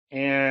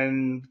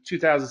 and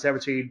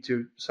 2017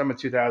 to some of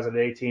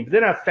 2018. But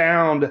then I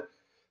found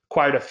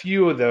quite a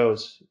few of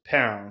those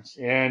pounds.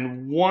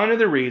 And one of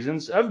the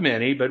reasons, of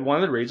many, but one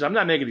of the reasons, I'm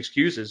not making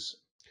excuses,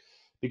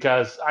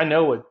 because I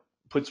know what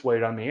puts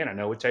weight on me and I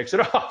know what takes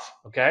it off,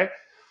 okay?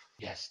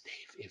 Yes,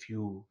 Dave,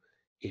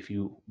 if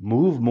you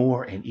move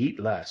more and eat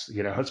less,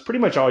 it's pretty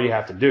much all you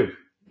have to do.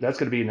 That's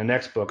going to be in the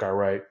next book I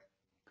write,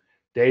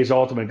 Dave's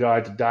Ultimate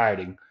Guide to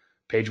Dieting.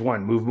 Page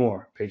 1, move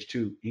more. Page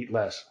 2, eat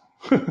less.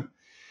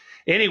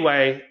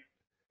 Anyway,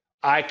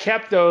 I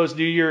kept those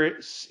New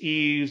Year's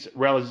Eve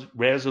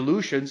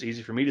resolutions,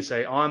 easy for me to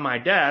say, on my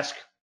desk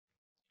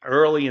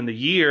early in the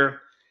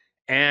year.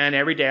 And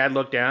every day I'd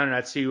look down and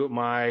I'd see what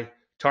my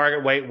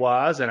target weight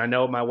was. And I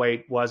know what my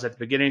weight was at the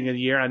beginning of the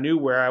year. I knew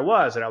where I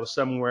was, and I was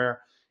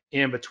somewhere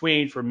in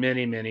between for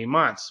many, many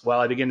months. Well,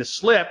 I began to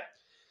slip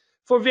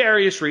for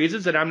various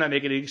reasons, and I'm not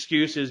making any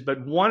excuses,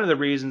 but one of the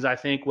reasons I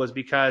think was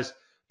because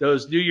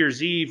those New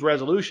Year's Eve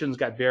resolutions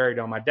got buried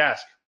on my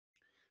desk.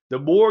 The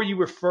more you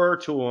refer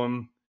to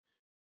them,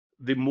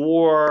 the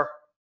more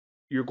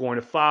you're going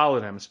to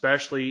follow them,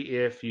 especially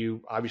if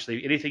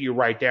obviously, anything you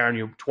write down,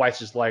 you're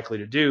twice as likely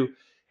to do.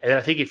 And I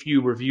think if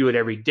you review it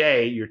every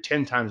day, you're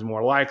 10 times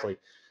more likely.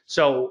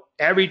 So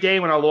every day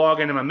when I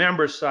log into my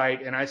members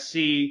site and I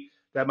see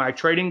that my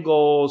trading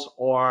goals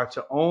are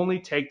to only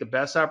take the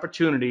best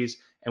opportunities,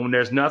 and when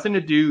there's nothing to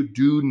do,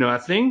 do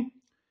nothing.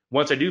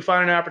 Once I do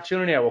find an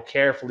opportunity, I will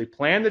carefully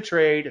plan the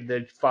trade and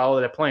then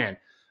follow that plan.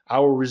 I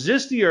will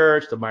resist the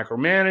urge to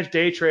micromanage,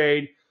 day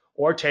trade,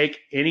 or take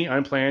any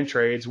unplanned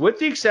trades, with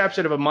the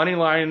exception of a money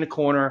line in the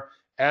corner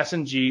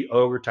S&G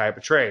ogre type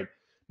of trade.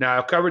 Now,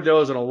 I covered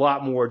those in a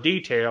lot more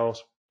detail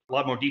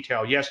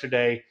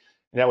yesterday,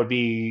 and that would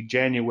be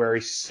January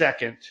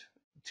 2nd,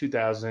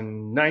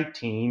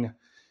 2019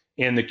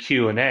 in the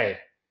Q&A.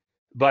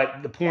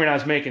 But the point I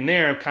was making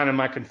there, kind of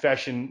my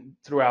confession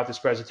throughout this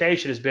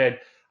presentation, has been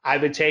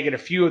I've been taking a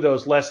few of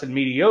those less than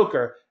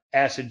mediocre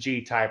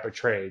S&G type of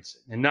trades,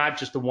 and not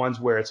just the ones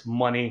where it's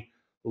money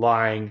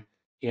lying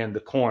in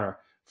the corner.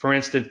 For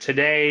instance,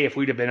 today, if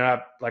we'd have been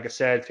up, like I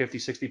said, 50,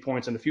 60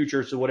 points in the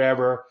futures or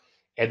whatever,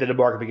 and then the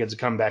market begins to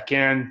come back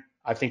in,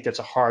 I think that's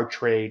a hard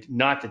trade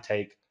not to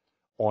take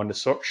on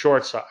the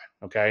short side.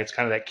 Okay, it's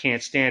kind of that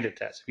can't stand it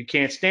test. If you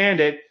can't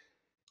stand it,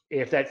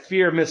 if that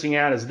fear of missing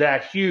out is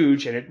that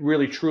huge, and it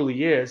really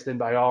truly is, then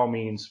by all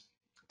means,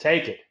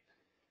 take it.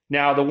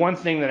 Now, the one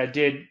thing that I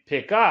did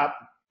pick up,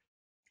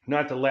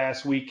 not the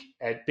last week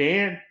at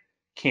band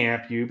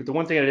camp, but the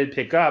one thing I did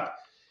pick up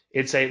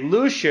in St.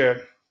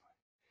 Lucia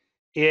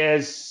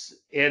is,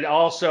 it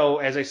also,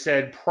 as I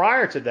said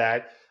prior to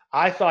that,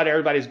 I thought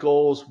everybody's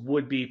goals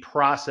would be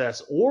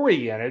process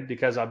oriented,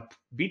 because I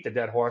beat the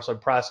dead horse on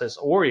process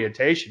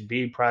orientation,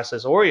 being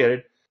process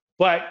oriented.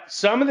 But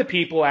some of the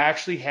people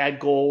actually had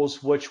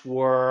goals which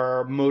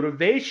were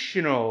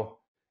motivational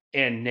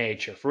in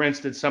nature. For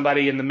instance,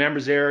 somebody in the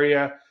members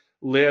area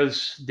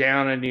lives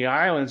down in the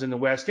islands in the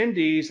West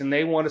Indies, and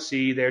they want to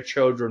see their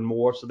children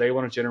more, so they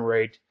want to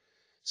generate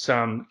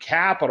some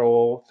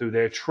capital through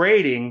their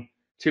trading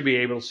to be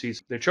able to see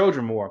their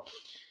children more.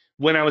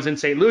 When I was in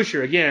St.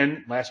 Lucia,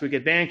 again, last week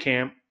at band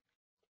camp,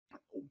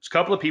 a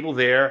couple of people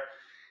there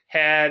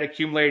had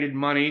accumulated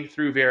money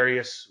through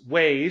various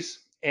ways,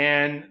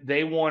 and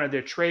they wanted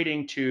their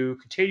trading to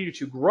continue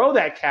to grow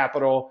that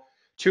capital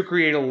to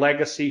create a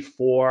legacy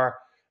for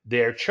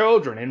their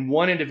children. And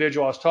one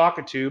individual I was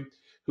talking to,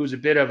 who's a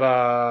bit of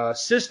a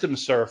system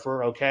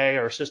surfer, okay,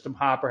 or system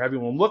hopper, however you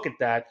want to look at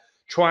that,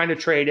 trying to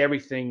trade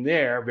everything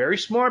there. Very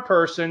smart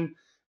person,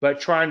 but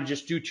trying to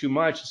just do too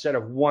much instead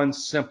of one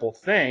simple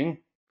thing.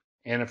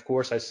 And of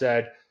course, I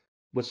said,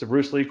 what's the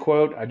Bruce Lee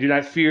quote? I do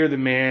not fear the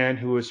man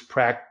who has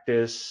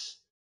practiced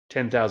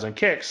 10,000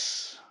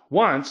 kicks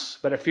once,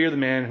 but I fear the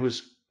man who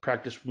has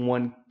practiced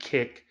one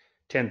kick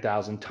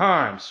 10,000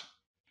 times.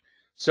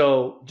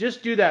 So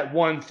just do that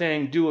one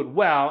thing, do it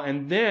well,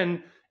 and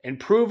then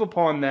improve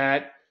upon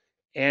that.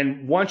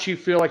 And once you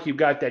feel like you've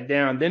got that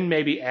down, then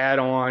maybe add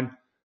on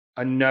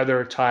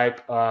another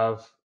type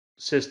of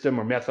system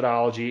or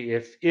methodology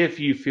if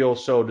you feel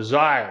so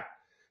desired.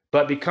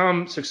 But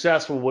become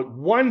successful with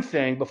one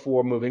thing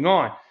before moving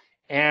on.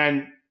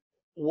 And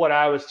what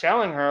I was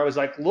telling her was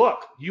like,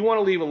 look, you want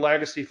to leave a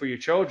legacy for your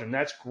children.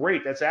 That's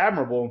great. That's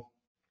admirable.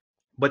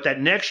 But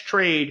that next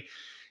trade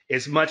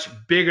is much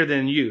bigger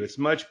than you. It's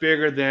much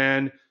bigger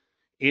than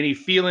any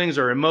feelings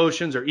or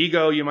emotions or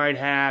ego you might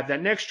have.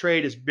 That next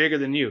trade is bigger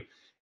than you.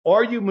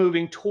 Are you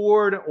moving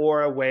toward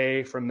or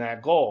away from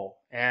that goal?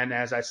 And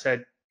as I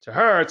said to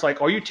her, it's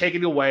like, are you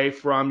taking away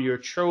from your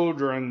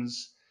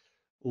children's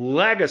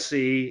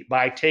legacy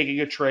by taking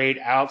a trade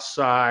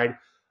outside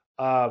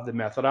of the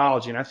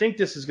methodology? And I think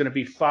this is going to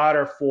be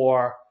fodder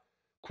for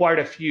quite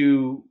a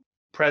few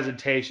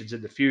presentations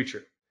in the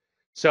future.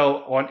 So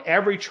on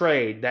every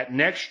trade, the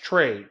next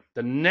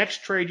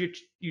trade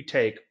you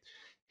take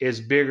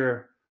is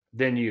bigger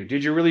than you.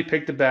 Did you really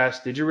pick the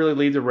best? Did you really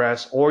leave the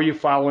rest? Or are you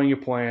following your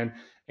plan?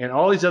 And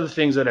all these other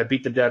things that I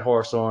beat the dead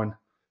horse on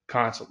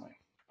constantly.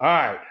 All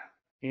right.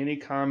 Any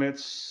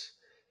comments,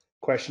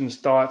 questions,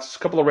 thoughts? A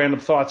couple of random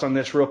thoughts on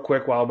this real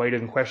quick while I'm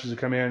waiting for questions to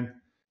come in.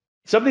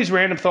 Some of these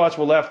random thoughts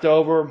were left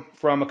over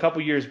from a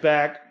couple years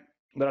back,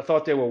 but I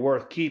thought they were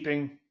worth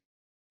keeping.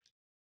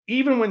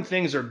 Even when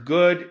things are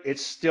good,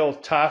 it's still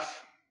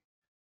tough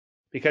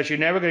because you're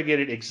never going to get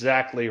it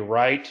exactly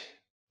right.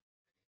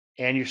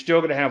 And you're still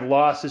going to have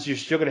losses. You're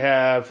still going to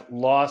have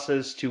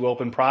losses to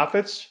open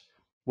profits,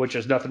 which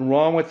there's nothing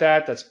wrong with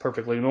that. That's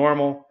perfectly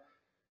normal.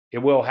 It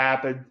will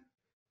happen.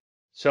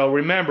 So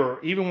remember,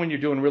 even when you're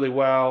doing really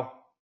well,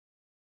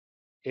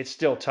 it's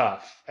still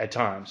tough at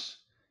times.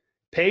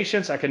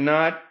 Patience, I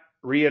cannot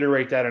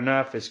reiterate that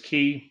enough, is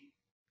key.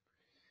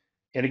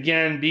 And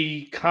again,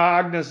 be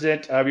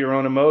cognizant of your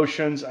own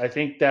emotions. I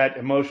think that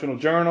emotional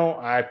journal,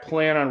 I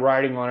plan on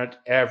writing on it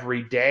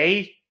every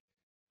day.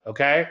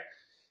 Okay?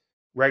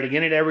 Writing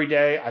in it every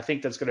day. I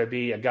think that's going to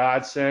be a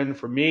godsend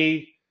for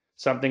me.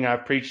 Something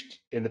I've preached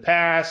in the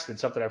past and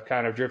something I've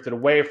kind of drifted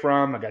away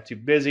from. I got too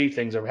busy.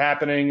 Things are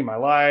happening in my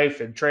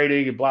life and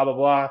trading and blah, blah,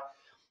 blah.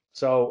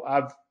 So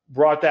I've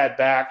brought that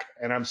back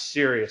and I'm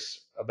serious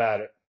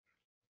about it.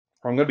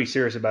 Or I'm going to be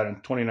serious about it in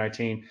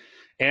 2019.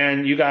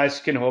 And you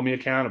guys can hold me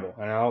accountable.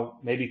 And I'll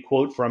maybe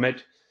quote from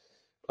it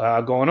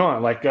going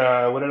on. Like,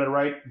 what did I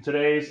write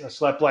today's? I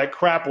slept like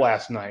crap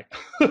last night.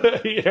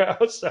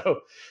 So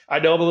I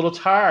know I'm a little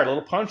tired, a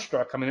little punch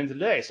struck coming in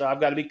today. So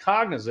I've got to be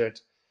cognizant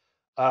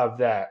of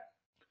that.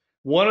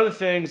 One of the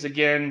things,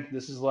 again,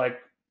 this is like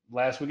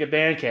last week at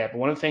band camp,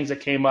 one of the things that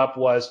came up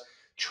was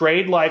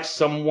trade like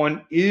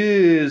someone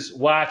is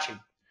watching.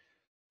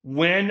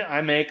 When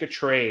I make a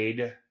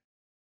trade,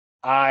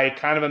 I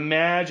kind of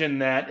imagine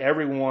that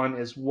everyone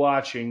is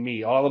watching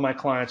me. All of my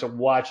clients are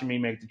watching me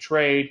make the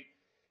trade,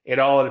 and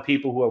all of the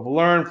people who have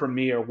learned from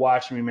me are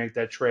watching me make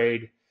that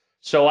trade.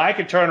 So I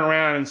could turn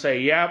around and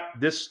say, yep,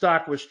 this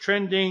stock was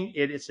trending.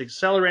 It's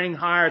accelerating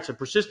higher. It's a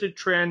persistent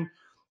trend,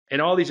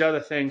 and all these other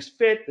things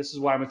fit. This is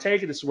why I'm going to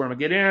take it. This is where I'm going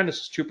to get in.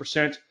 This is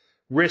 2%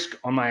 risk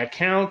on my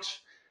account.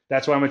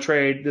 That's why I'm going to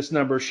trade this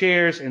number of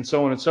shares, and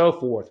so on and so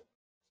forth.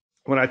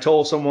 When I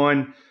told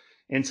someone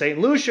in St.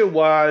 Lucia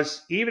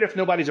was, even if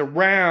nobody's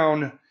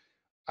around,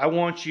 I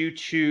want you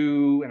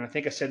to, and I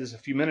think I said this a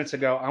few minutes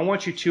ago, I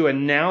want you to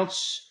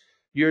announce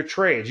your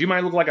trades. You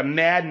might look like a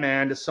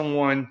madman to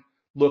someone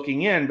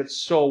looking in, but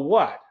so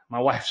what? My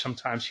wife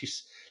sometimes,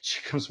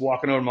 she comes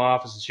walking over to my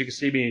office and she can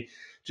see me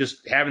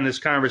just having this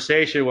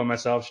conversation with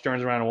myself. She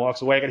turns around and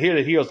walks away. I can hear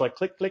the heels like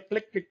click, click,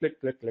 click, click,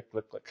 click, click, click,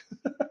 click, click.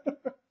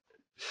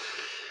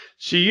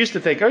 She used to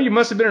think, oh, you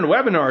must have been in a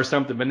webinar or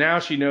something, but now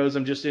she knows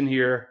I'm just in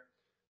here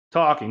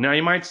talking. Now,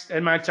 it might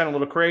sound a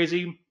little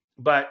crazy,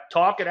 but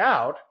talk it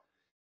out.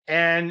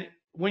 And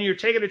when you're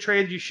taking a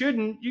trade that you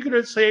shouldn't, you're going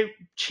to say,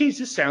 geez,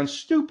 this sounds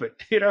stupid.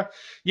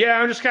 Yeah,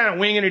 I'm just kind of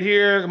winging it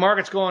here. The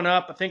market's going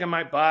up. I think I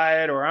might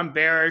buy it, or I'm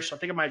bearish. I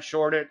think I might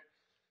short it.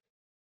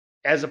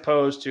 As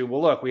opposed to,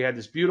 well, look, we had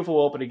this beautiful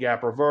opening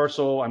gap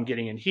reversal. I'm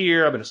getting in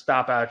here. I'm going to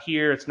stop out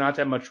here. It's not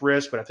that much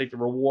risk, but I think the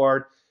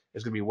reward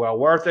is going to be well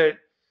worth it.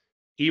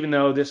 Even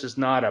though this is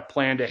not a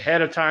planned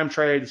ahead of time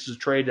trade, this is a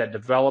trade that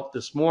developed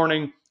this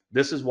morning.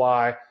 This is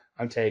why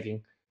I'm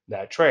taking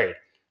that trade.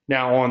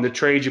 Now, on the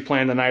trades you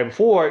planned the night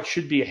before, it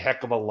should be a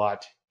heck of a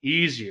lot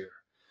easier.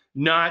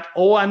 Not,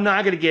 oh, I'm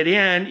not going to get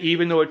in,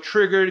 even though it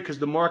triggered because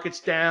the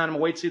market's down. I'm going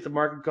to wait to see if the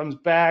market comes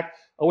back.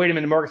 Oh, wait a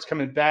minute, the market's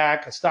coming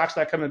back. The stock's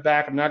not coming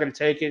back. I'm not going to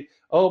take it.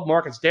 Oh,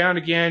 market's down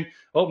again.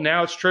 Oh,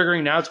 now it's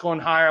triggering. Now it's going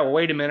higher. Well,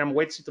 wait a minute. I'm going to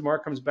wait to see if the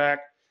market comes back.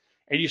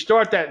 And you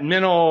start that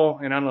mental,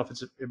 and I don't know if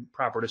it's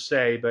proper to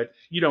say, but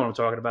you know what I'm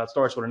talking about. It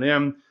starts with an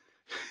M,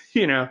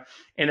 and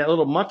that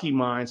little monkey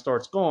mind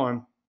starts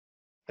going.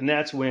 And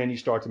that's when you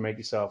start to make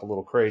yourself a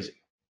little crazy.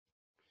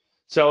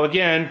 So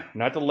again,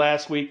 not the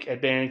last week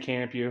at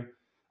Bandcamp, you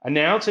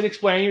announce and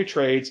explain your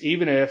trades,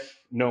 even if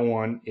no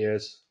one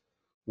is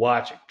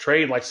watching.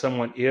 Trade like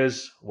someone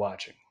is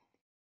watching.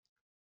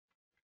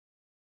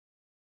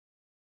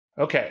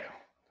 Okay.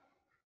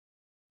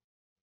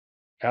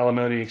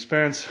 Alimony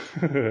expense.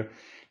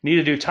 Need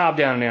to do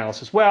top-down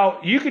analysis. Well,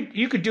 you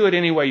could do it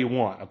any way you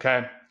want,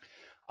 okay?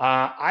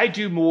 I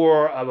do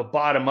more of a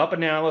bottom-up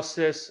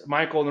analysis,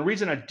 Michael, and the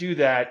reason I do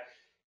that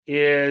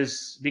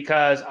is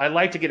because I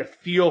like to get a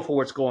feel for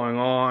what's going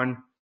on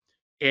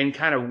and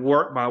kind of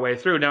work my way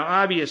through. Now,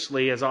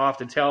 obviously, as I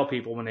often tell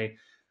people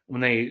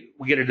we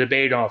get a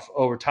debate off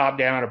over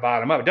top-down or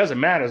bottom-up, it doesn't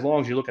matter as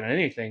long as you're looking at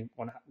anything,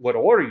 what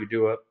order you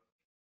do it.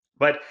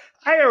 But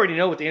I already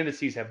know what the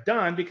indices have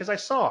done because I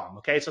saw them,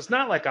 okay? So it's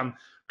not like I'm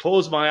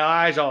close my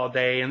eyes all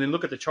day and then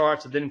look at the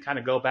charts and then kind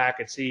of go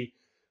back and see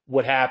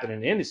what happened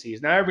in the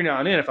indices. Now, every now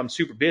and then, if I'm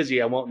super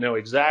busy, I won't know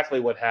exactly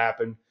what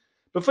happened.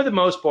 But for the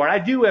most part, I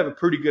do have a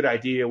pretty good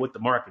idea what the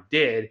market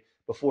did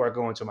before I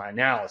go into my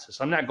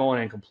analysis. I'm not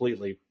going in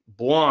completely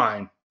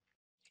blind.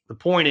 The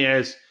point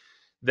is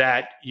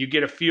that you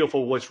get a feel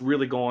for what's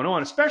really going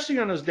on, especially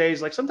on those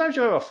days. Like sometimes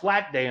you have a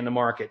flat day in the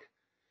market,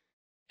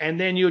 and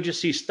then you'll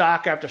just see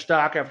stock after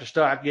stock after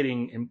stock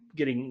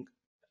getting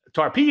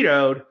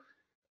torpedoed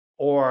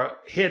or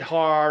hit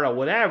hard or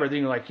whatever. Then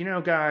you're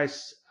like,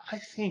 guys, I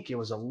think it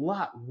was a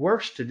lot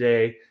worse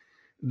today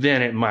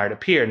than it might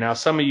appear. Now,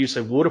 some of you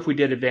said, what if we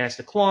did advanced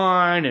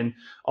decline and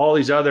all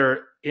these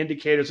other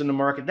indicators in the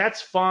market?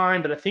 That's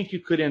fine, but I think you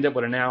could end up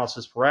with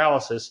analysis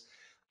paralysis.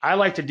 I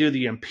like to do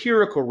the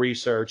empirical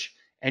research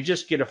and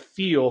just get a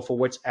feel for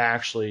what's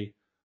actually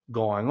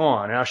going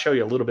on. And I'll show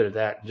you a little bit of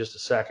that in just a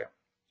second.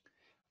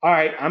 All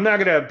right, I'm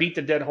not going to beat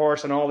the dead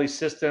horse on all these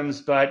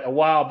systems, but a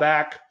while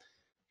back,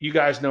 you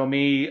guys know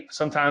me,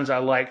 sometimes I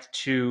like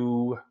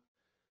to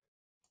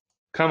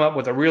come up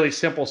with a really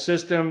simple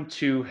system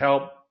to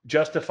help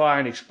justify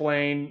and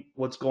explain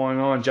what's going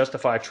on,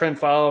 justify trend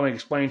following,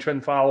 explain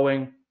trend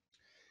following.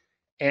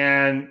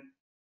 And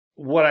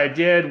what I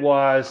did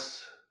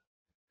was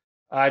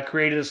I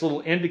created this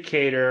little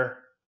indicator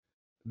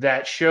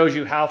that shows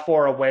you how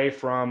far away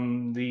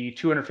from the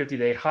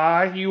 250-day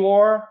high you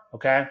are,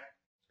 okay?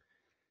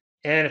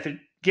 And if it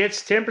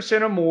gets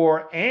 10% or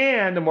more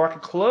and the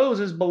market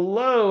closes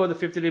below the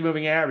 50-day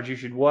moving average, you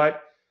should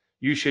what?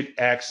 You should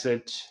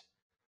exit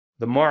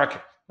the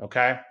market,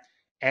 okay?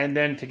 And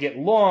then to get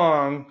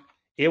long,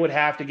 it would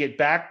have to get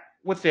back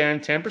within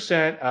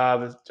 10%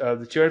 of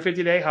the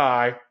 250-day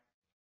high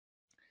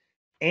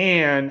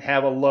and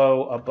have a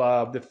low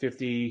above the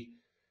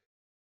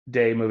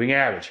 50-day moving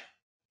average.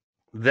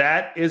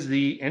 That is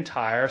the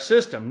entire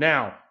system.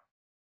 Now,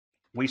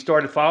 we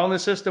started following the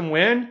system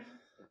when?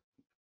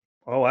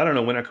 Oh, I don't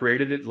know, when I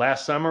created it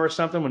last summer or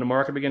something, when the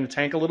market began to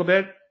tank a little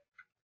bit.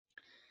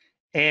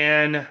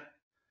 And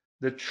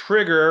the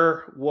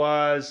trigger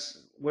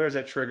was, where's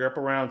that trigger? Up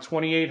around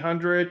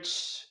 2,800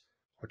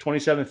 or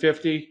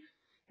 2,750.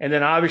 And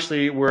then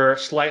obviously we're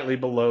slightly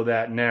below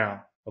that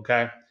now,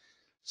 okay?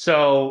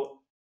 So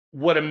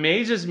what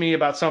amazes me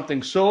about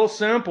something so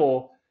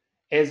simple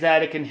is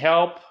that it can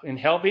help, and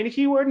help being a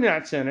keyword in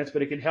that sentence,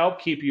 but it can help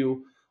keep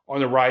you on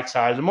the right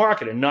side of the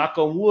market. And knock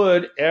on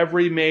wood,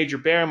 every major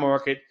bear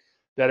market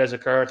that has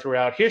occurred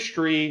throughout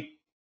history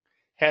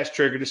has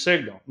triggered a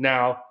signal.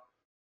 Now,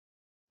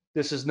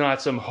 this is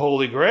not some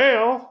holy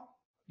grail,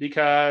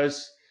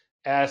 because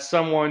as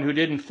someone who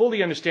didn't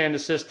fully understand the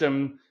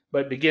system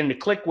but began to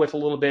click with a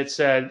little bit,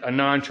 said a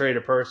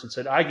non-trader person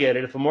said, I get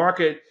it. If a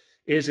market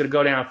is going to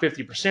go down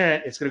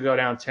 50%, it's going to go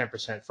down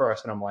 10%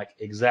 first. And I'm like,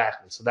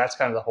 exactly. So that's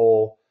kind of the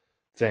whole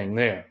thing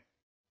there.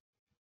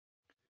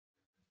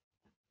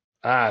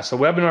 So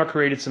webinar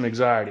created some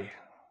anxiety.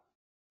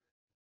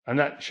 I'm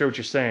not sure what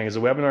you're saying. Is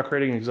the webinar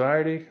creating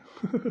anxiety?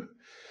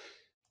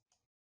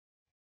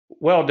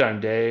 Well done,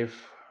 Dave.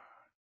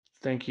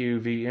 Thank you,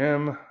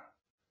 VM.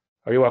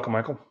 Are you welcome,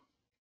 Michael?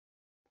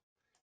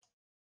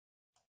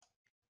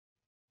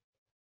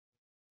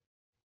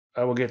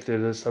 I will get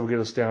this. I will get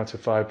this down to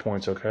 5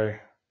 points. Okay.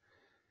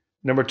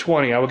 Number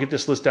 20. I will get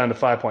this list down to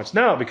 5 points.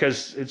 No,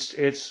 because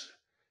it's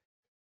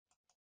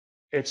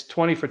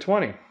 20 for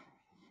 20.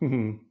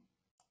 You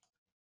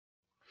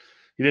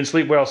didn't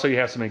sleep well, so you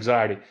have some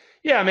anxiety.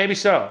 Yeah, maybe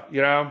so.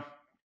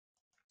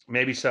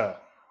 Maybe so.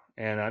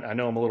 And I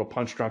know I'm a little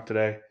punch drunk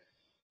today.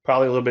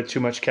 Probably a little bit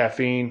too much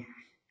caffeine.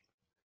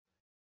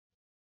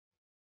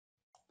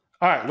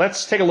 All right,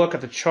 let's take a look at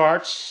the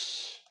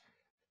charts.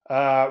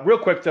 Real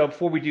quick, though,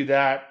 before we do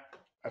that,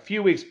 a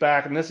few weeks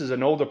back, and this is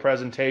an older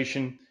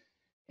presentation,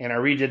 and I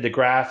redid the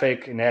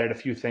graphic and added a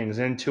few things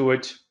into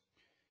it.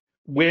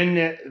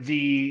 When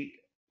the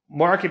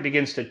market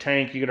begins to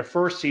tank, you're going to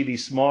first see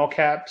these small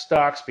cap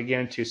stocks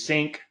begin to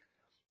sink,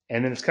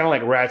 and then it's kind of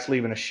like rats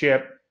leaving a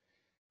ship.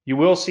 You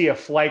will see a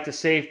flight to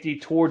safety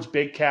towards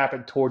big cap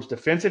and towards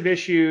defensive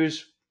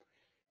issues.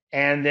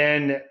 And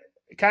then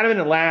kind of in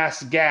the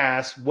last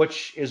gas,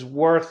 which is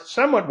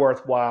somewhat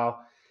worthwhile,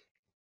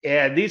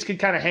 and these could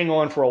kind of hang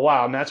on for a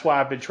while. And that's why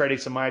I've been trading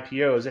some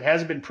IPOs. It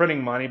hasn't been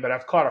printing money, but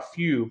I've caught a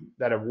few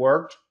that have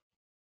worked.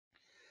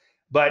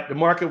 But the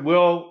market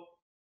will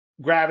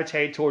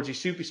gravitate towards these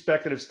super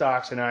speculative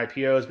stocks and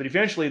IPOs, but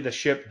eventually the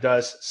ship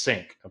does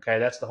sink. Okay,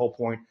 that's the whole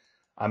point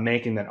I'm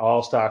making, that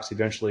all stocks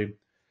eventually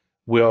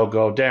will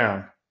go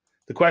down.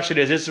 The question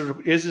is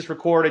this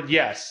recorded?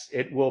 Yes,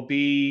 it will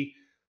be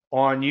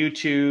on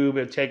YouTube.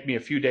 It'll take me a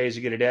few days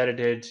to get it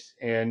edited.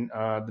 And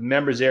the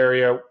members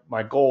area,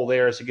 my goal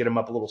there is to get them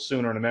up a little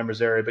sooner in the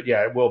members area. But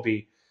yeah, it will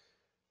be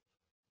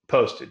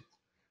posted.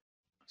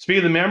 Speaking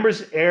of the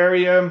members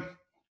area,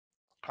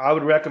 I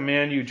would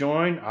recommend you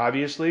join,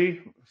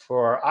 obviously,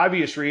 for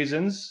obvious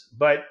reasons.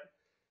 But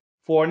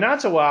for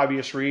not so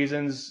obvious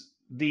reasons,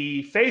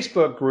 the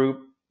Facebook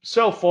group,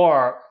 so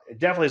far, it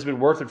definitely has been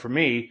worth it for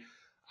me.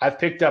 I've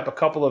picked up a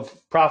couple of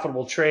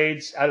profitable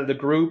trades out of the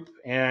group,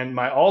 and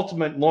my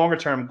ultimate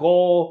longer-term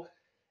goal,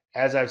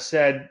 as I've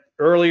said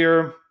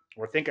earlier,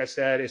 or I think I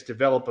said, is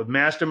develop a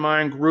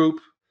mastermind group.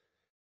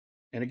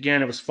 And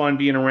again, it was fun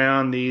being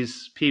around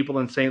these people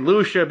in St.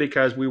 Lucia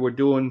because we were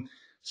doing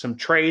some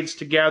trades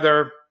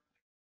together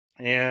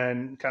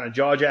and kind of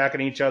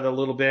jaw-jacking each other a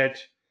little bit,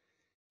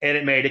 and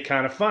it made it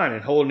kind of fun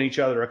and holding each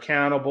other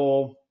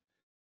accountable.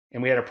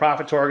 And we had a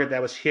profit target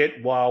that was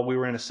hit while we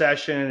were in a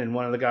session. And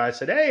one of the guys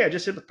said, hey, I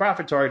just hit the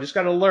profit target. Just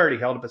got an alert. He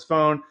held up his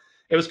phone.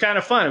 It was kind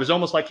of fun. It was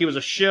almost like he was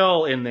a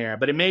shill in there.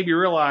 But it made me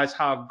realize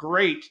how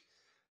great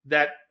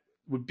that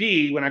would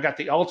be when I got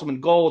the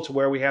ultimate goal to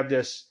where we have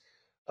this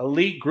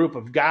elite group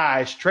of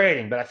guys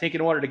trading. But I think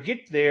in order to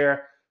get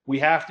there, we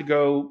have to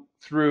go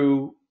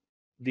through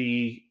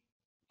the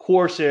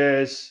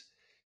courses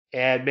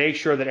and make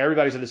sure that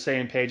everybody's on the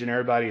same page and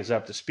everybody is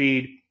up to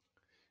speed.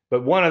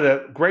 But one of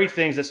the great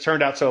things that's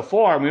turned out so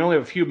far, and we only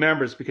have a few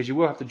members because you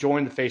will have to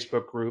join the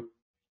Facebook group.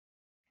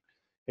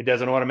 It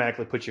doesn't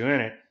automatically put you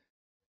in it.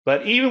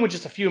 But even with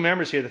just a few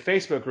members here, the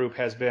Facebook group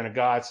has been a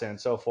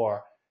godsend so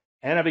far.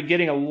 And I've been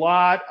getting a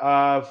lot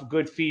of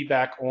good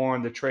feedback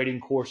on the trading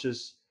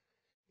courses.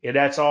 Yeah,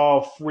 that's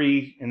all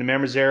free in the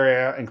members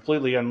area and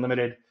completely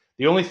unlimited.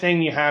 The only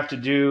thing you have to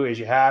do is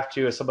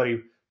as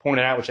somebody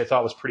pointed out, which I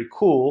thought was pretty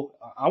cool,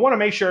 I want to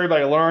make sure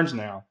everybody learns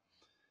now.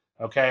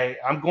 Okay,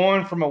 I'm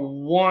going from a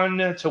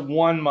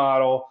 1-to-1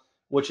 model,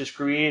 which has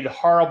created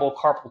horrible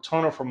carpal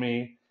tunnel for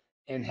me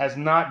and has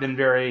not been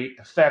very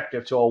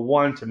effective, to a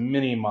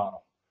 1-to-many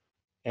model.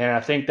 And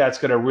I think that's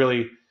going to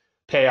really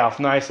pay off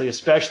nicely,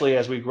 especially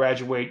as we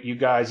graduate you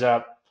guys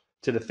up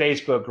to the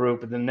Facebook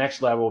group, and the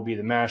next level will be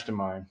the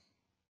mastermind.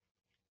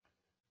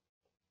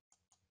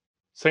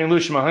 St.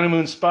 Lucia, my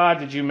honeymoon spot.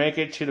 Did you make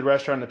it to the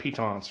restaurant, the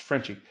Pitons,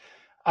 Frenchie?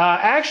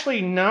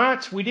 Actually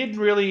not. I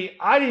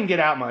didn't get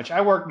out much. I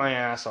worked my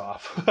ass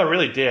off. I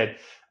really did.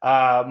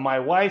 My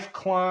wife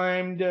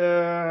climbed,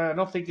 I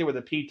don't think they were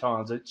the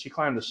Pitons. She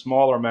climbed the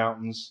smaller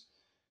mountains.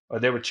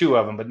 There were two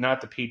of them, but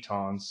not the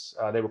Pitons.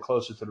 They were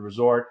closer to the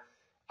resort.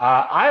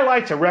 I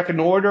like to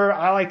reconnoiter.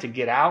 I like to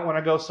get out when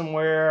I go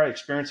somewhere,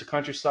 experience the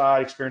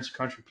countryside, experience the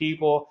country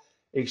people,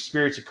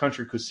 experience the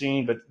country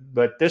cuisine.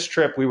 But this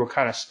trip, we were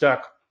kind of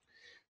stuck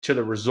to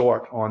the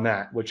resort on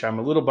that, which I'm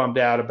a little bummed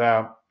out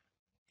about.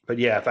 But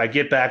yeah, if I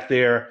get back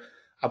there,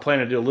 I plan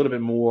to do a little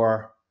bit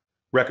more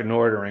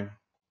reconnoitering.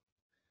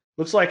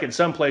 Looks like in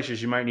some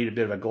places you might need a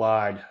bit of a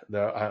glide,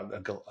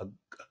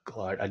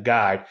 a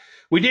guide.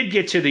 We did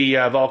get to the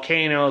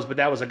volcanoes, but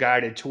that was a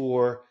guided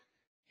tour,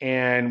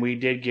 and we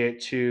did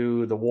get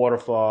to the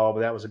waterfall,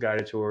 but that was a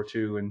guided tour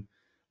too. And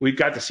we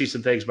got to see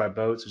some things by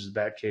boats, such as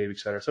Bat Cave,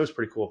 etc. So it was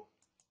pretty cool.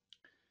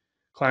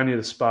 Climb near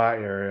the spa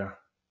area.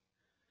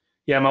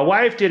 Yeah, my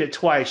wife did it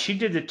twice. She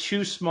did the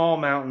two small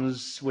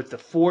mountains with the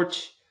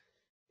fort,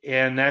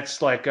 and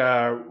that's like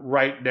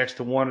right next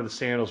to one of the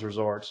Sandals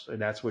resorts,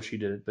 and that's what she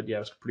did. But yeah,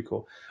 it was pretty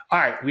cool. All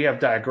right, we have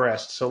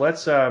digressed, so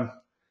let's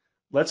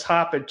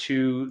hop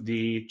into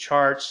the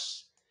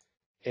charts,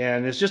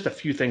 and there's just a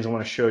few things I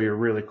want to show you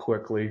really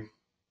quickly.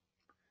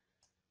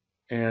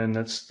 And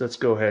let's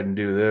go ahead and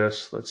do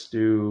this. Let's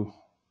do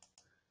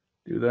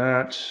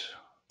that.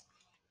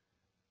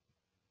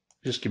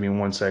 Just give me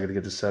 1 second to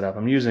get this set up.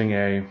 I'm using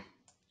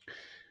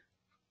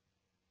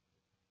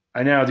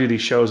I now do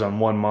these shows on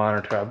one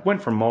monitor. I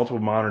went from multiple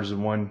monitors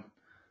in one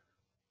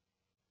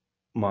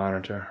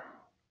monitor.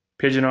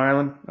 Pigeon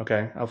Island?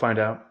 Okay, I'll find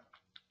out.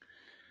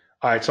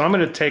 All right, so I'm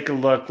going to take a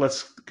look.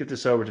 Let's get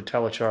this over to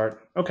Telechart.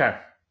 Okay,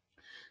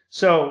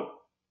 so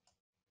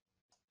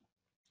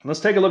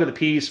let's take a look at the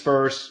piece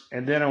first,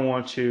 and then I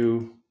want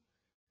to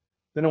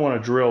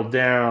drill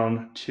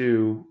down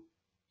to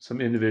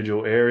some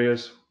individual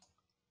areas.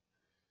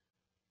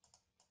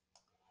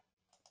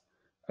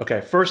 Okay,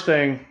 first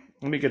thing,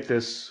 let me get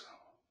this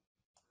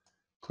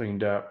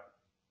cleaned up.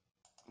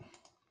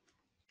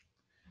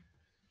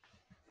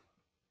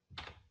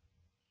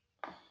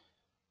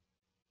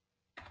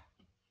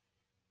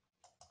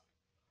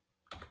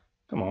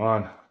 Come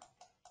on.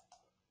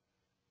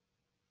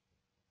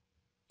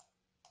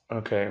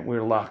 Okay,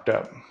 we're locked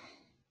up.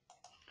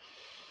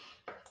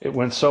 It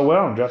went so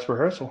well in dress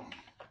rehearsal.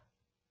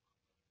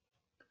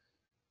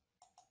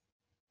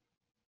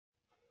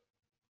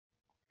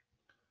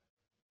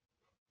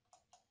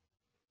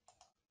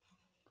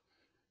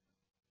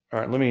 All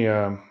right, let me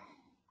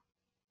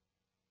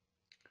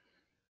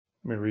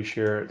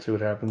reshare it, see what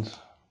happens.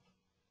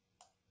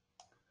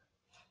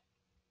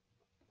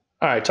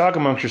 All right, talk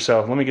amongst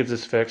yourself. Let me get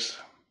this fixed.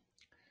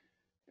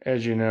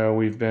 As you know,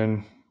 we've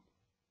been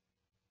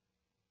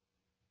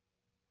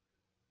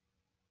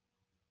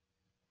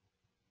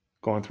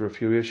going through a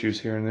few issues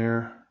here and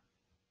there.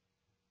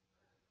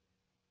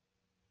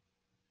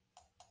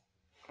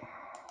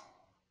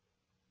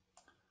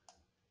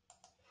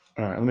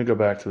 All right, let me go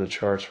back to the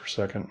charts for a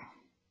second.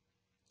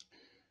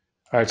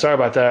 All right, sorry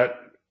about that.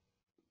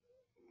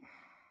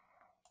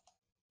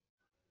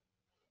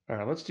 All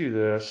right, let's do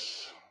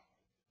this.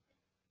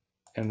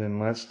 And then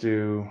let's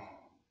do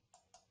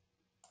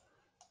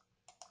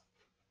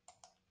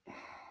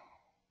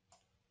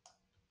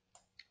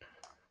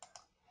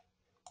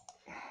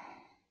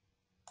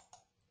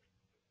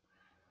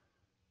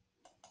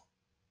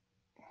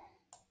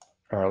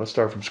all right, let's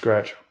start from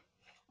scratch.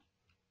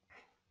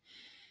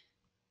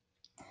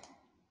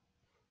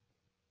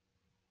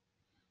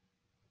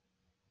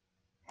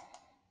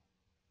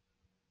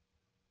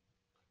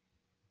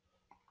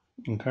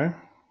 Okay.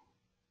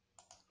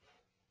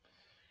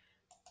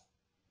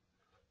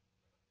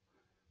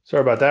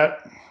 Sorry about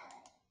that.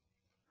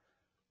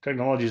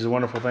 Technology is a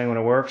wonderful thing when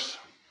it works.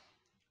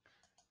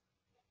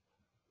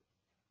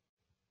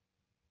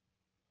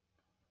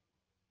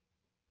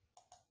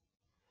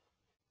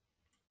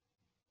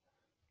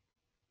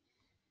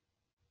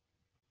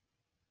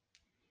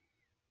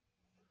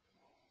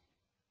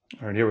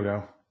 All right, here we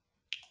go.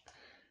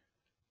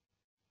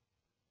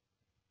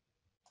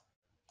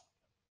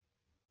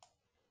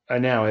 I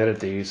now edit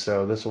these,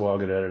 so this will all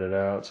get edited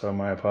out, so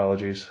my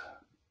apologies.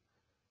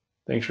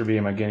 Thanks for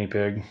being my guinea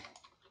pig.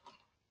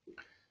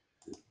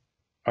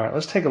 All right,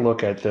 let's take a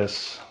look at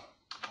this.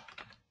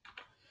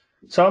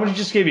 So I'm going to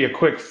just give you a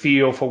quick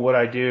feel for what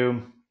I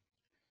do.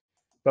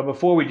 But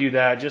before we do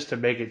that, just to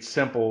make it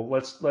simple,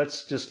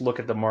 let's just look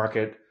at the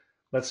market.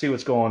 Let's see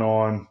what's going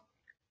on,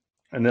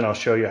 and then I'll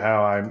show you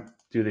how I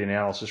do the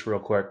analysis real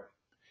quick.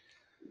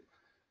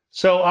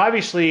 So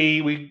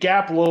obviously we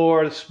gap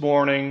lower this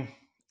morning,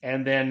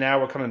 and then now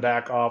we're coming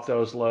back off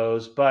those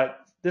lows. But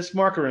this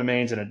market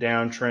remains in a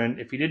downtrend.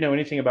 If you didn't know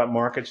anything about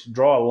markets,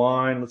 draw a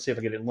line. Let's see if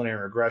I get a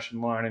linear regression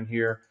line in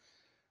here.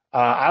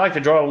 I like to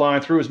draw a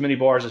line through as many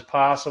bars as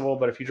possible,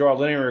 but if you draw a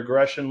linear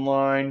regression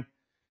line,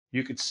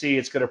 you could see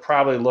it's going to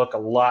probably look a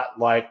lot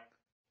like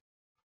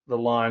the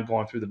line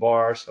going through the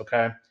bars,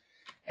 okay?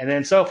 And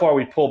then so far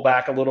we pulled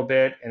back a little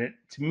bit, and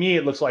to me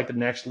it looks like the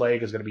next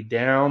leg is going to be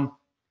down.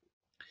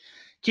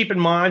 Keep in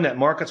mind that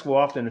markets will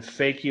often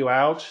fake you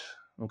out,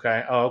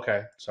 okay? Oh,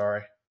 okay,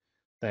 sorry.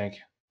 Thank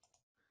you.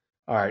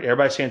 All right,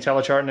 everybody seeing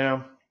Telechart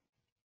now?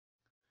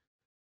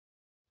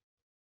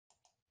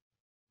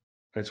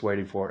 It's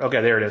waiting for it.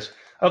 Okay, there it is.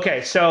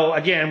 Okay, so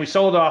again, we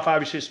sold off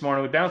obviously this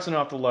morning. We're bouncing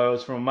off the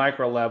lows from a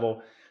micro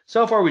level.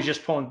 So far, we're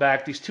just pulling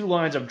back. These two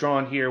lines I've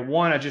drawn here,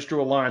 one, I just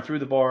drew a line through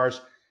the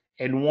bars,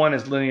 and one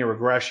is linear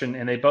regression,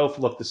 and they both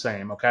look the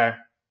same, okay?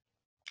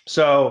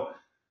 So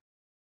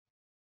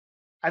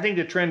I think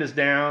the trend is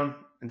down.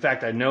 In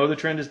fact, I know the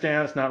trend is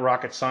down. It's not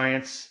rocket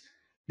science.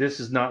 This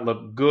does not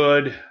look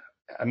good.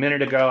 A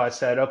minute ago, I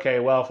said, okay,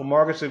 well, if the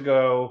markets would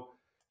go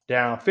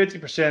down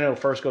 50%, it'll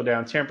first go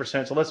down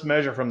 10%. So let's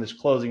measure from this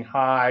closing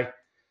high,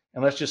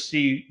 and let's just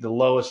see the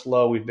lowest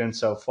low we've been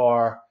so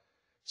far.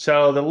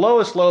 So the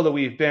lowest low that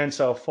we've been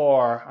so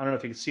far, I don't know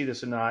if you can see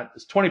this or not,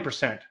 is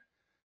 20%.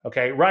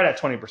 Okay, right at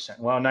 20%.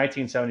 Well,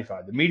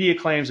 1975. The media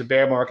claims a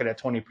bear market at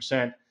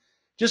 20%.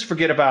 Just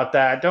forget about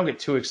that. Don't get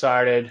too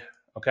excited.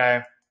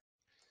 Okay,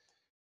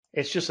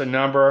 it's just a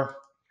number.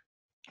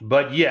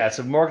 But yes,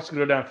 if the market's going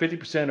to go down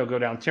 50%, it'll go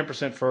down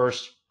 10%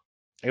 first.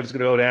 If it's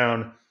going to go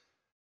down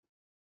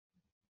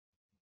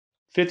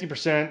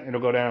 50%,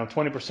 it'll go down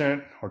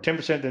 20%, or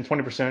 10%, then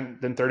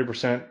 20%, then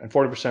 30%, and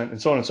 40%,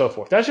 and so on and so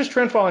forth. That's just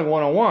trend following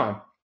 101.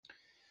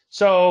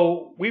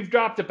 So we've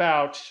dropped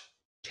about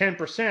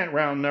 10%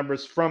 round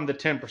numbers from the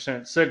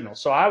 10% signal.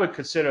 So I would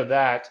consider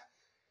that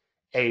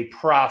a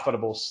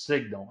profitable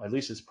signal. At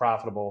least it's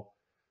profitable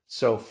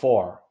so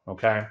far,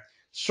 okay?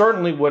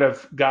 Certainly would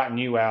have gotten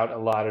you out a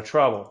lot of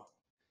trouble.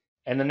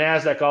 And the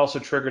NASDAQ also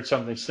triggered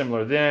something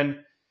similar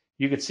then.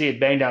 You could see it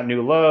banged out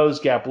new lows,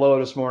 gap low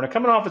this morning,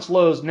 coming off its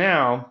lows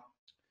now.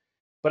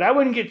 But I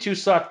wouldn't get too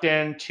sucked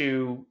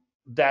into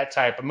that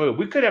type of move.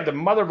 We could have the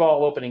mother of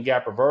all opening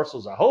gap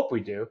reversals. I hope we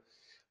do.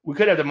 We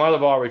could have the mother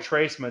of all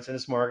retracements, and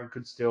this market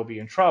could still be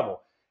in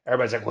trouble.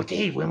 Everybody's like, well,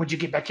 Dave, when would you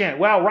get back in?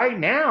 Well, right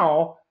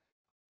now,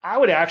 I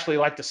would actually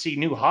like to see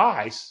new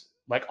highs,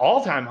 like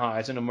all-time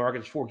highs in the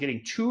market before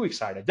getting too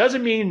excited.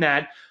 Doesn't mean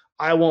that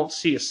I won't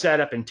see a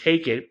setup and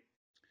take it,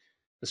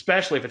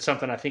 especially if it's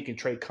something I think can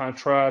trade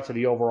contra to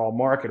the overall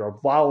market or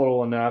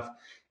volatile enough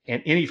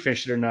and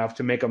inefficient enough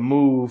to make a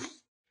move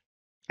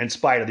in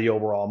spite of the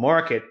overall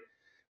market.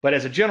 But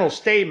as a general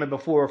statement,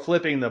 before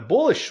flipping the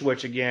bullish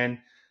switch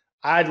again,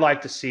 I'd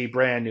like to see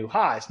brand new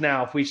highs.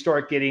 Now, if we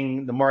start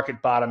getting the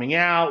market bottoming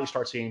out, we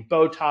start seeing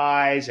bow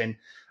ties and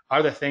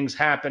other things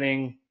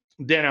happening,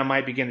 then I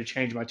might begin to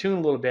change my tune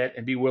a little bit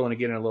and be willing to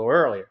get in a little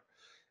earlier.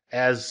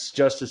 As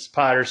Justice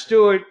Potter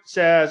Stewart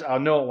says, I'll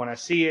know it when I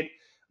see it.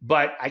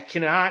 But I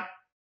cannot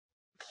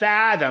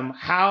fathom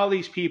how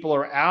these people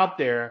are out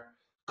there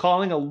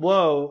calling a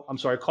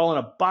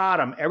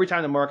bottom every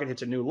time the market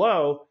hits a new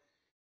low.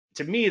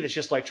 To me, that's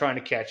just like trying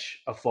to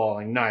catch a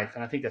falling knife.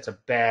 And I think that's a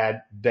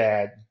bad,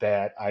 bad,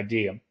 bad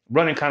idea.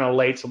 Running kind of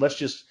late, so let's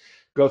just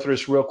go through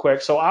this real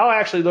quick. So I'll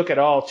actually look at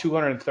all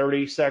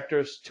 230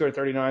 sectors,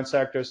 239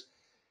 sectors.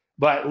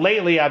 But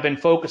lately, I've been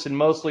focusing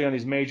mostly on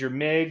these major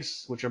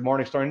MIGs, which are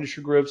Morningstar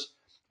industry groups.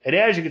 And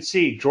as you can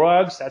see,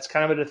 drugs, that's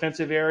kind of a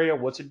defensive area.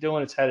 What's it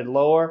doing? It's headed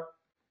lower.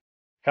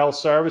 Health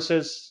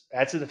services,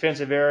 that's a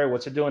defensive area.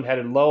 What's it doing?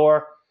 Headed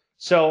lower.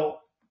 So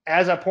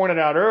as I pointed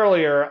out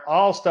earlier,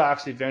 all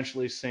stocks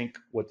eventually sink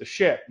with the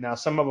ship. Now,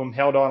 some of them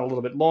held on a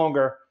little bit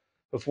longer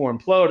before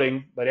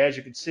imploding, but as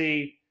you can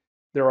see,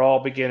 they're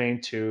all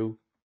beginning to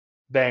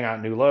bang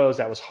out new lows.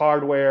 That was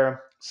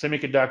hardware.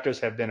 Semiconductors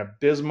have been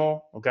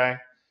abysmal, okay,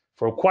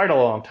 for quite a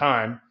long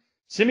time.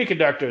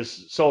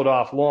 Semiconductors sold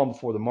off long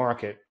before the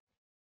market.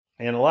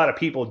 And a lot of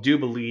people do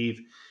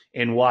believe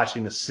in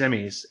watching the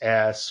semis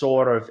as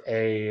sort of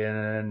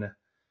a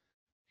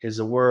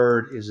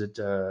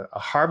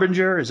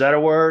harbinger? Is that a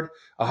word?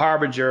 A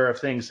harbinger of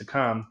things to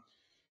come.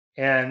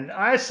 And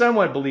I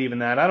somewhat believe in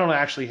that. I don't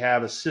actually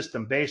have a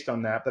system based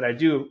on that, but I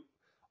do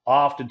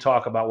often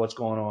talk about what's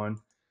going on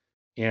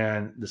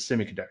in the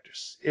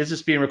semiconductors. Is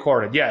this being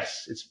recorded?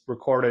 Yes, it's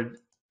recorded,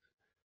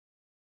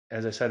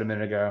 as I said a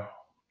minute ago.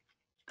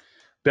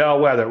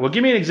 Bellwether. Well,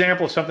 give me an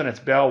example of something that's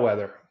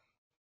bellwether,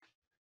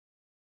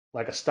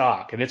 like a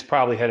stock, and it's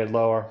probably headed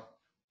lower.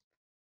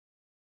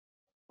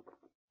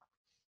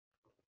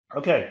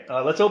 Okay,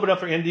 let's open up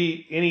for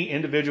any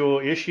individual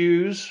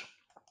issues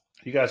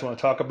you guys want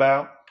to talk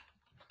about,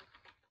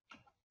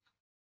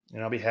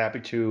 and I'll be happy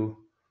to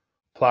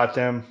plot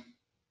them.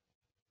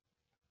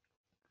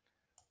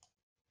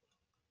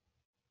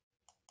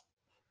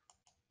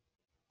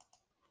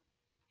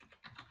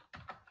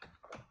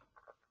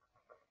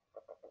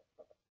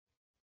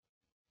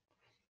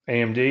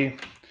 AMD.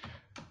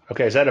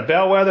 Okay, is that a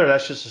bellwether? Or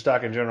that's just a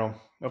stock in general.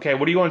 Okay,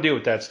 what do you want to do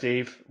with that,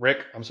 Steve?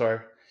 Rick, I'm sorry.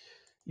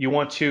 You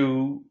want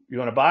to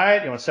buy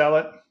it? You want to sell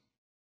it?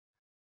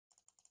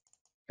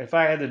 If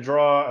I had to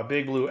draw a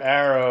big blue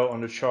arrow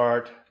on the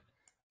chart,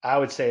 I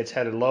would say it's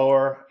headed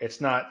lower.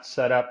 It's not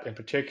set up in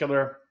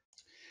particular.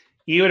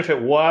 Even if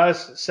it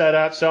was set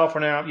up, sell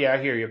for now. Yeah,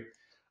 I hear you.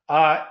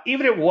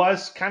 Even if it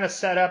was kind of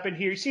set up in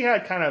here, you see how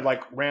it kind of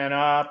like ran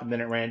up and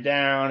then it ran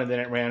down and then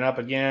it ran up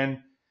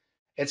again?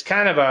 It's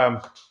kind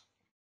of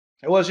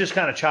it was just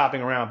kind of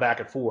chopping around back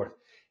and forth.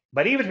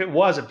 But even if it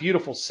was a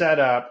beautiful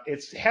setup,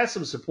 it has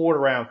some support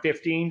around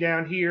 15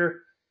 down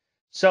here.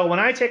 So when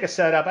I take a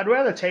setup, I'd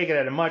rather take it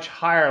at a much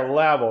higher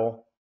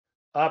level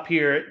up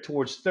here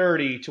towards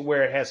 30 to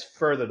where it has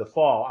further to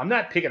fall. I'm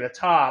not picking a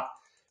top,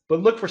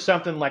 but look for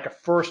something like a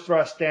first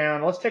thrust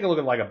down. Let's take a look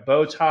at like a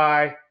bow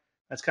tie.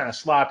 That's kind of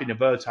sloppy, the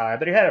bow tie,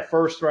 but it had a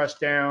first thrust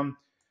down.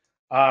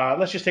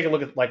 Let's just take a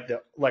look at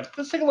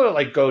let's take a look at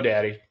like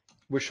GoDaddy.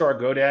 We're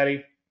short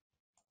GoDaddy.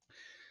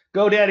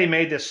 GoDaddy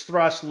made this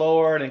thrust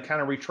lower and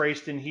kind of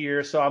retraced in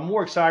here. So I'm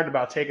more excited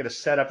about taking a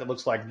setup that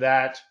looks like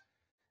that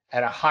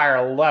at a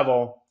higher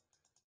level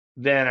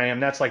than I am.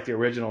 That's like the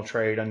original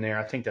trade on there.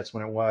 I think that's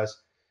when it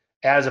was,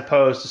 as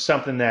opposed to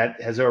something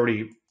that has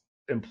already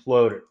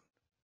imploded.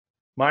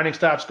 Mining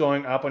stops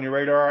going up on your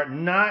radar?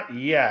 Not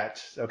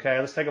yet. Okay,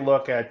 let's take a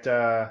look at,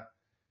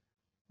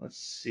 let's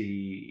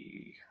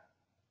see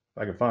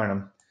if I can find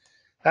them.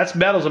 That's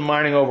metals and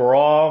mining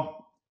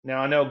overall.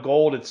 Now, I know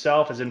gold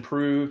itself has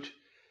improved,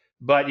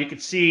 but you can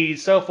see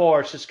so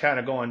far it's just kind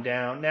of going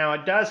down. Now,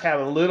 it does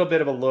have a little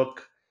bit of a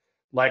look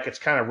like it's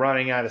kind of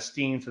running out of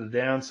steam to the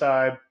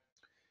downside.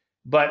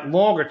 But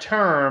longer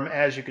term,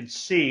 as you can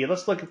see,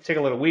 let's take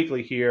a little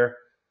weekly here.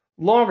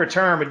 Longer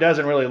term, it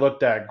doesn't really look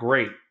that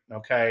great,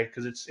 okay,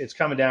 because it's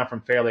coming down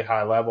from fairly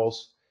high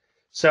levels.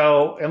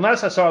 So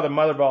unless I saw the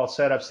motherboard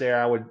setups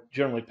there, I would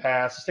generally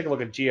pass. Let's take a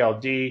look at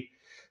GLD.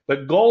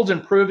 But gold's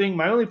improving.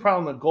 My only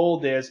problem with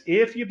gold is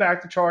if you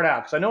back the chart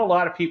out, because I know a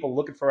lot of people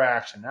looking for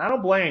action. I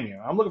don't blame you.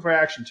 I'm looking for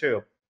action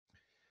too.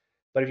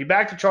 But if you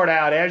back the chart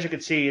out, as you can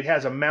see, it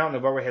has a mountain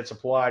of overhead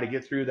supply to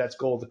get through. That's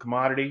gold, the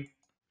commodity,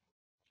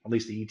 at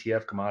least the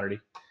ETF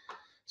commodity.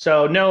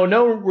 So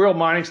no real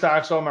mining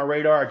stocks on my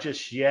radar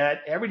just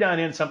yet. Every now and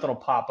then something will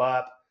pop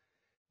up.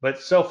 But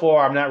so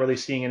far, I'm not really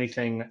seeing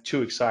anything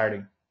too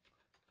exciting.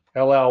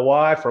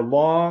 LLY for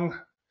long.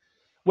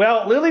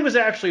 Well, Lilly was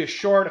actually a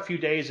short a few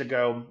days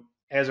ago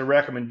as a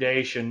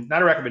recommendation.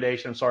 Not a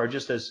recommendation, I'm sorry,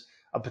 just as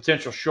a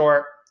potential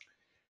short.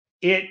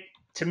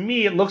 To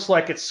me, it looks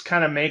like it's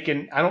kind of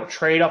making, I don't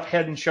trade off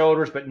Head and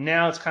Shoulders, but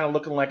now it's kind of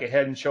looking like a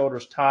Head and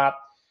Shoulders top.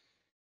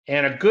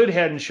 And a good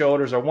Head and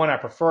Shoulders, or one I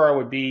prefer,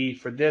 would be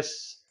for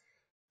this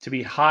to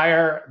be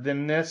higher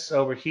than this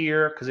over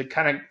here, because it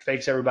kind of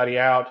fakes everybody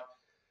out.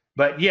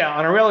 But yeah,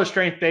 on a relative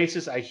strength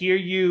basis, I hear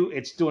you.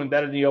 It's doing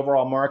better than the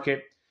overall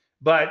market.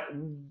 But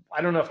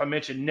I don't know if I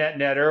mentioned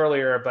net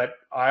earlier, but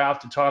I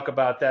often talk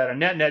about that.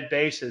 On a net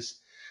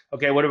basis,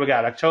 okay, what do we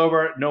got?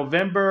 October,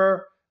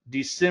 November,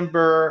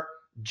 December,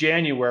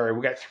 January.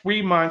 We got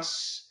 3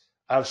 months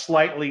of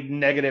slightly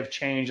negative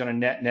change on a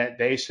net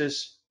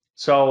basis.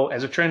 So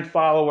as a trend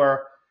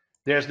follower,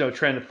 there's no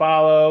trend to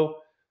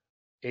follow.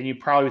 And you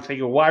probably think,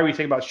 well, why were you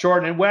thinking about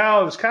shortening?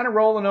 Well, it was kind of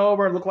rolling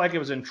over. It looked like it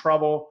was in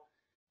trouble.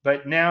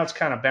 But now it's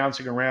kind of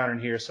bouncing around in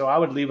here. So I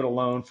would leave it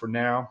alone for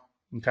now.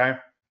 Okay.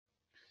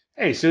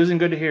 Hey, Susan,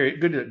 good to hear you.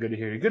 Good to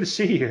hear you. Good to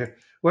see you.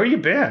 Where you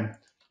been?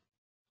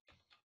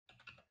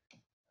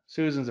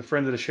 Susan's a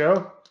friend of the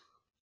show.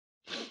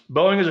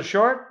 Boeing is a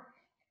short.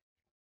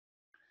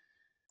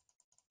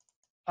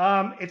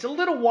 It's a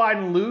little wide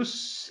and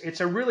loose. It's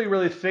a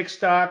really thick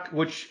stock,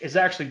 which is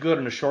actually good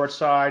on the short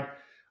side.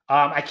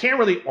 I can't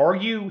really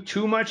argue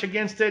too much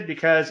against it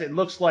because it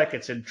looks like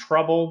it's in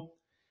trouble.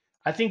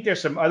 I think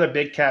there's some other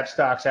big cap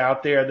stocks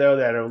out there, though,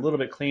 that are a little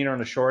bit cleaner on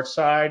the short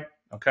side.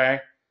 Okay.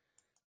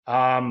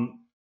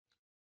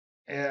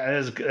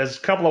 There's a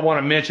couple I want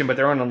to mention, but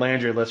they're on the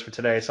Landry list for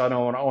today. So I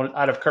don't want,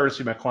 out of courtesy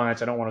to my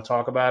clients, I don't want to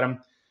talk about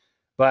them.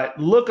 But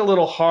look a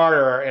little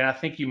harder, and I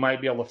think you might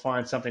be able to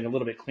find something a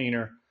little bit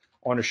cleaner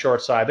on the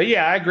short side. But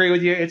yeah, I agree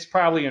with you. It's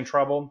probably in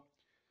trouble.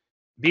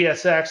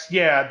 BSX,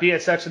 yeah,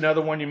 BSX,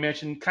 another one you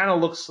mentioned, kind of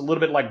looks a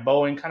little bit like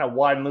Boeing, kind of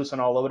wide and loose and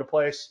all over the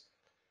place.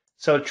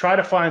 So try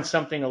to find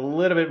something a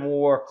little bit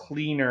more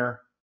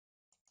cleaner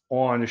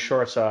on the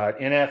short side.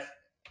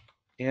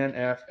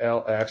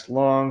 NFLX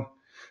long.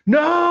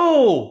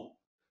 No!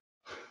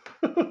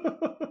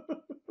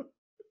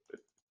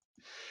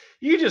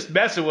 You just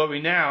messing with me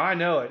now. I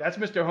know it. That's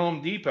Mr.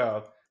 Home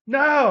Depot.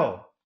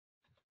 No!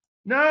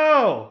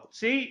 No!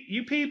 See,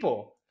 you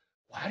people.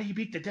 Why do you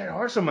beat the dead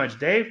horse so much,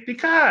 Dave?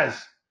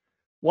 Because.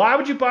 Why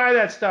would you buy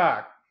that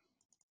stock?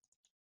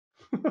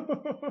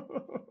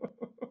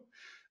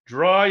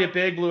 Draw your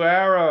big blue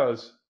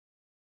arrows.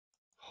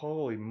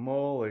 Holy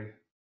moly.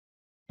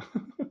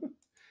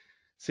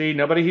 See,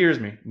 nobody hears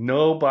me.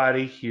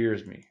 Nobody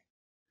hears me.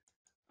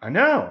 I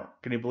know.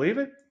 Can you believe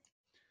it?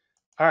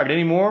 All right,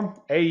 any more?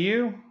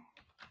 AU?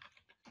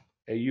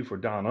 AU for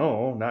Don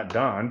O, not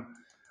Don.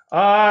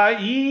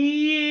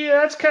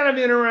 Yeah, that's kind of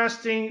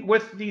interesting.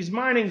 With these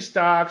mining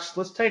stocks,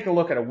 let's take a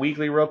look at a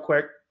weekly real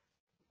quick.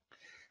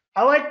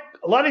 I like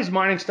a lot of these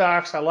mining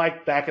stocks. I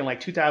like back in like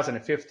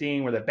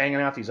 2015 where they're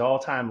banging out these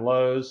all-time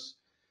lows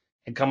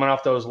and coming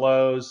off those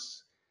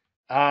lows.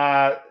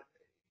 A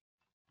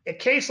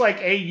case like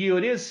AU,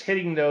 it is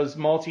hitting those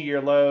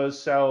multi-year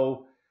lows.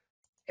 So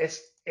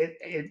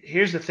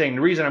here's the thing.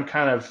 The reason I'm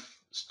kind of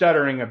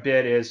stuttering a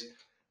bit is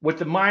with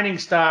the mining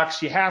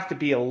stocks, you have to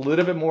be a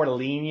little bit more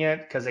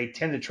lenient because they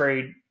tend to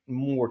trade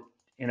more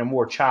in a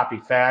more choppy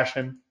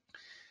fashion.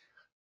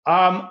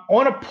 On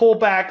a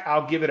pullback,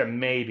 I'll give it a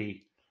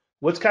maybe.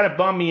 What's kind of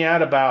bummed me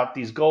out about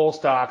these gold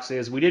stocks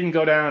is we didn't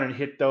go down and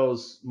hit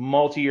those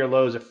multi-year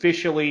lows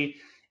officially,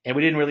 and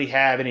we didn't really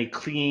have any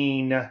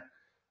clean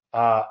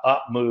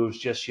up moves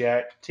just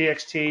yet.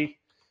 TXT,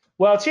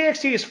 well,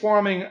 TXT is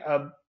forming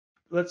a,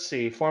 let's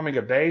see, forming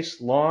a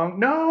base long.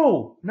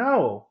 No.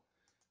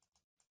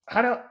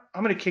 I'm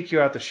going to kick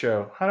you out the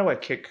show. How do I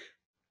kick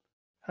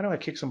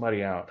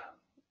somebody out?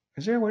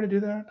 Is there a way to do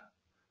that?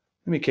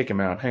 Let me kick him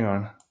out. Hang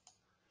on.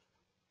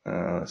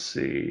 Let's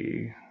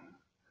see.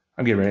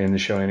 I'm getting ready to end the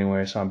show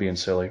anyway, so I'm being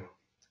silly.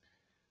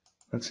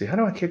 Let's see. How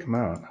do I kick him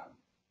out?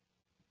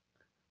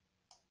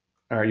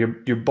 All right,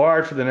 you're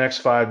barred for the next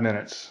 5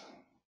 minutes.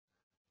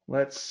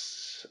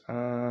 Let's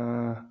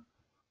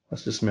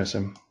dismiss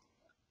him.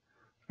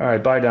 All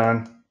right, bye,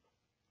 Don.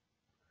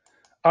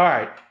 All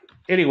right.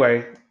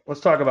 Anyway,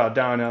 let's talk about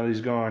Don now that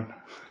he's gone.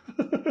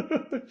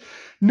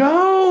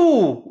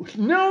 No.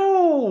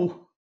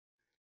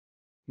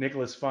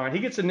 Nicholas Fine. He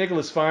gets a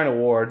Nicholas Fine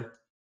Award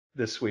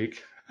this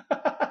week.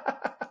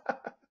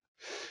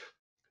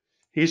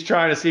 He's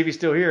trying to see if he's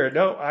still here.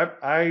 No,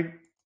 I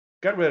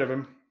got rid of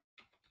him.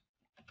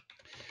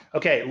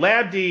 Okay,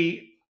 Lab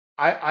D.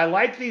 I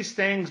like these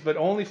things, but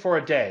only for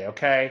a day.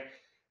 Okay,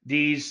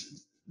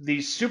 these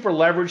super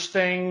leverage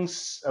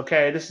things.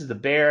 Okay, this is the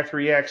Bear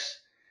 3X.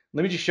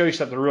 Let me just show you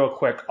something real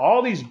quick.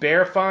 All these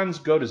Bear funds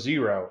go to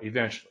zero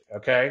eventually.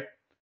 Okay,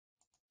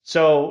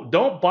 so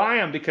don't buy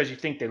them because you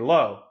think they're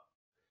low,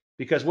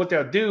 because what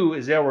they'll do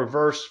is they'll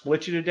reverse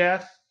split you to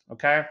death.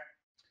 Okay.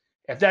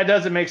 If that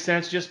doesn't make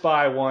sense, just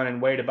buy one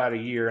and wait about a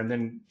year and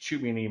then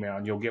shoot me an email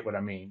and you'll get what I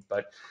mean.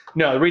 But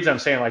no, the reason I'm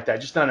saying like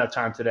that, just not enough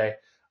time today.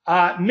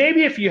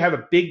 Maybe if you have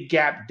a big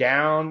gap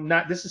down,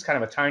 this is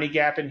kind of a tiny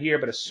gap in here,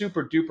 but a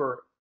super duper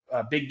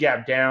big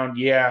gap down,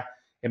 yeah,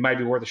 it might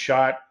be worth a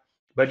shot.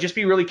 But just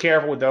be really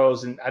careful with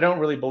those. And I don't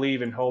really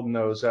believe in holding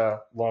those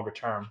longer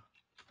term.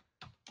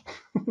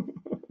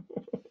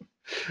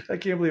 I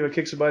can't believe I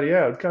kicked somebody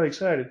out. I'm kind of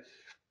excited.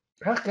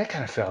 That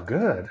kind of felt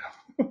good.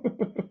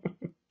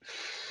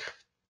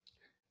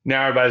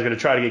 Now everybody's going to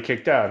try to get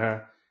kicked out, huh?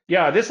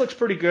 Yeah, this looks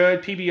pretty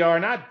good. PBR,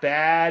 not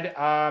bad.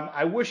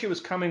 I wish it was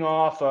coming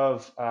off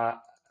of,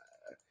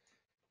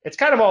 it's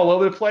kind of all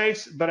over the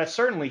place, but I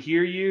certainly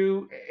hear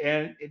you,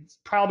 and it's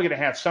probably going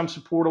to have some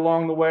support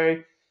along the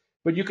way.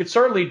 But you could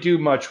certainly do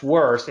much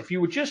worse. If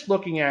you were just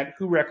looking at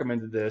who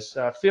recommended this,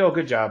 Phil,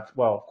 good job.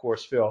 Well, of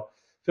course, Phil.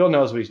 Phil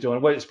knows what he's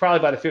doing. It's probably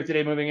about a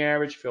 50-day moving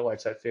average. Phil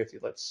likes that 50.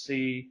 Let's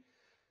see.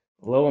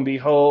 Lo and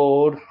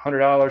behold,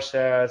 $100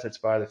 says it's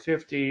by the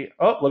 50.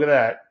 Oh, look at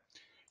that.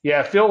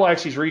 Yeah, Phil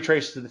likes these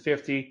retraces to the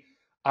 50.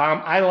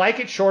 I like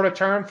it shorter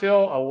term,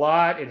 Phil, a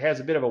lot. It has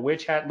a bit of a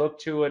witch hat look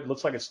to it. It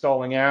looks like it's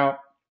stalling out.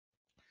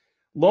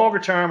 Longer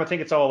term, I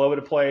think it's all over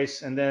the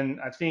place. And then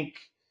I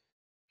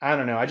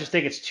don't know. I just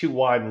think it's too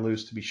wide and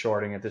loose to be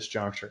shorting at this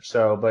juncture.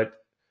 So, but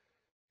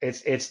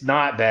it's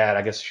not bad,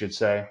 I guess I should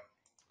say.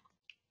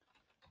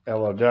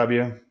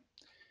 LOW.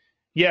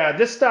 Yeah,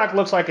 this stock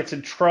looks like it's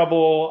in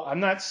trouble. I'm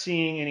not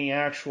seeing any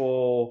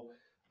actual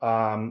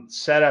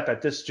setup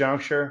at this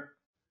juncture.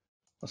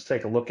 Let's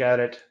take a look at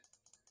it.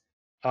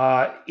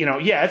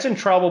 Yeah, it's in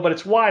trouble, but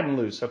it's wide and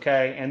loose,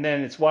 okay? And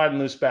then it's wide and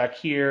loose back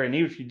here. And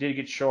even if you did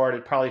get short,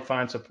 it'd probably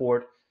find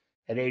support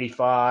at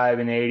 85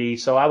 and 80.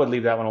 So I would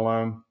leave that one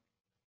alone.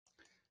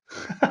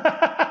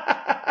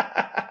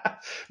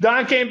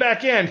 Don came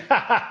back in.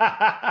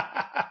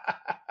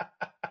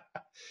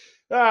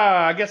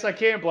 I guess I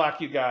can't block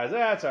you guys.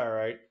 That's all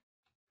right.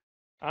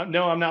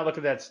 No, I'm not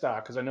looking at that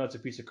stock because I know it's a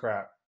piece of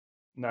crap.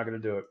 I'm not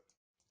going to do it.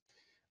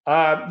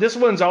 This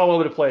one's all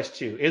over the place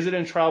too. Is it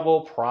in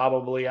trouble?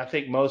 Probably. I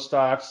think most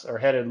stocks are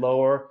headed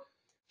lower.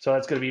 So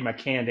that's going to be my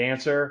canned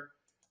answer.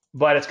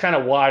 But it's kind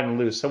of wide and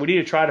loose. So we need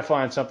to try to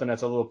find something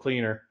that's a little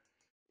cleaner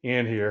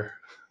in here.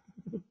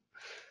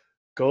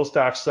 Gold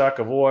stocks suck.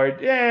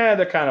 Avoid. Yeah,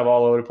 they're kind of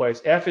all over the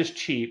place. F is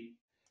cheap.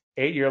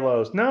 8-year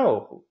lows.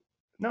 No.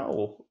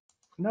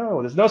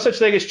 There's no such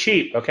thing as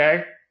cheap,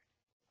 okay?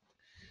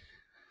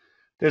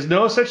 There's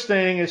no such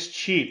thing as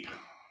cheap.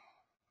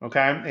 Okay,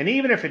 and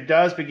even if it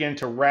does begin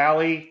to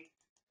rally,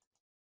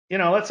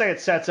 let's say it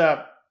sets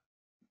up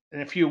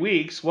in a few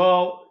weeks,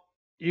 well,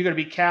 you're going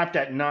to be capped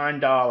at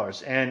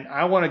 $9, and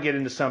I want to get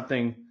into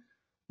something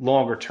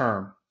longer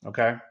term,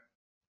 okay?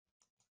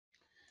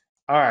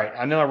 All right,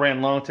 I know I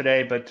ran long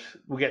today, but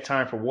we'll get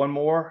time for one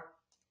more.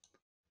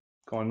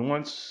 Going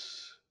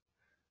once,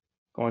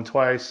 going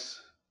twice.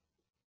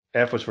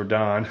 F was for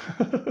Don.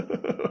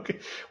 Okay,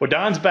 well,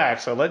 Don's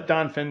back, so let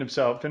Don fend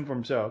for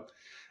himself.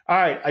 All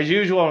right, as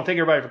usual, I want to thank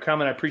everybody for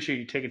coming. I appreciate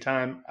you taking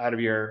time out of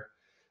your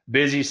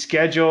busy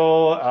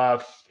schedule.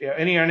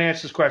 Any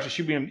unanswered questions,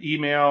 shoot me an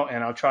email,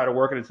 and I'll try to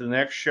work it into the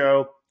next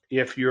show.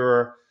 If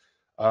you're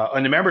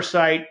on the member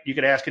site, you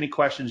can ask any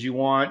questions you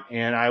want,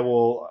 and I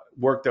will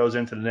work those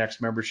into the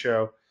next member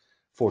show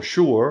for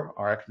sure,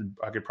 or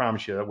I could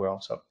promise you that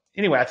will. So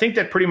anyway, I think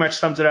that pretty much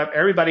sums it up.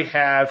 Everybody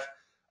have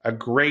a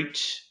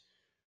great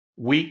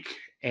week,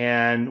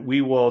 and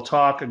we will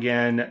talk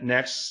again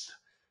next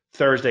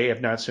Thursday, if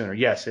not sooner.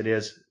 Yes, it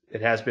is.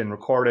 It has been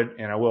recorded,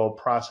 and I will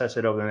process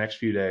it over the next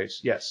few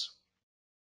days. Yes.